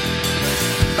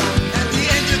 At the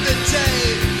end of the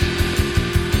day,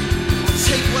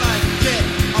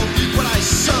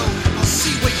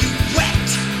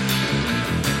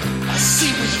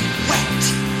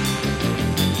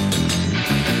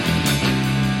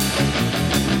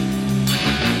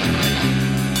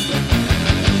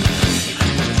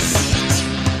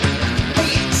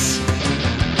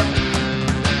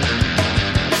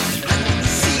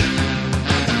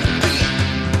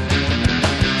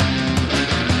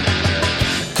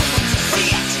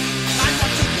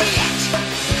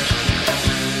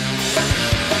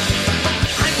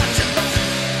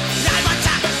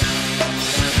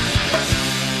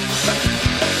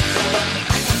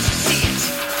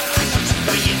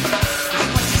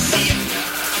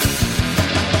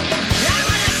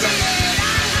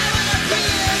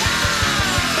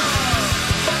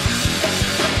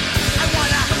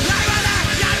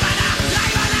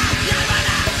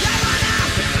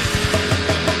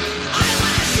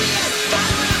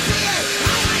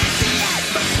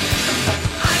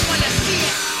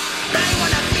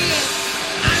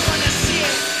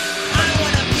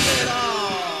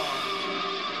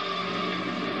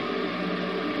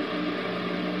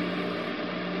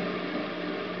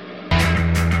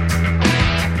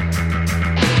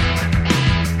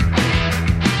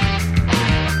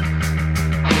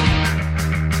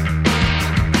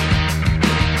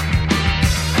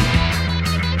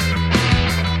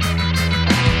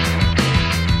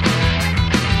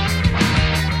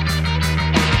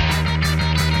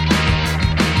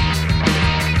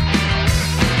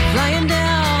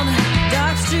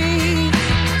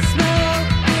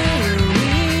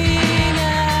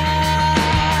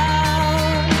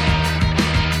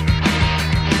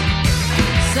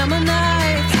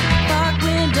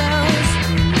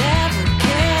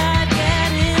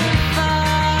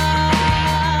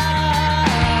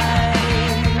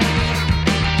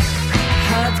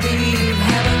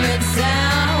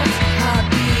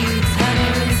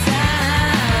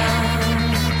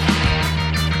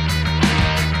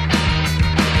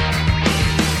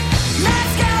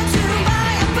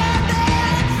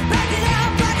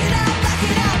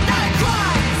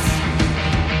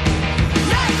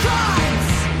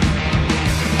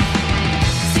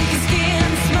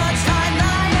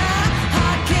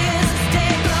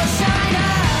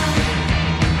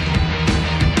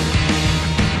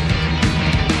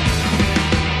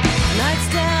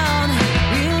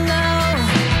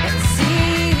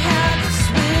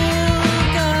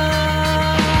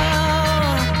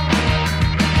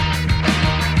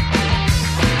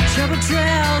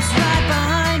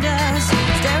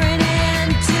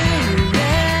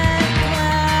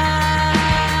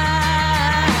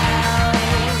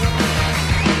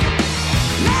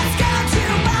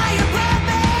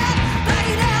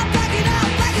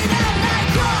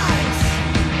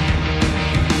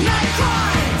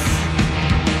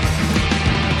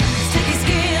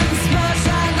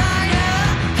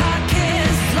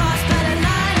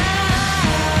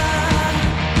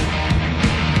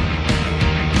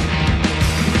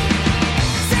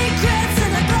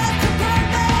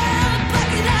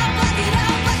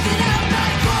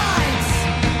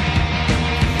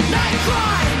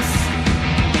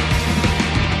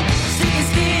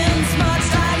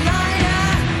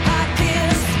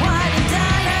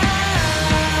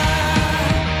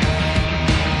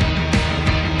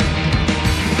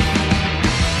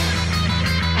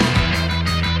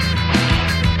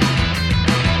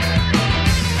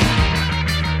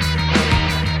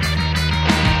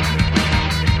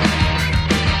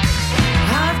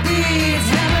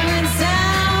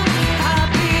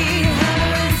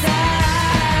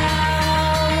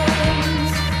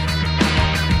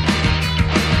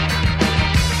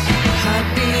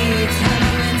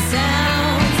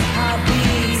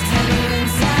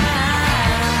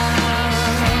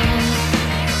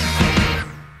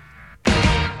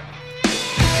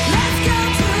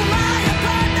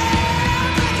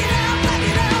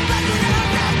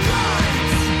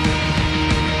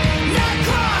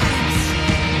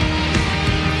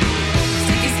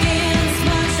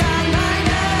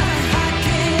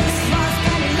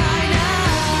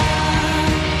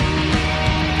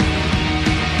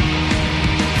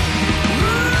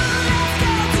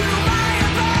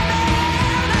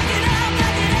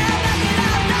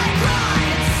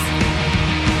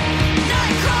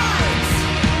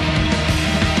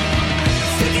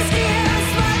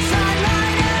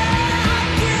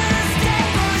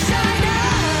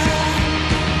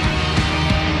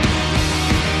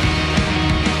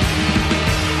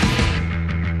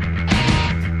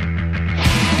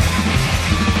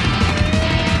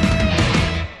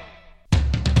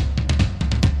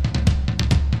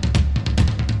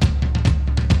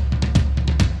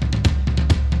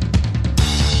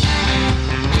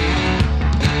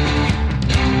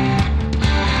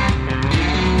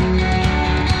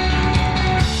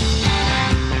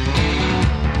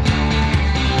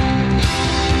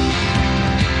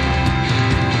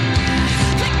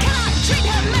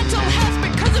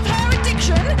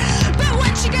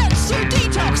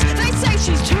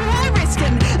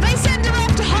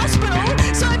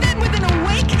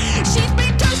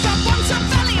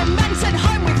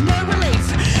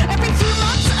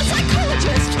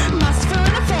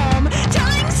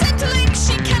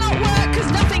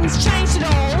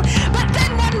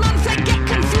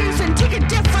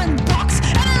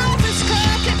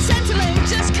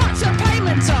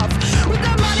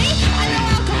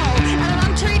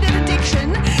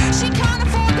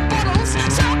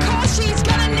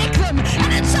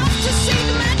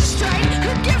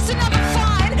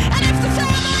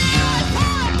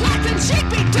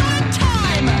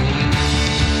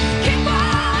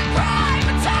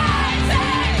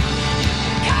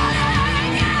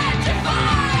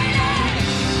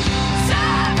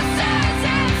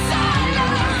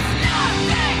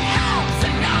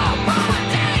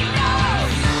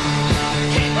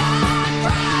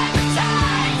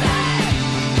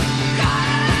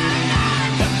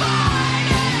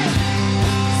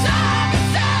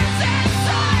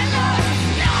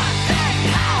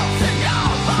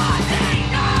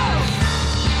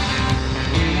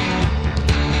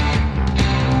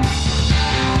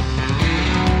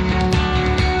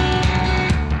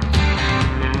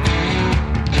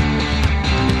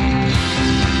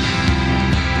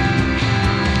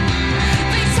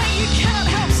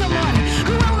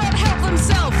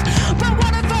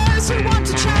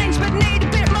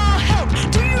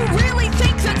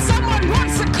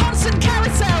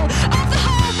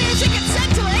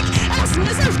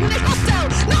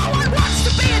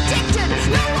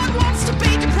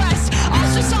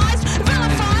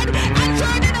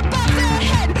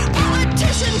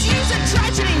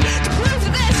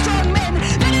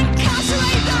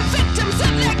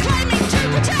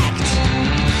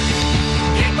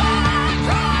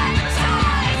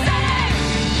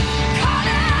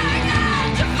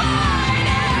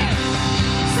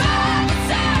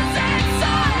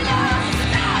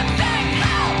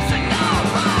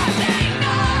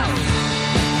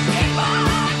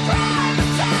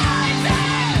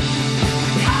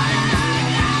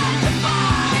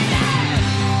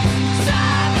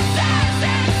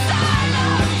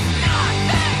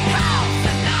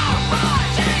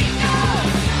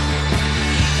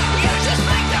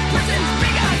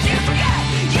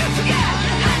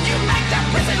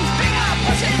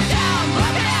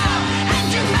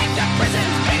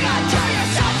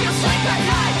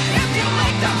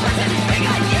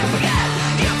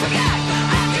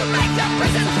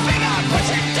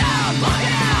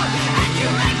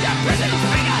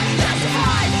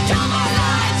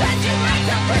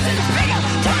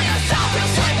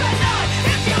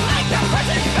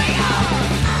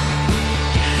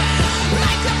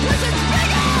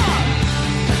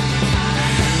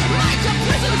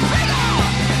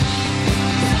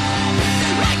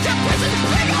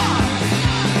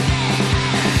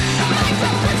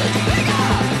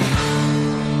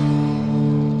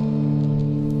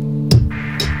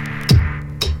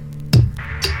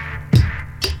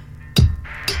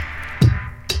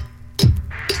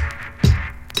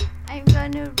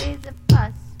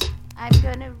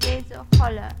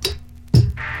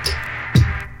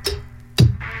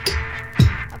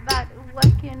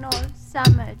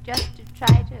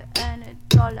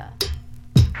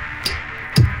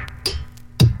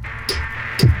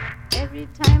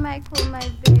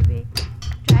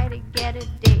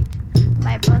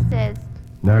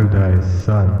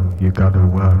 You gotta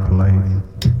work late.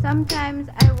 Sometimes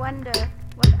I wonder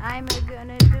what I'm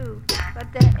gonna do, but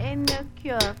there ain't no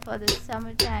cure for the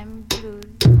summertime blues.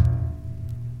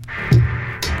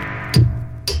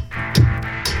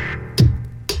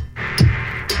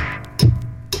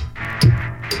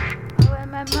 Oh, well,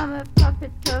 my mama papa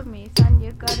told me, son,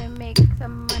 you gotta make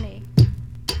some money.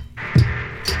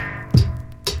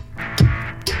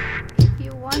 If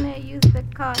you wanna use the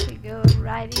car to go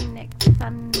riding next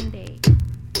Sunday.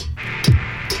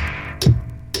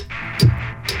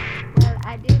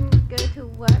 I didn't go to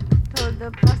work, told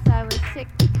the boss I was sick.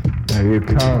 Now you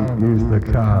can't use the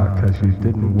car because you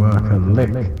didn't work a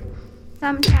lick.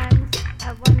 Sometimes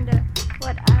I wonder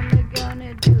what I'm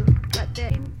gonna do, but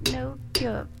there ain't no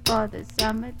cure for the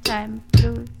summertime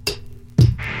blues.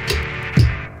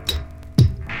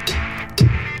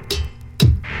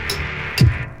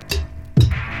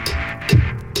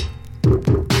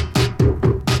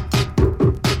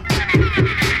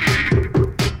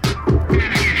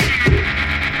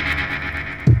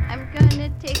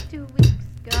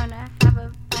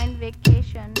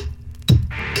 Vacation.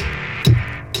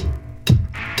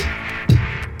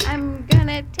 I'm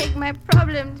gonna take my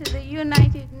problem to the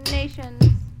United Nations.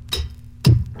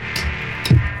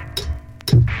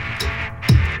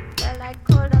 Well, I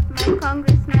called up my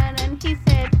congressman and he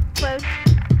said, quote,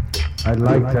 I'd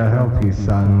like to help you,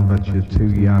 son, but you're too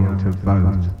young to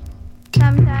vote.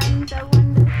 Sometimes I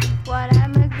wonder what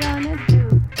I'm gonna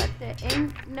do, but there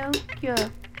ain't no cure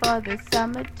for the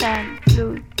summertime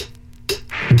blues.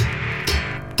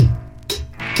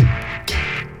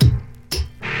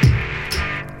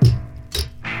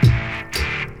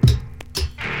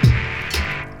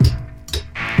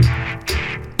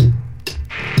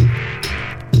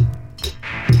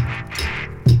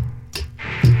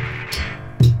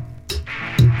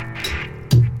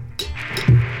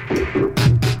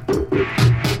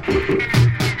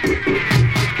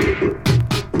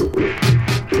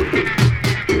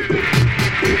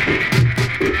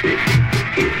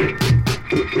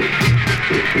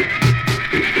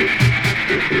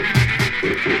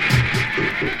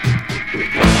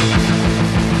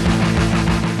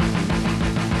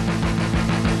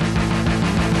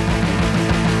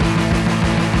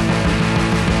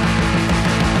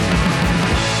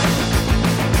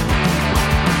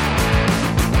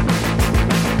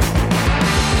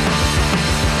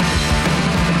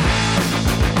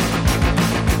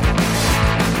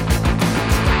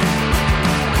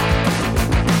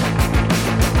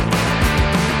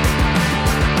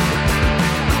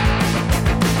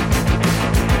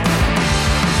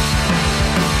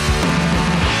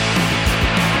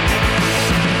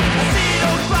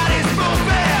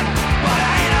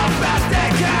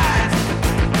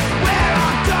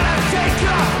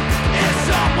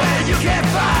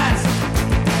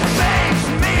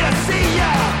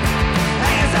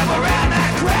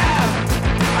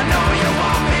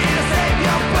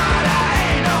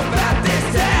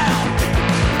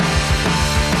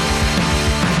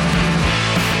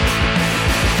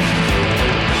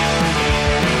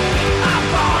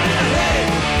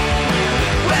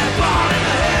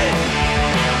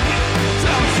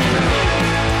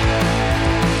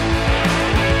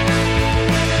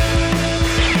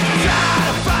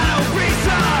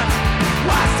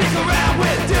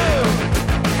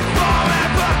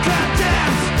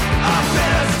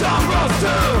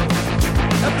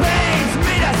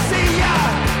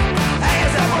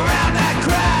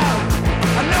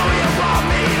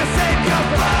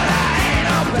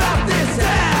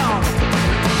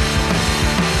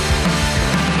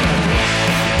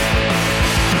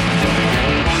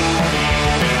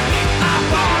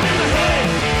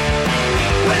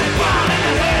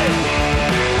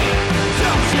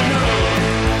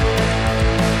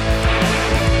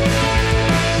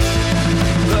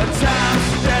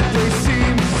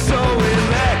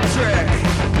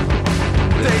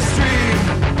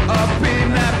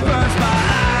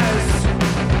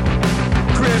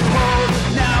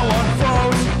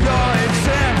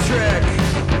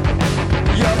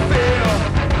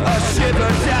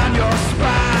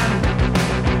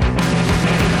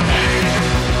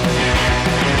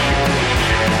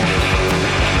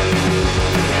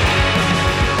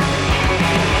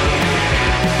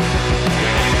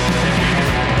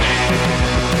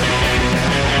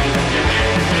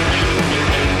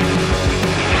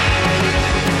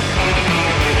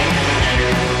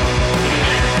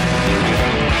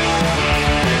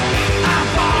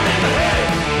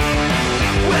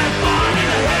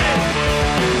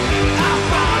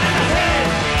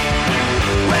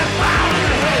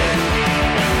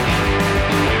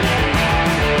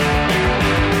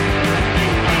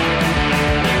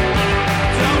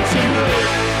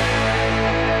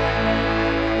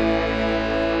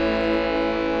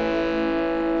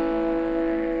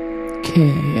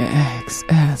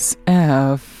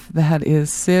 KXSF. That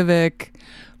is CIVIC.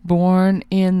 Born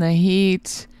in the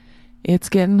heat. It's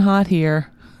getting hot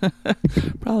here.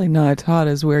 Probably not hot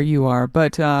as where you are,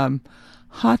 but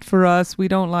hot for us. We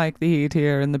don't like the heat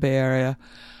here in the Bay Area.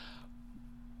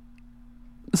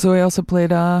 So I also played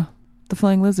The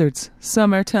Flying Lizards.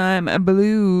 Summertime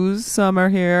Blues. Summer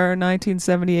here.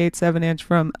 1978 7-inch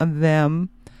from them.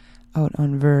 Out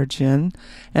on Virgin.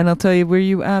 And I'll tell you, were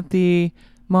you at the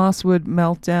Mosswood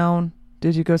Meltdown?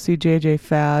 Did you go see JJ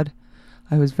Fad?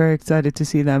 I was very excited to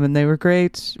see them, and they were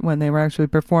great when they were actually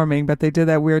performing, but they did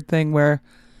that weird thing where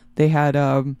they had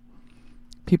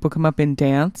people come up and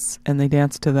dance, and they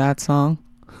danced to that song,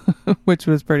 which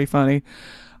was pretty funny.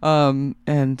 And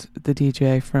the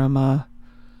DJ from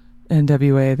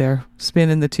NWA, they're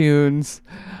spinning the tunes.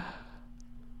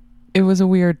 It was a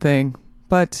weird thing,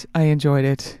 but I enjoyed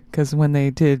it, because when they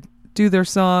did do their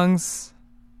songs,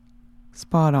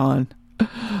 spot on.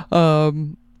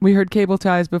 We heard Cable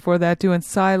Ties before that doing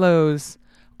Silos.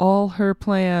 All Her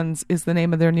Plans is the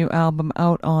name of their new album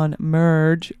out on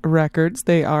Merge Records.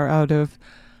 They are out of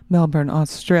Melbourne,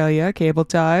 Australia. Cable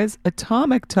Ties.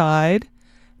 Atomic Tide.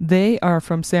 They are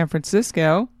from San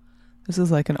Francisco. This is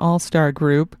like an all-star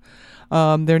group.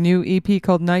 Their new EP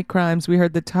called Night Crimes. We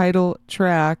heard the title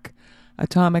track,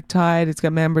 Atomic Tide. It's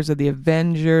got members of the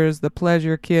Avengers, the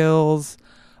Pleasure Kills.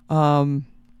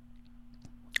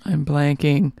 I'm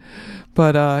blanking.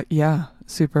 But, yeah,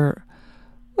 super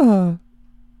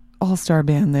all-star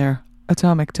band there.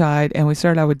 Atomic Tide. And we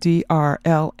started out with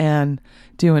D.R.L.N.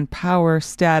 doing Power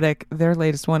Static. Their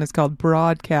latest one is called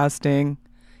Broadcasting.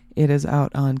 It is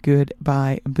out on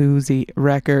Goodbye Boozy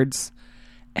Records.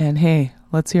 And hey,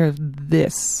 let's hear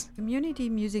this. Community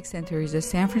Music Center is a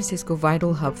San Francisco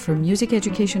vital hub for music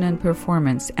education and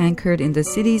performance, anchored in the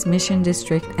city's Mission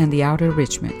District and the Outer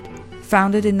Richmond.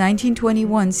 Founded in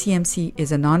 1921, CMC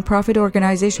is a nonprofit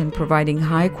organization providing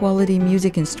high-quality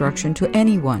music instruction to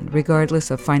anyone,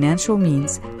 regardless of financial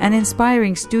means, and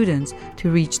inspiring students to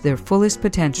reach their fullest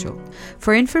potential.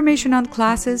 For information on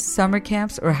classes, summer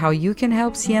camps, or how you can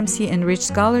help CMC enrich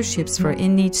scholarships for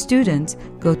in-need students,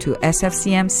 go to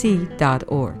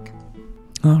sfcmc.org.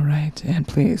 All right, and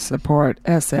please support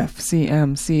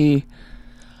SFCMC.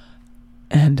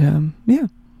 And, yeah,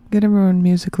 get everyone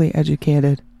musically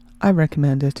educated. I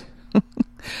recommend it.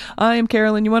 I am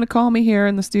Carolyn. You want to call me here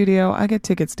in the studio? I get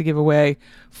tickets to give away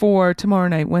for tomorrow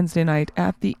night, Wednesday night,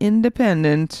 at the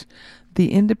Independent.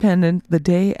 The Independent, the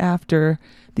day after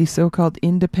the so-called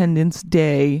Independence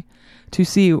Day, to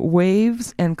see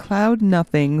Waves and Cloud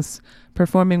Nothings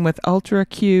performing with Ultra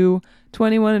Q.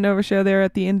 21 and over show there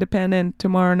at the Independent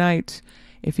tomorrow night.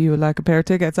 If you would like a pair of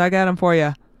tickets, I got them for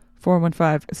you.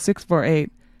 415-648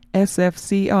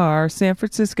 SFCR, San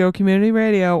Francisco Community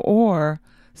Radio, or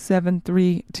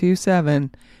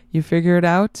 7327. You figure it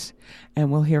out,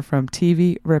 and we'll hear from Tee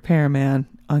Vee Repairmann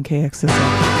on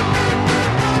KXSF.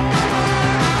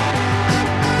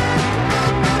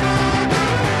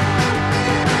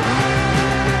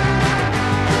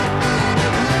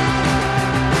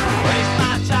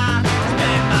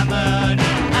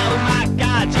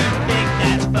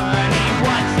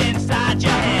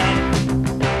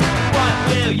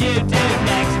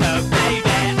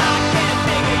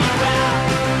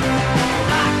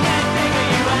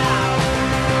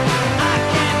 I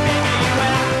can't figure you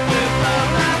out. You blow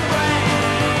my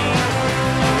brain.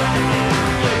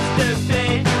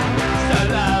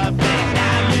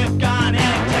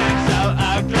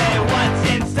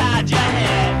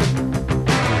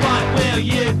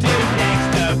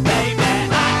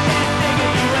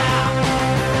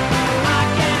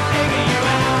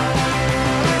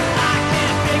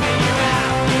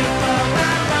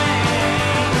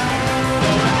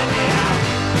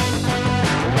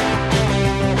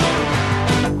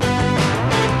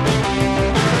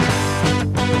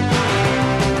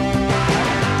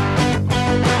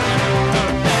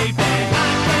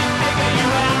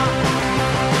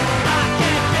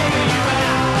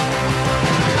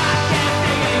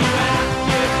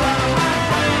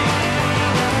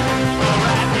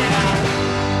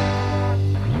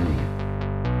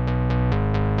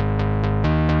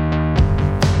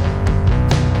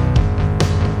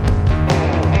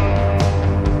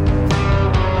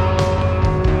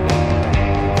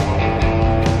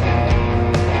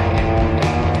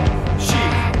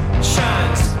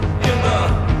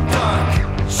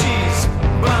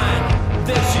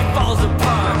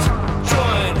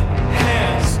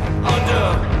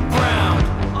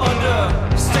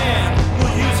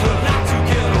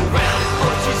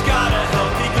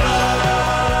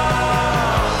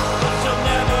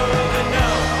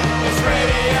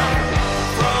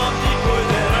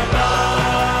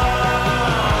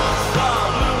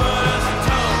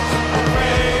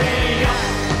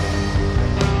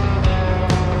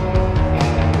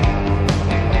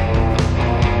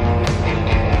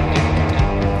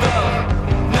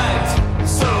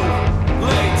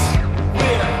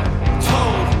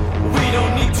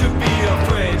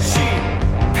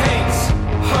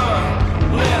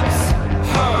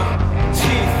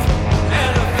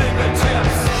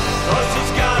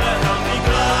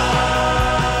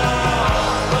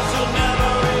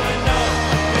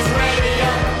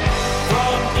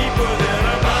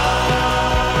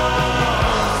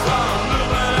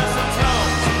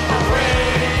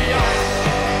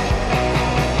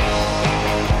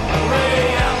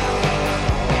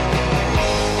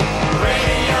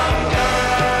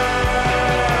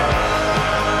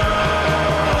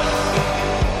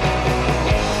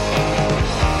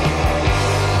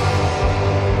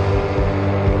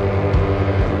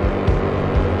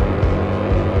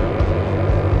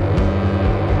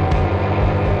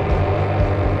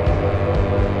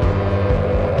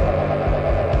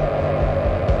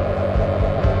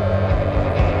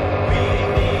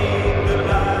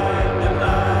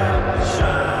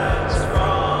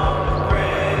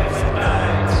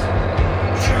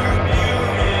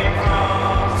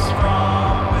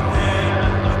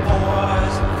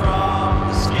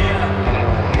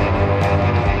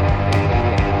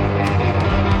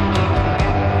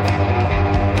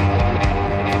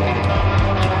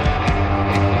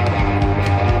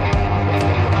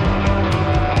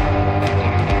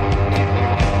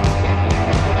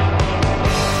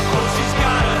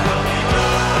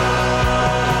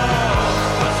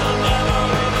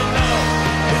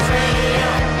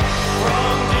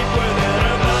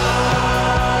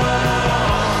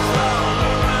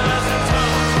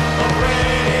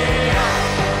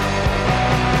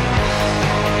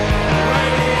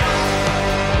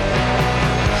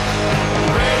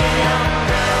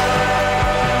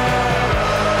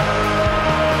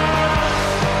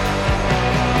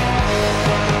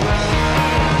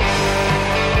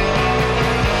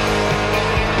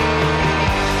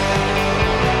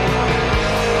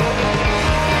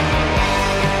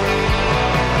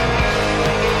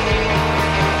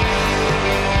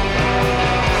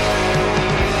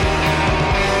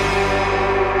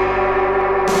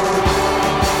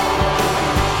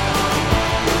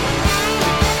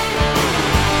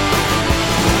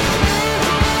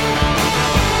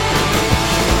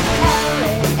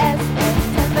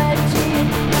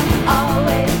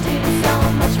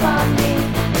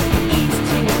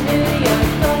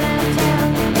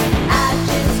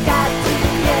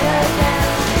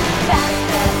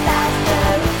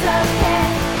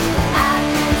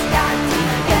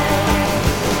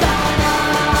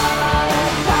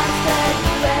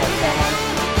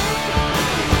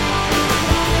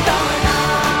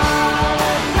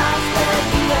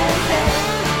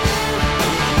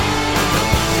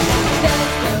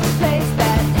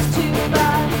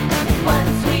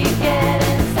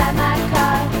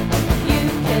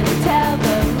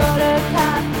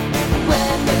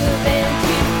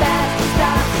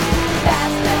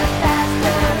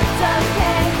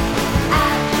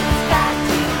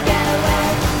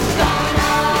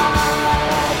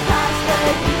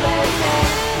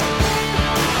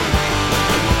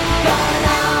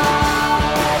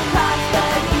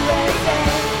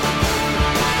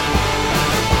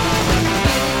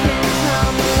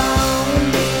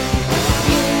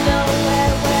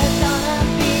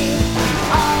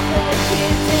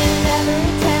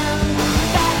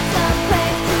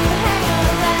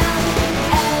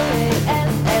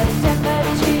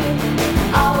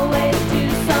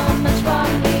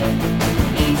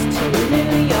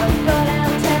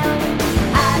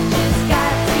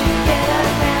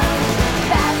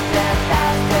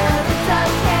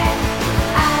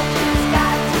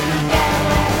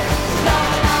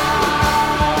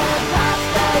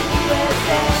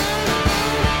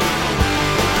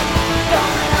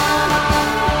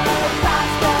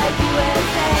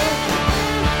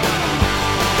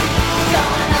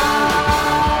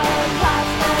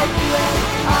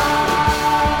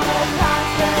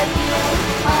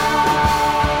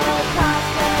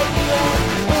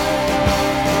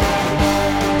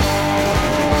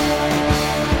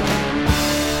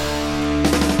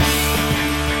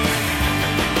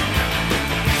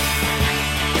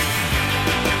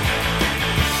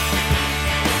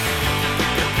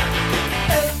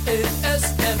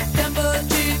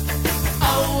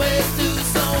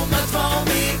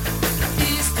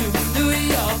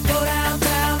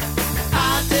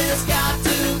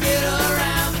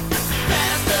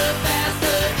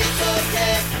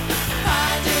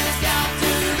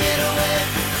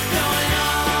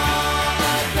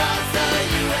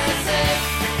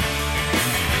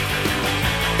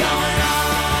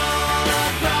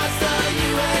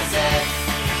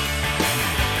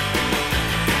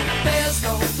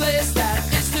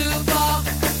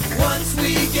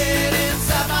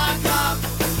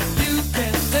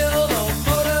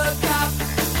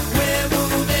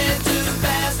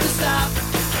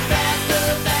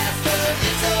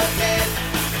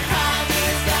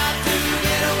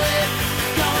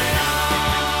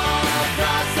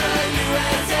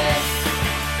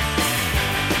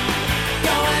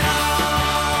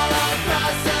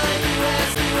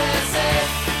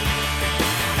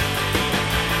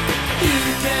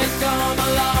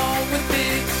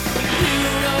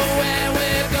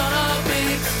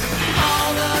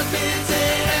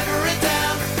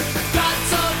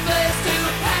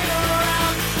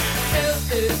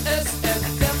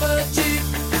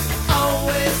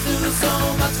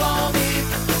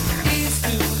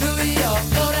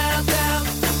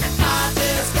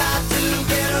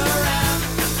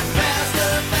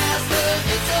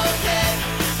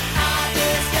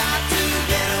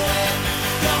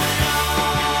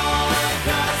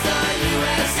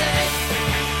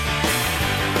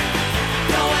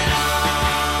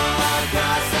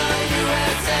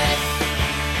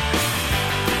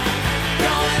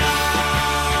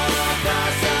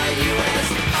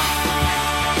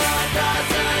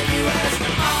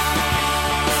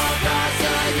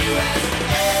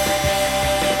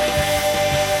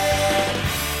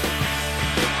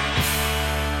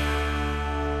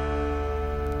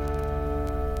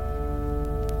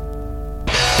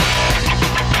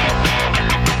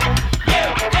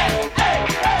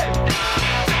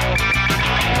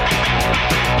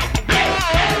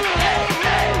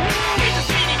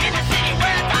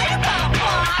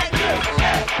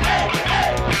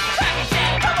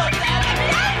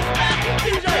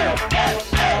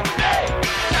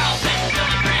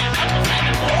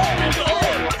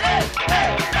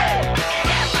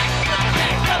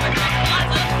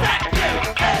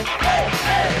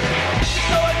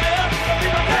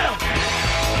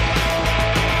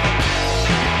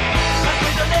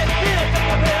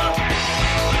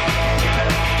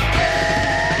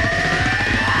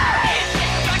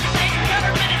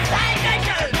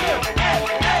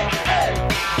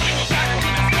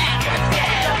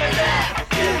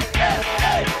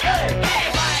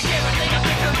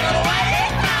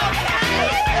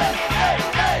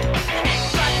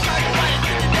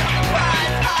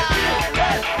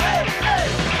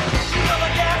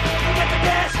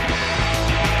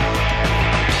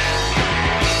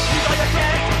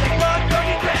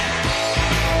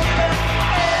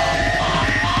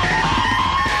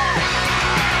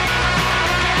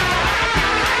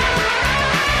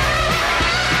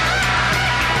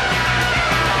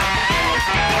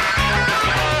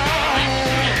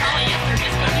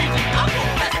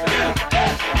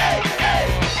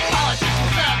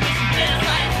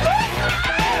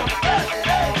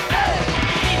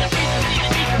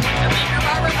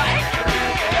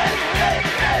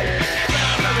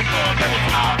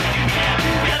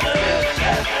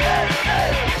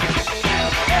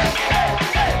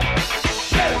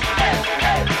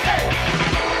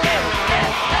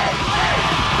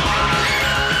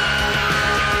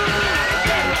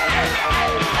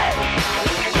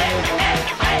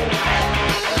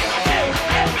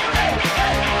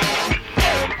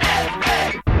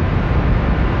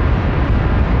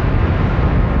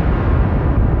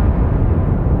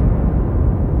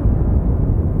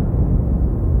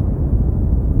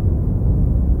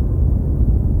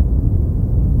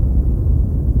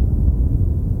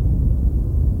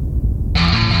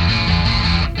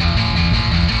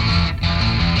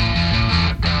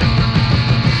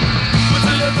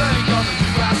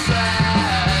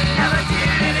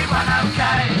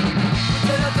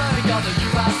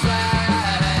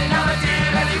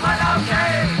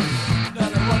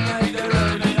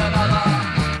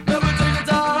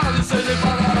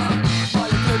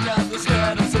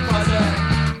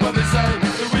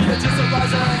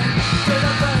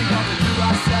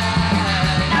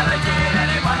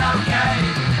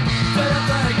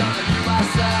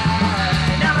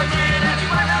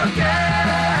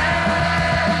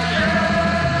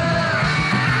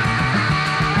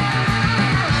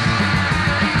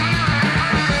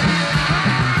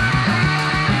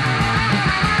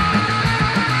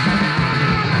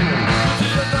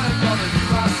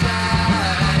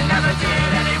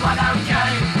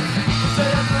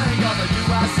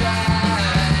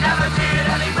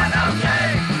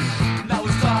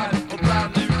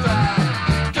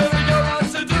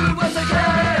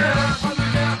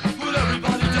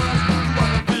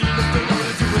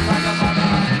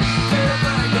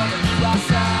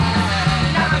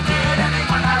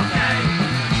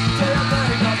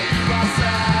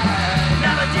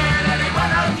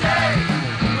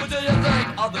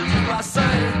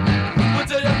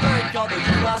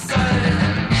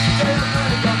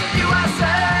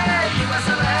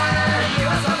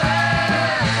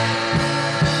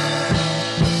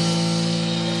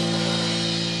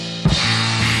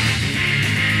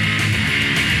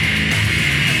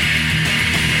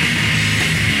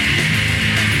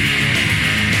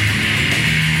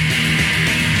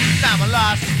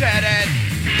 dead.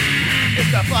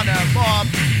 It's the thunder bomb.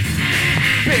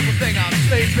 People think I'm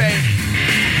sleeping,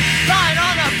 lying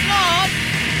on the floor.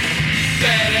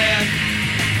 Dead end,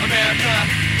 America,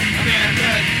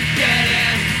 America, dead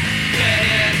end,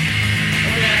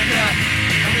 America,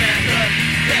 America,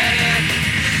 dead end.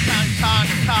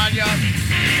 Tanya,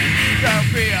 don't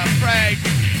be afraid.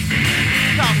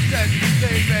 Common sense is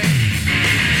sleeping.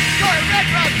 Going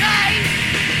retrograde.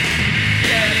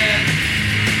 Dead end,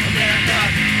 America,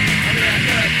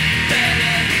 America, dead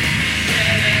end,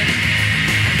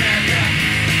 America,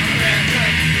 America,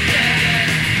 dead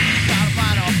end. Gotta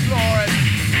find a florist.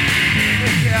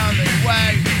 It's the only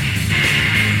way.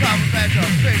 Government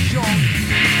officials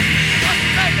must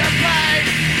make them pay.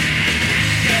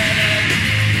 Dead end,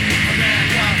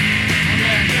 America,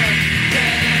 America,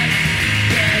 dead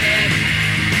end,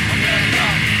 America,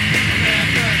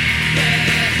 America, dead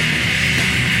end.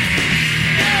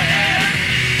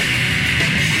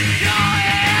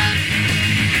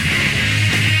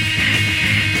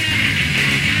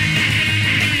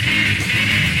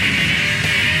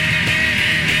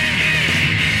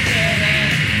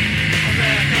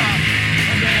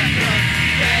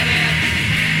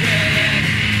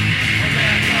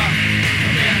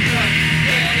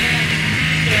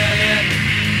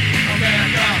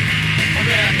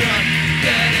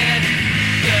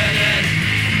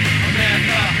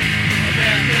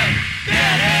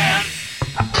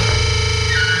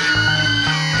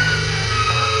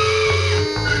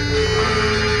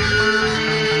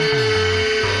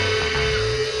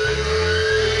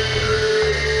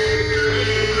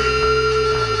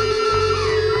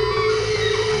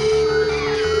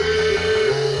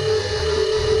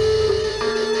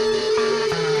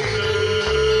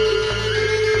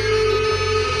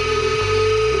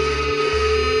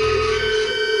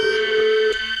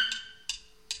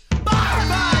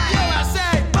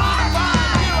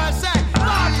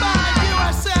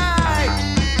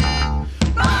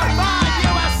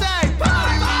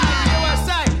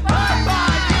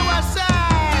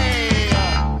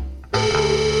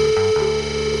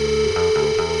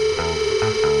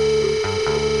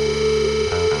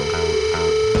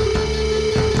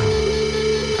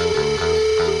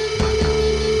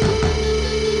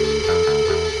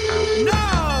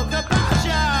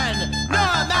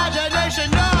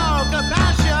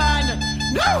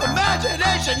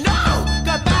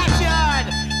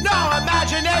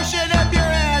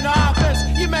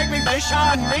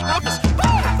 imagination. Make no fuss.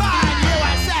 Fine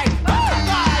USA.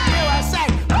 Fine USA.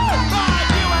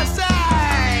 Fine USA.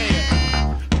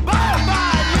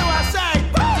 Fine USA.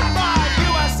 Fine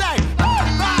USA.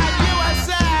 Fine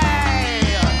USA.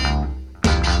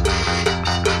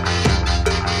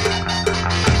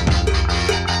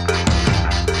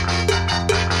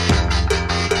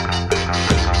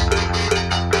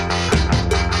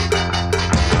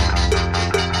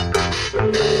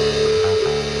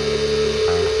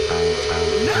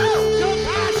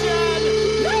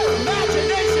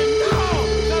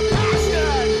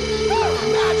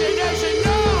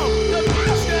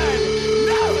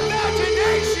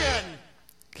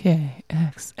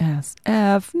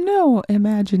 KXSF, no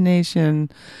imagination.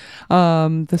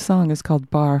 The song is called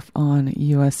Barf on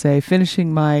USA.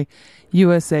 Finishing my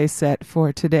USA set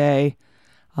for today.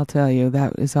 I'll tell you,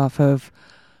 that is off of,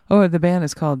 the band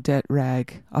is called Det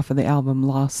Rag, off of the album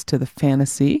Lost to the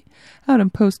Fantasy, out in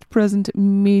Post-Present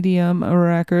Medium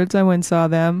Records. I went and saw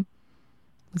them.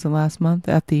 Was it last month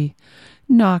at the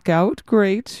Knockout?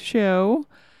 Great show.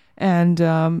 And,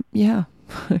 yeah.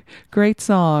 Great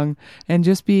song, and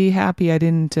just be happy I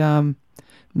didn't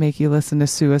make you listen to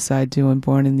Suicide doing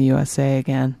Born in the USA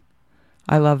again.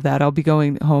 I love that. I'll be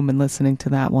going home and listening to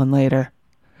that one later.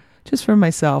 Just for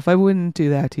myself. I wouldn't do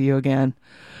that to you again.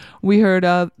 We heard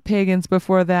Pagans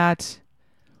before that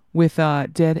with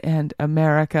Dead End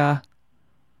America,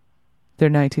 their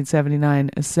 1979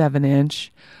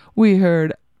 7-inch. We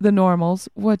heard The Normals,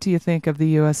 What Do You Think of the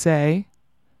USA?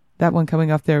 That one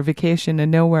coming off their Vacation to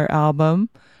Nowhere album.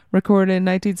 Recorded in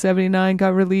 1979,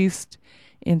 got released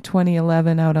in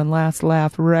 2011 out on Last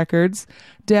Laugh Records.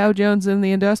 Dow Jones and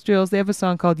the Industrials, they have a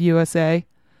song called USA,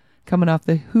 coming off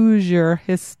the Hoosier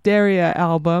Hysteria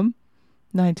album,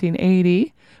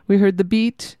 1980. We heard The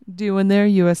Beat doing their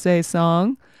USA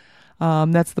song.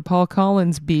 That's the Paul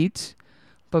Collins beat,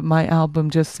 but my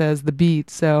album just says The Beat,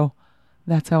 so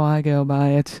that's how I go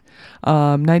by it.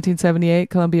 1978,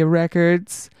 Columbia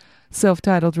Records,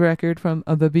 self-titled record from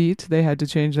The Beat. They had to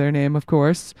change their name, of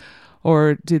course.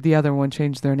 Or did the other one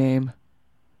change their name?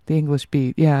 The English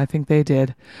Beat. Yeah, I think they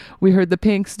did. We heard the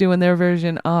Pinkz doing their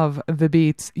version of The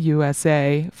Beat's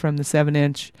USA from the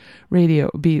 7-inch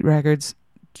Radio Beat Records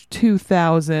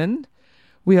 2000.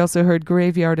 We also heard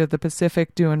Graveyard of the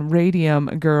Pacific doing Radium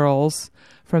Girls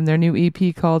from their new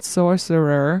EP called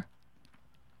Sorcerer.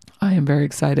 I am very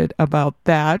excited about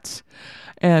that.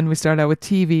 And we start out with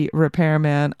Tee Vee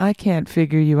Repairmann. I Can't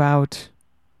Figure You Out.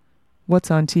 What's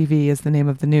on TV is the name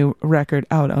of the new record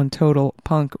out on Total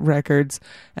Punk Records.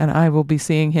 And I will be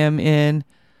seeing him in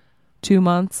 2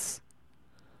 months,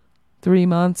 3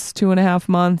 months, 2.5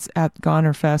 months at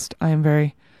Gonerfest. I am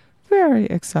very, very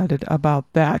excited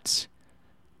about that.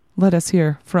 Let us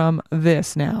hear from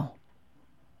this now.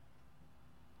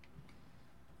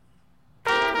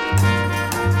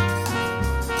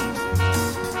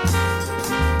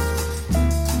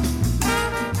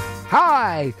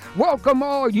 Hi, welcome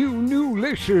all you new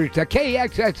listeners to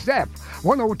KXSF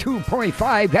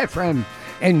 102.5 FM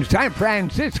in San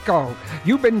Francisco.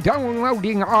 You've been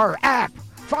downloading our app,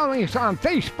 following us on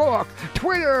Facebook,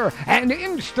 Twitter, and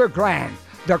Instagram.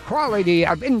 The quality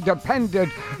of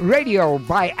independent radio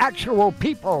by actual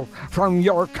people from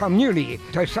your community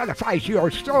to satisfy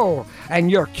your soul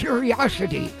and your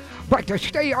curiosity. But to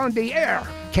stay on the air,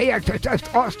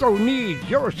 KXSF also needs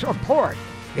your support.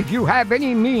 If you have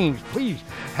any means, please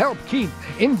help keep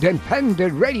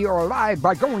independent radio alive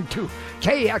by going to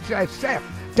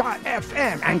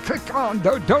KXSF.FM and click on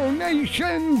the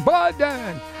donation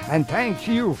button. And thanks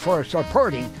you for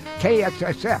supporting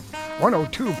KXSF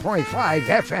 102.5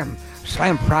 FM,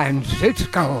 San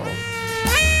Francisco.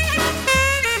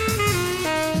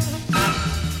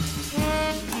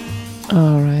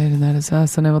 All right, and that is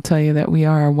us. And I will tell you that we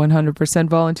are a 100%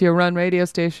 volunteer-run radio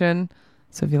station.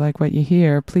 So if you like what you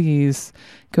hear, please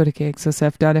go to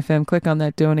KXSF.FM, click on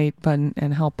that donate button,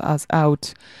 and help us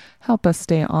out. Help us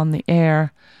stay on the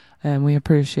air, and we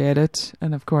appreciate it.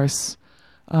 And, of course,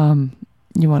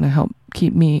 you want to help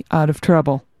keep me out of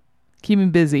trouble. Keep me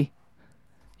busy.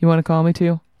 You want to call me,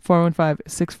 too?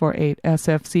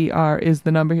 415-648-SFCR is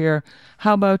the number here.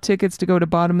 How about tickets to go to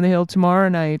Bottom of the Hill tomorrow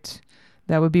night?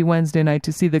 That would be Wednesday night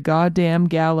to see the Goddamn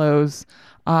Gallows,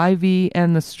 Ivy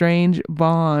and the Strange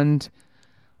Bond.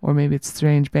 Or maybe it's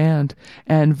Strange Band,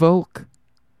 and Volk.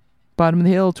 Bottom of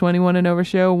the Hill, 21 and over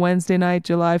show, Wednesday night,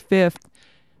 July 5th.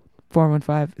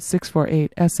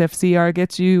 415-648-SFCR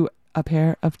gets you a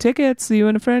pair of tickets so you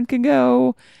and a friend can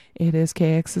go. It is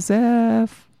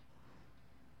KXSF.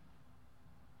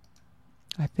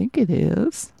 I think it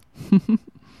is. Well,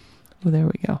 there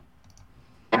we go.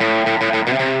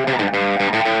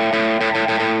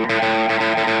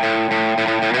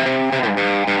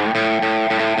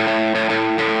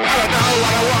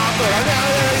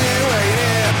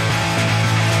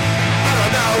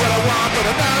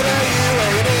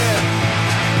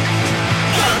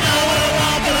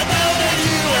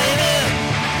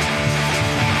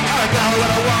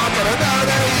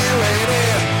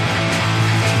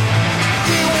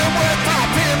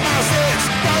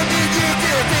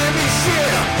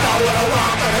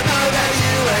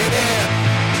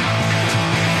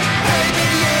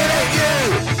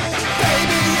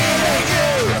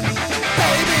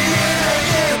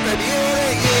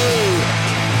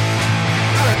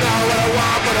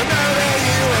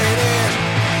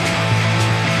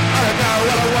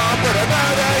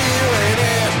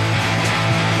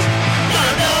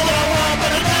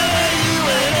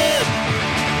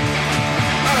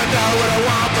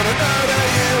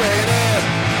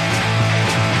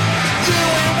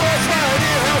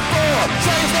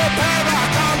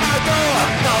 padlock on my door.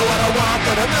 Know what I want,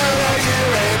 but I know that you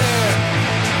ain't it.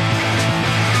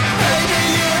 Baby,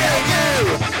 it ain't you.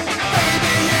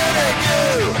 Baby, it ain't you.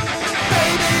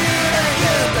 Baby, it ain't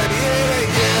you. Baby, it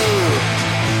ain't you.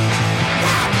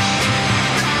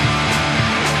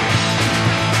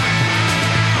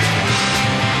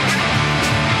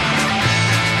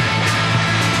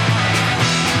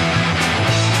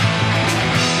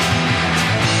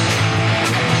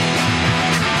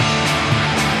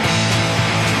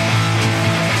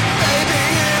 Baby,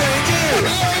 it ain't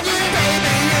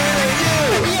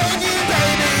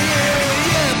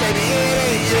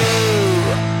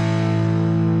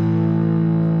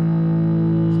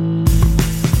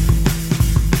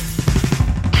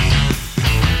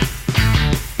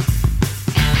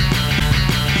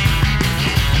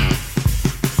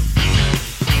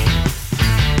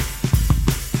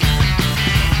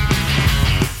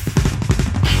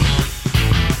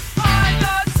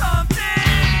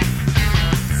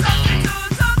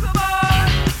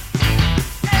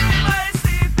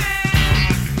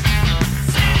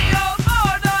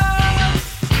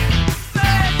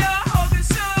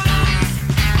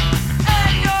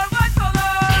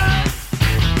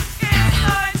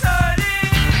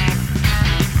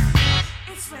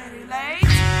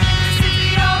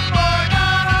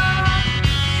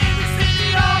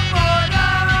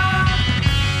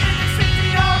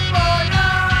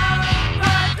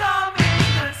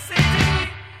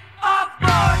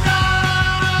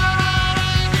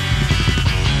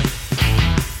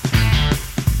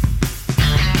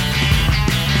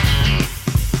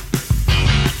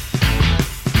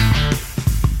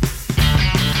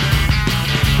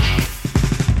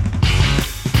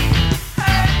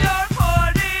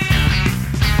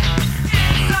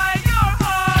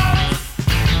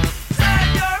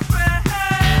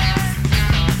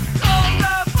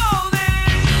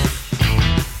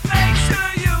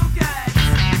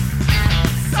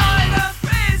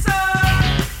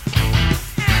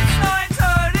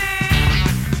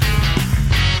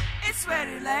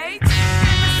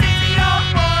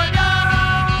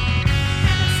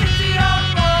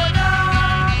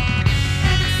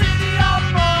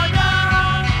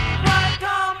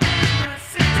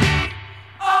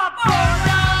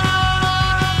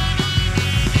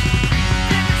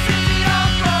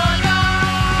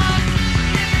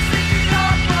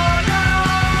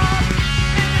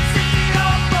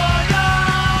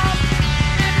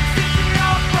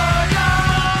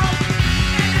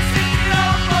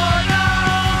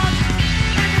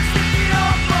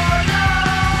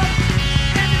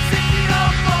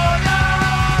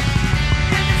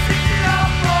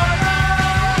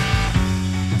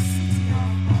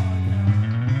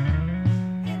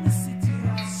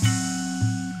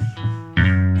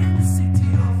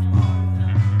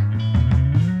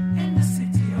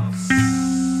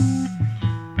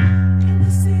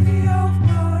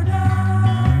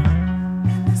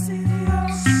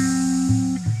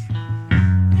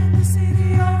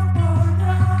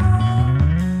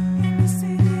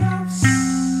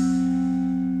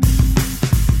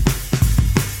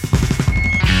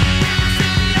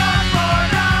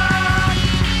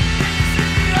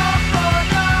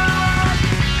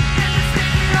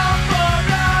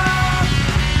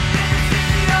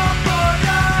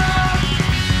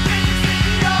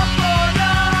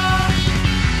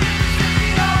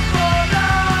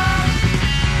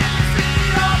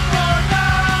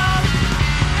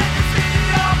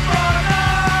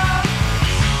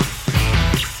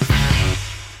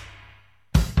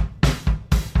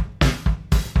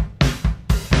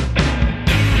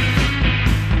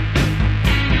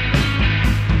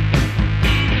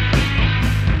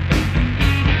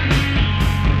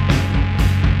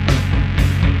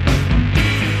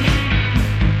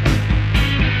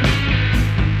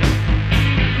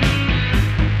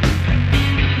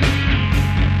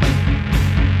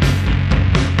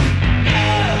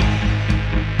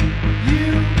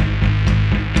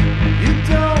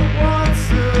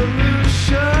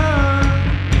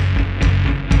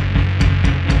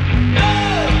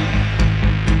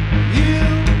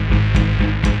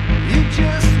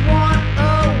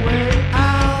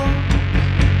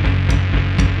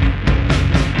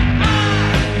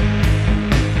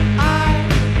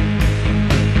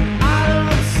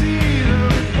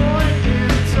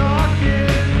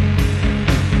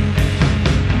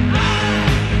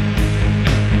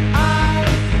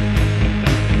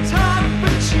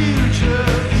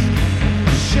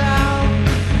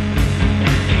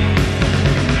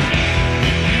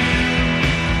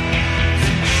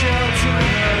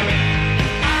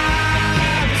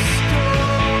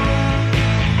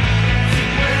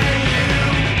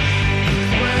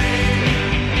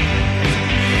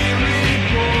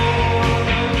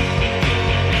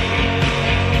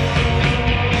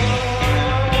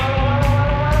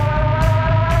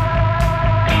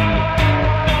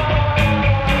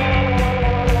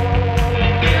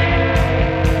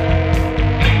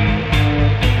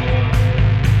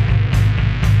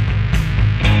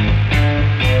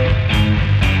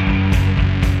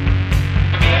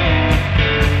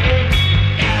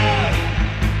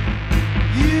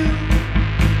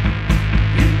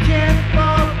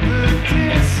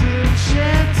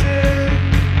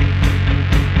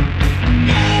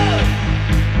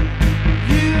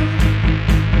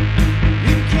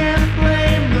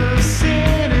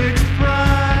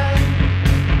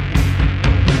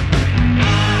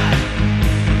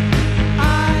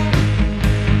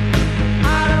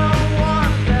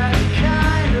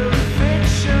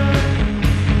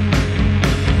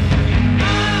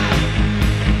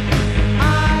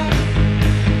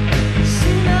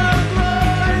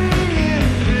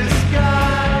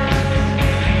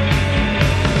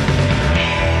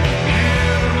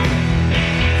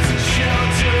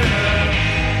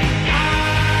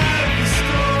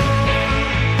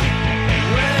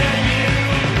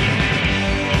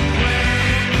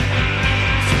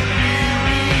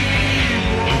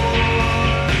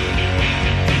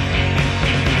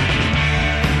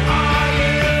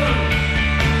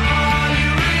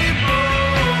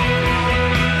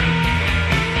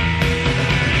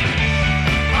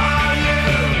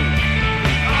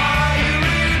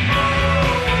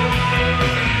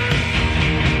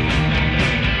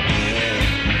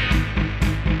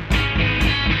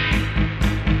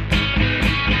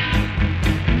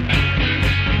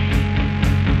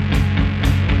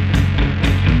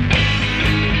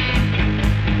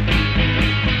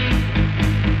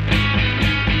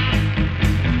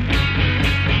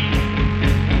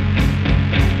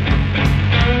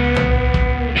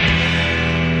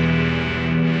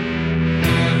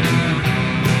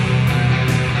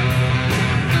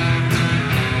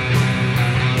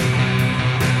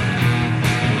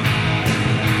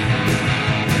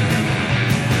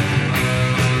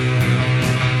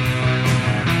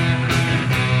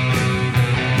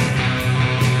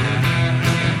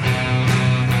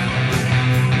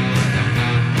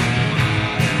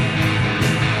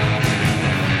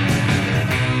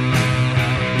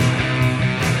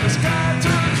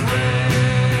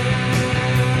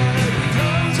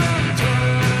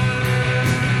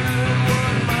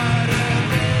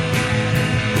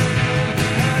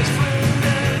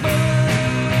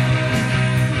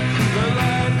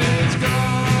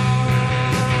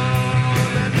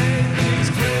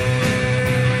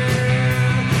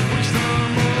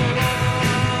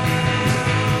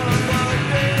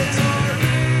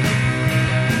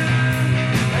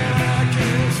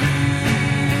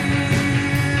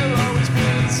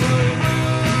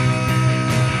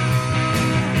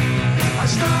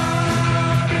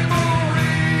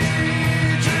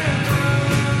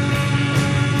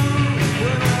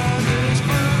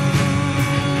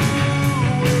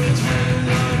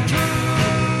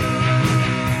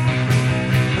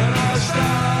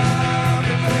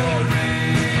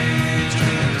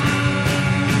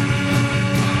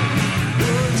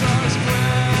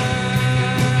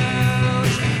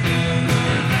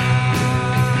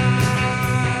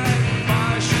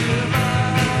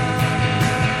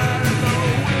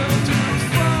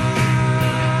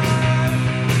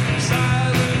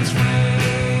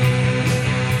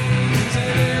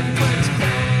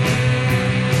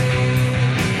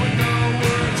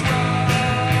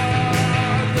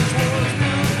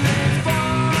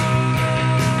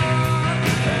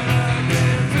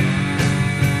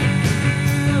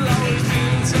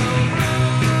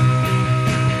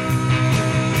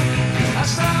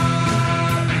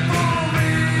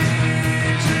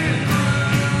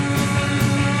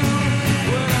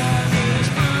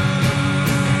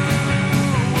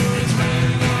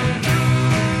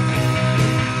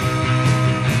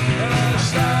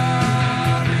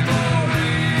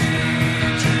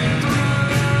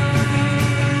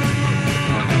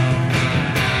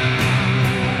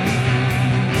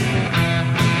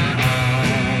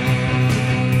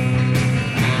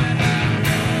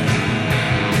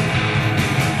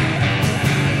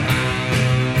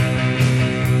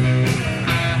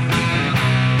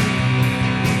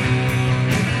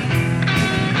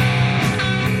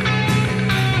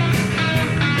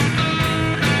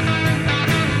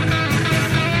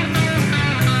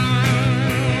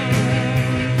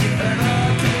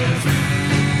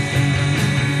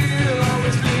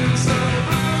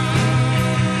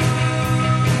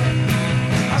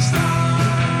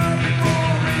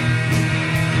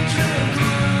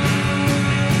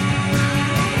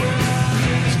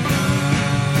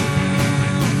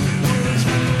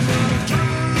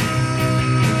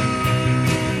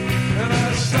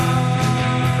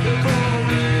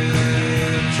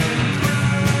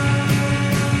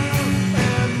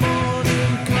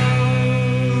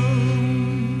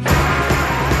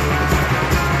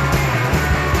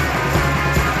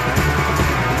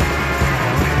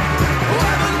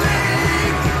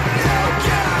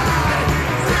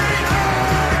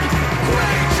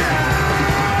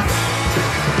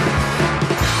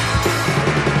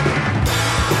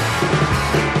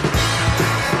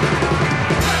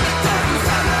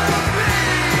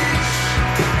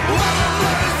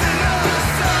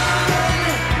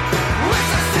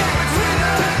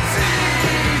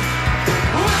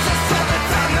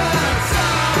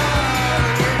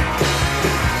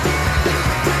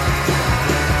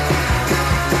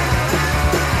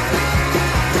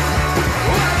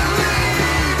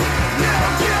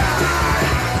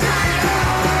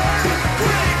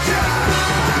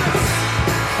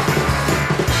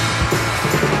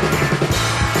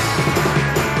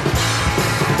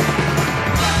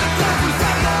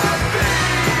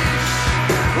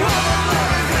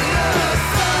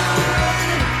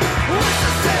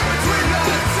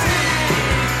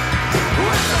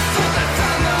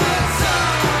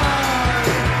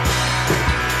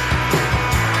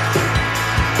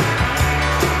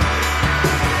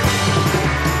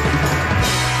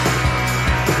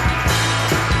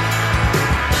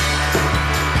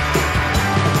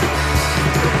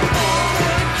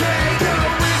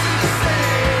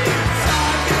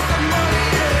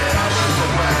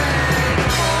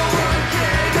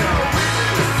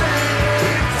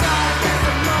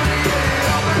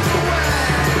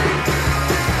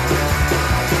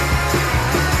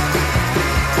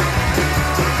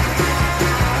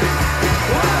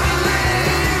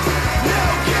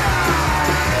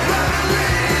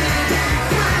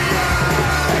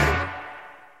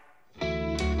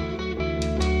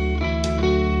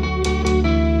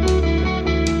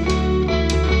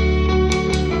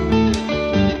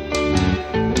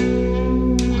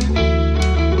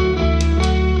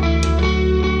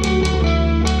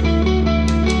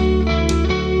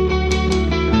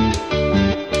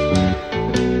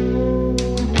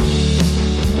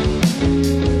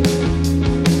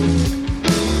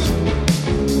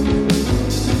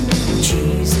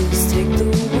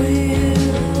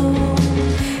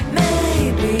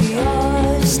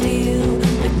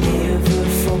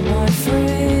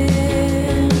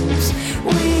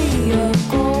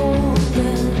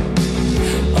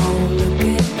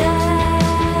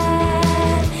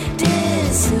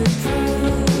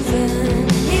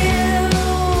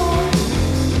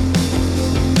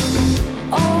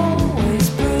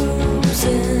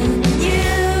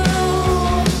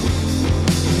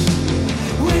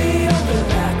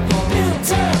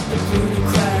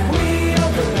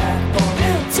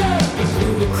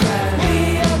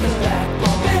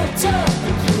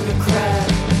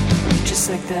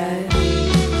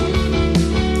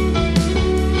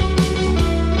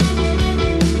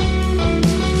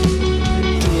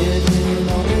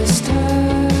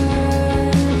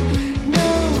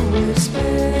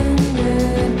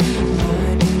expanded,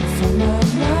 lining from my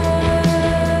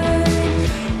mind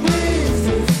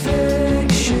with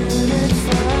affectionate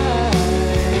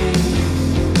fight.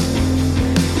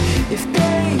 If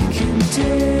they can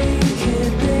take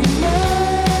it, they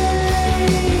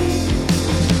might.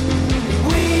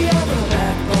 We are the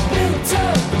backbone built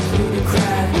up,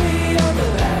 plutocrat. We are the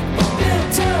backbone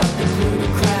built up,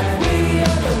 plutocrat. We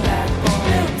are the backbone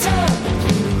built up,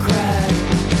 plutocrat.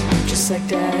 Just like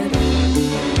that.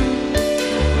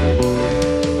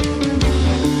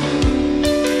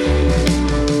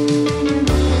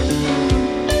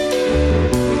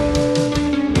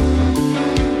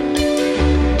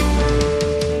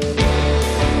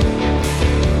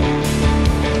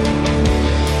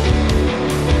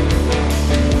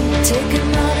 Take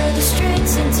 'em out of the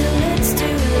streets until it's too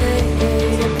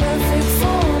late. A perfect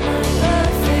form, a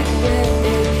perfect way.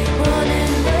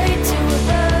 Running late to a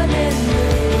burning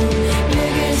moon.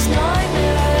 Biggest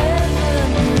nightmare I ever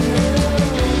knew.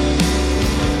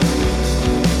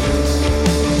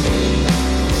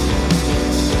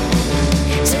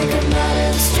 Take 'em out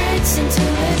of the streets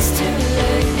until it's too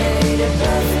late. A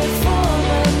perfect form,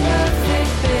 a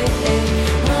perfect way.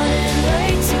 Running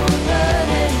late to a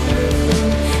burning moon.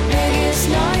 Biggest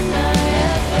nightmare I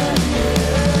ever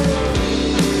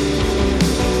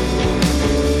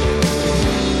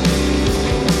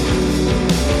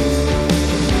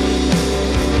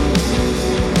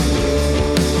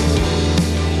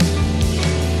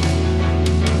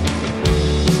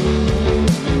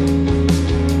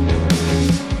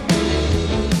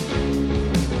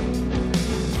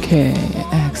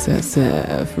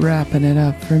KXSF wrapping it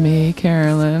up for me,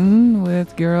 Carolyn,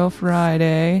 with Girl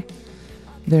Friday.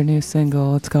 Their new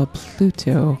single, it's called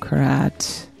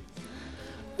Plutocrat.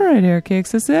 All right, here,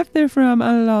 KXSF. They're from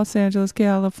Los Angeles,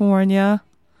 California.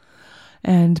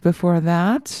 And before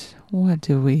that, what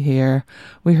do we hear?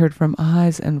 We heard from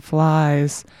Eyes and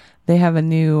Flies. They have a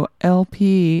new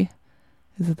LP.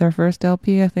 Is it their first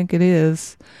LP? I think it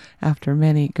is. After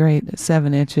many great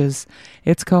 7 inches.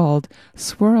 It's called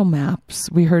Swirl Maps.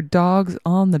 We heard Dogs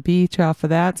on the Beach off of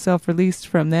that. Self-released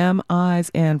from them, Eyes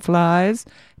and Flies.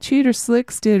 Cheater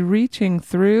Slicks did Reaching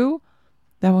Through.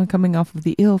 That one coming off of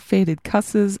the Ill-Fated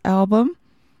Cusses album.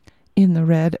 In the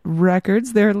Red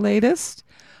Records, their latest.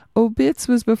 Obits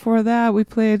was before that. I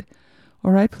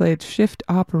played Shift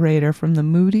Operator from the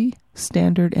Moody,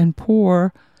 Standard and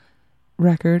Poor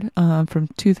record from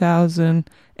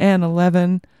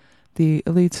 2011. The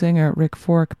lead singer, Rick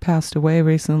Fork, passed away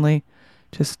recently,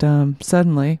 just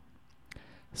suddenly.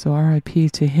 So R.I.P.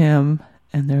 to him.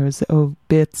 And there was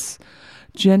Obits.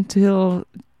 Gentilesky,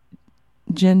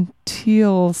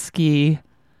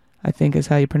 I think is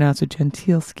how you pronounce it,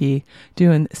 Gentilesky,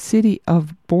 doing City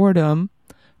of Boredom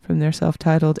from their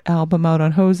self-titled album out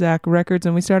on Hozak Records.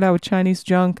 And we start out with Chinese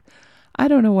Junk. I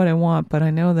don't know what I want, but I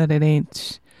know that it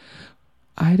ain't.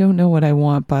 I don't know what I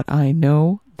want, but I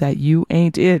know that you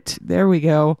ain't it. There we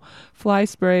go. Fly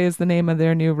Spray is the name of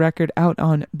their new record out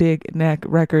on Big Neck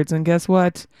Records. And guess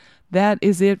what? That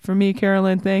is it for me,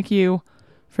 Carolyn. Thank you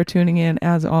for tuning in.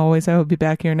 As always, I will be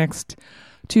back here next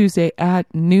Tuesday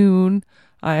at noon.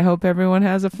 I hope everyone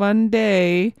has a fun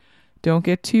day. Don't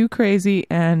get too crazy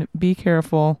and be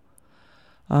careful.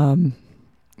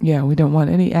 We don't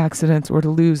want any accidents or to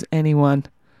lose anyone.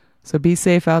 So be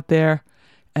safe out there.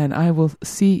 And I will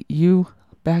see you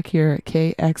back here at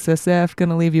KXSF.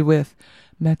 Gonna leave you with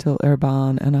Metal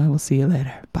Urbain, and I will see you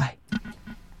later. Bye.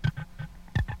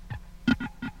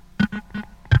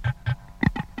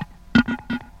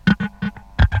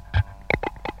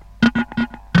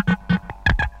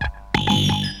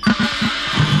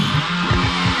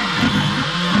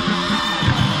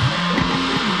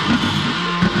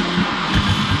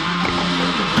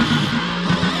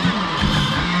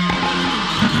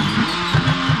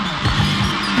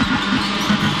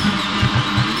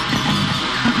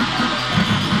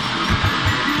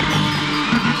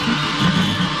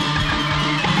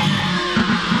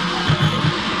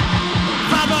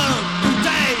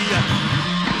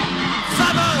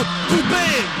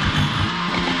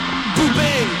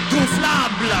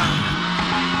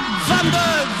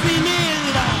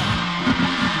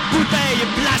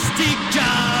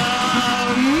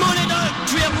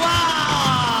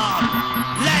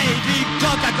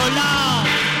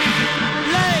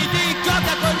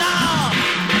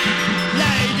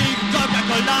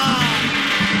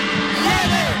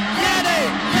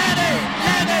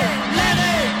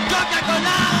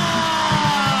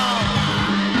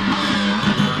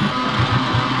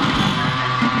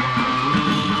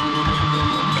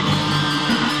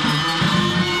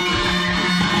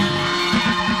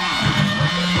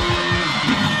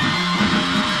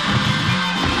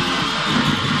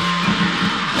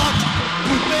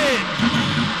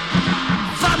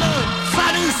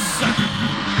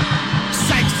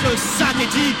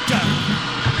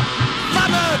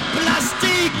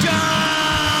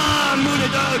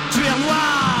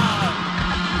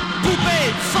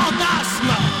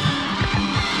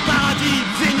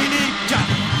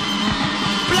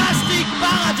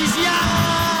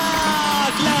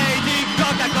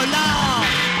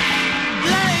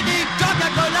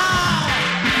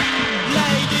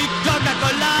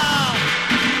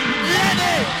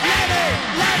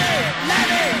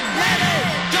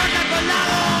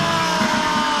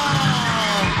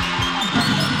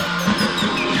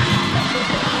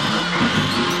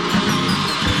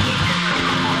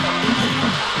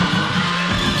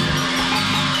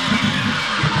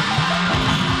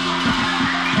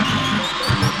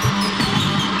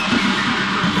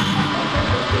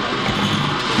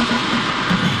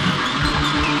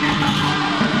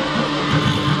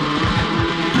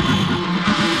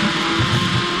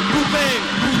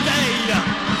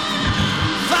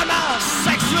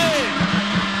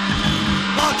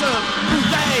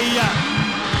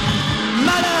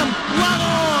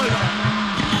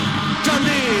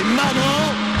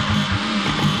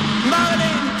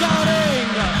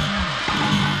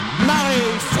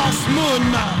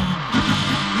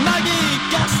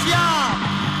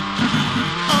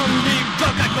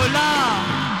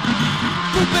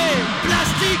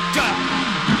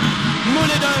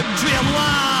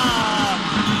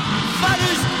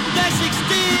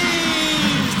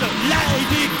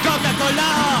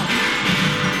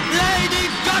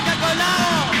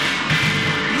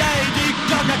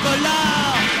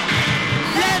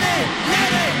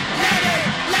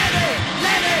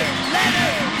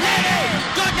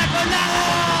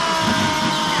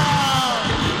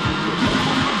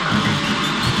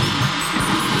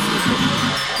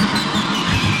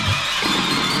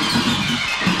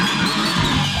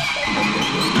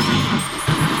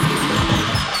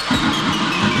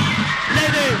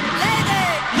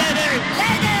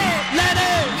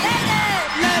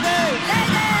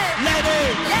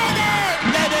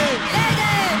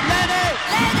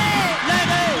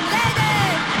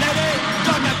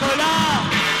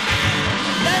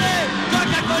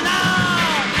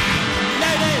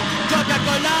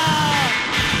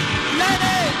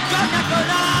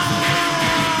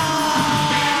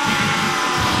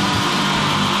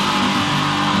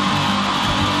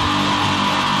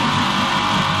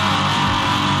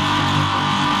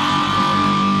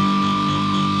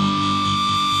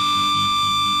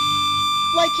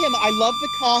 love the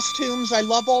costumes. I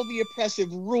love all the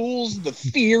oppressive rules, the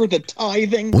fear, the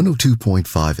tithing. 102.5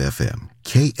 FM,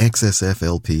 KXSF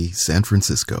LP San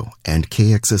Francisco, and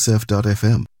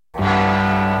KXSF.FM.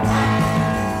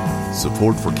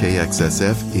 Support for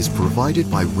KXSF is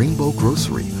provided by Rainbow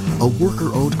Grocery, a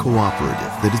worker-owned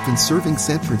cooperative that has been serving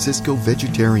San Francisco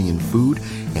vegetarian food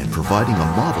and providing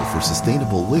a model for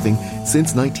sustainable living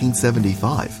since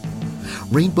 1975.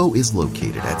 Rainbow is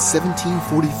located at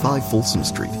 1745 Folsom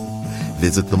Street.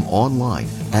 Visit them online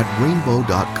at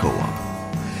rainbow.coop.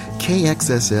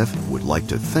 KXSF would like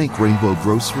to thank Rainbow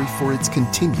Grocery for its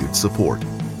continued support.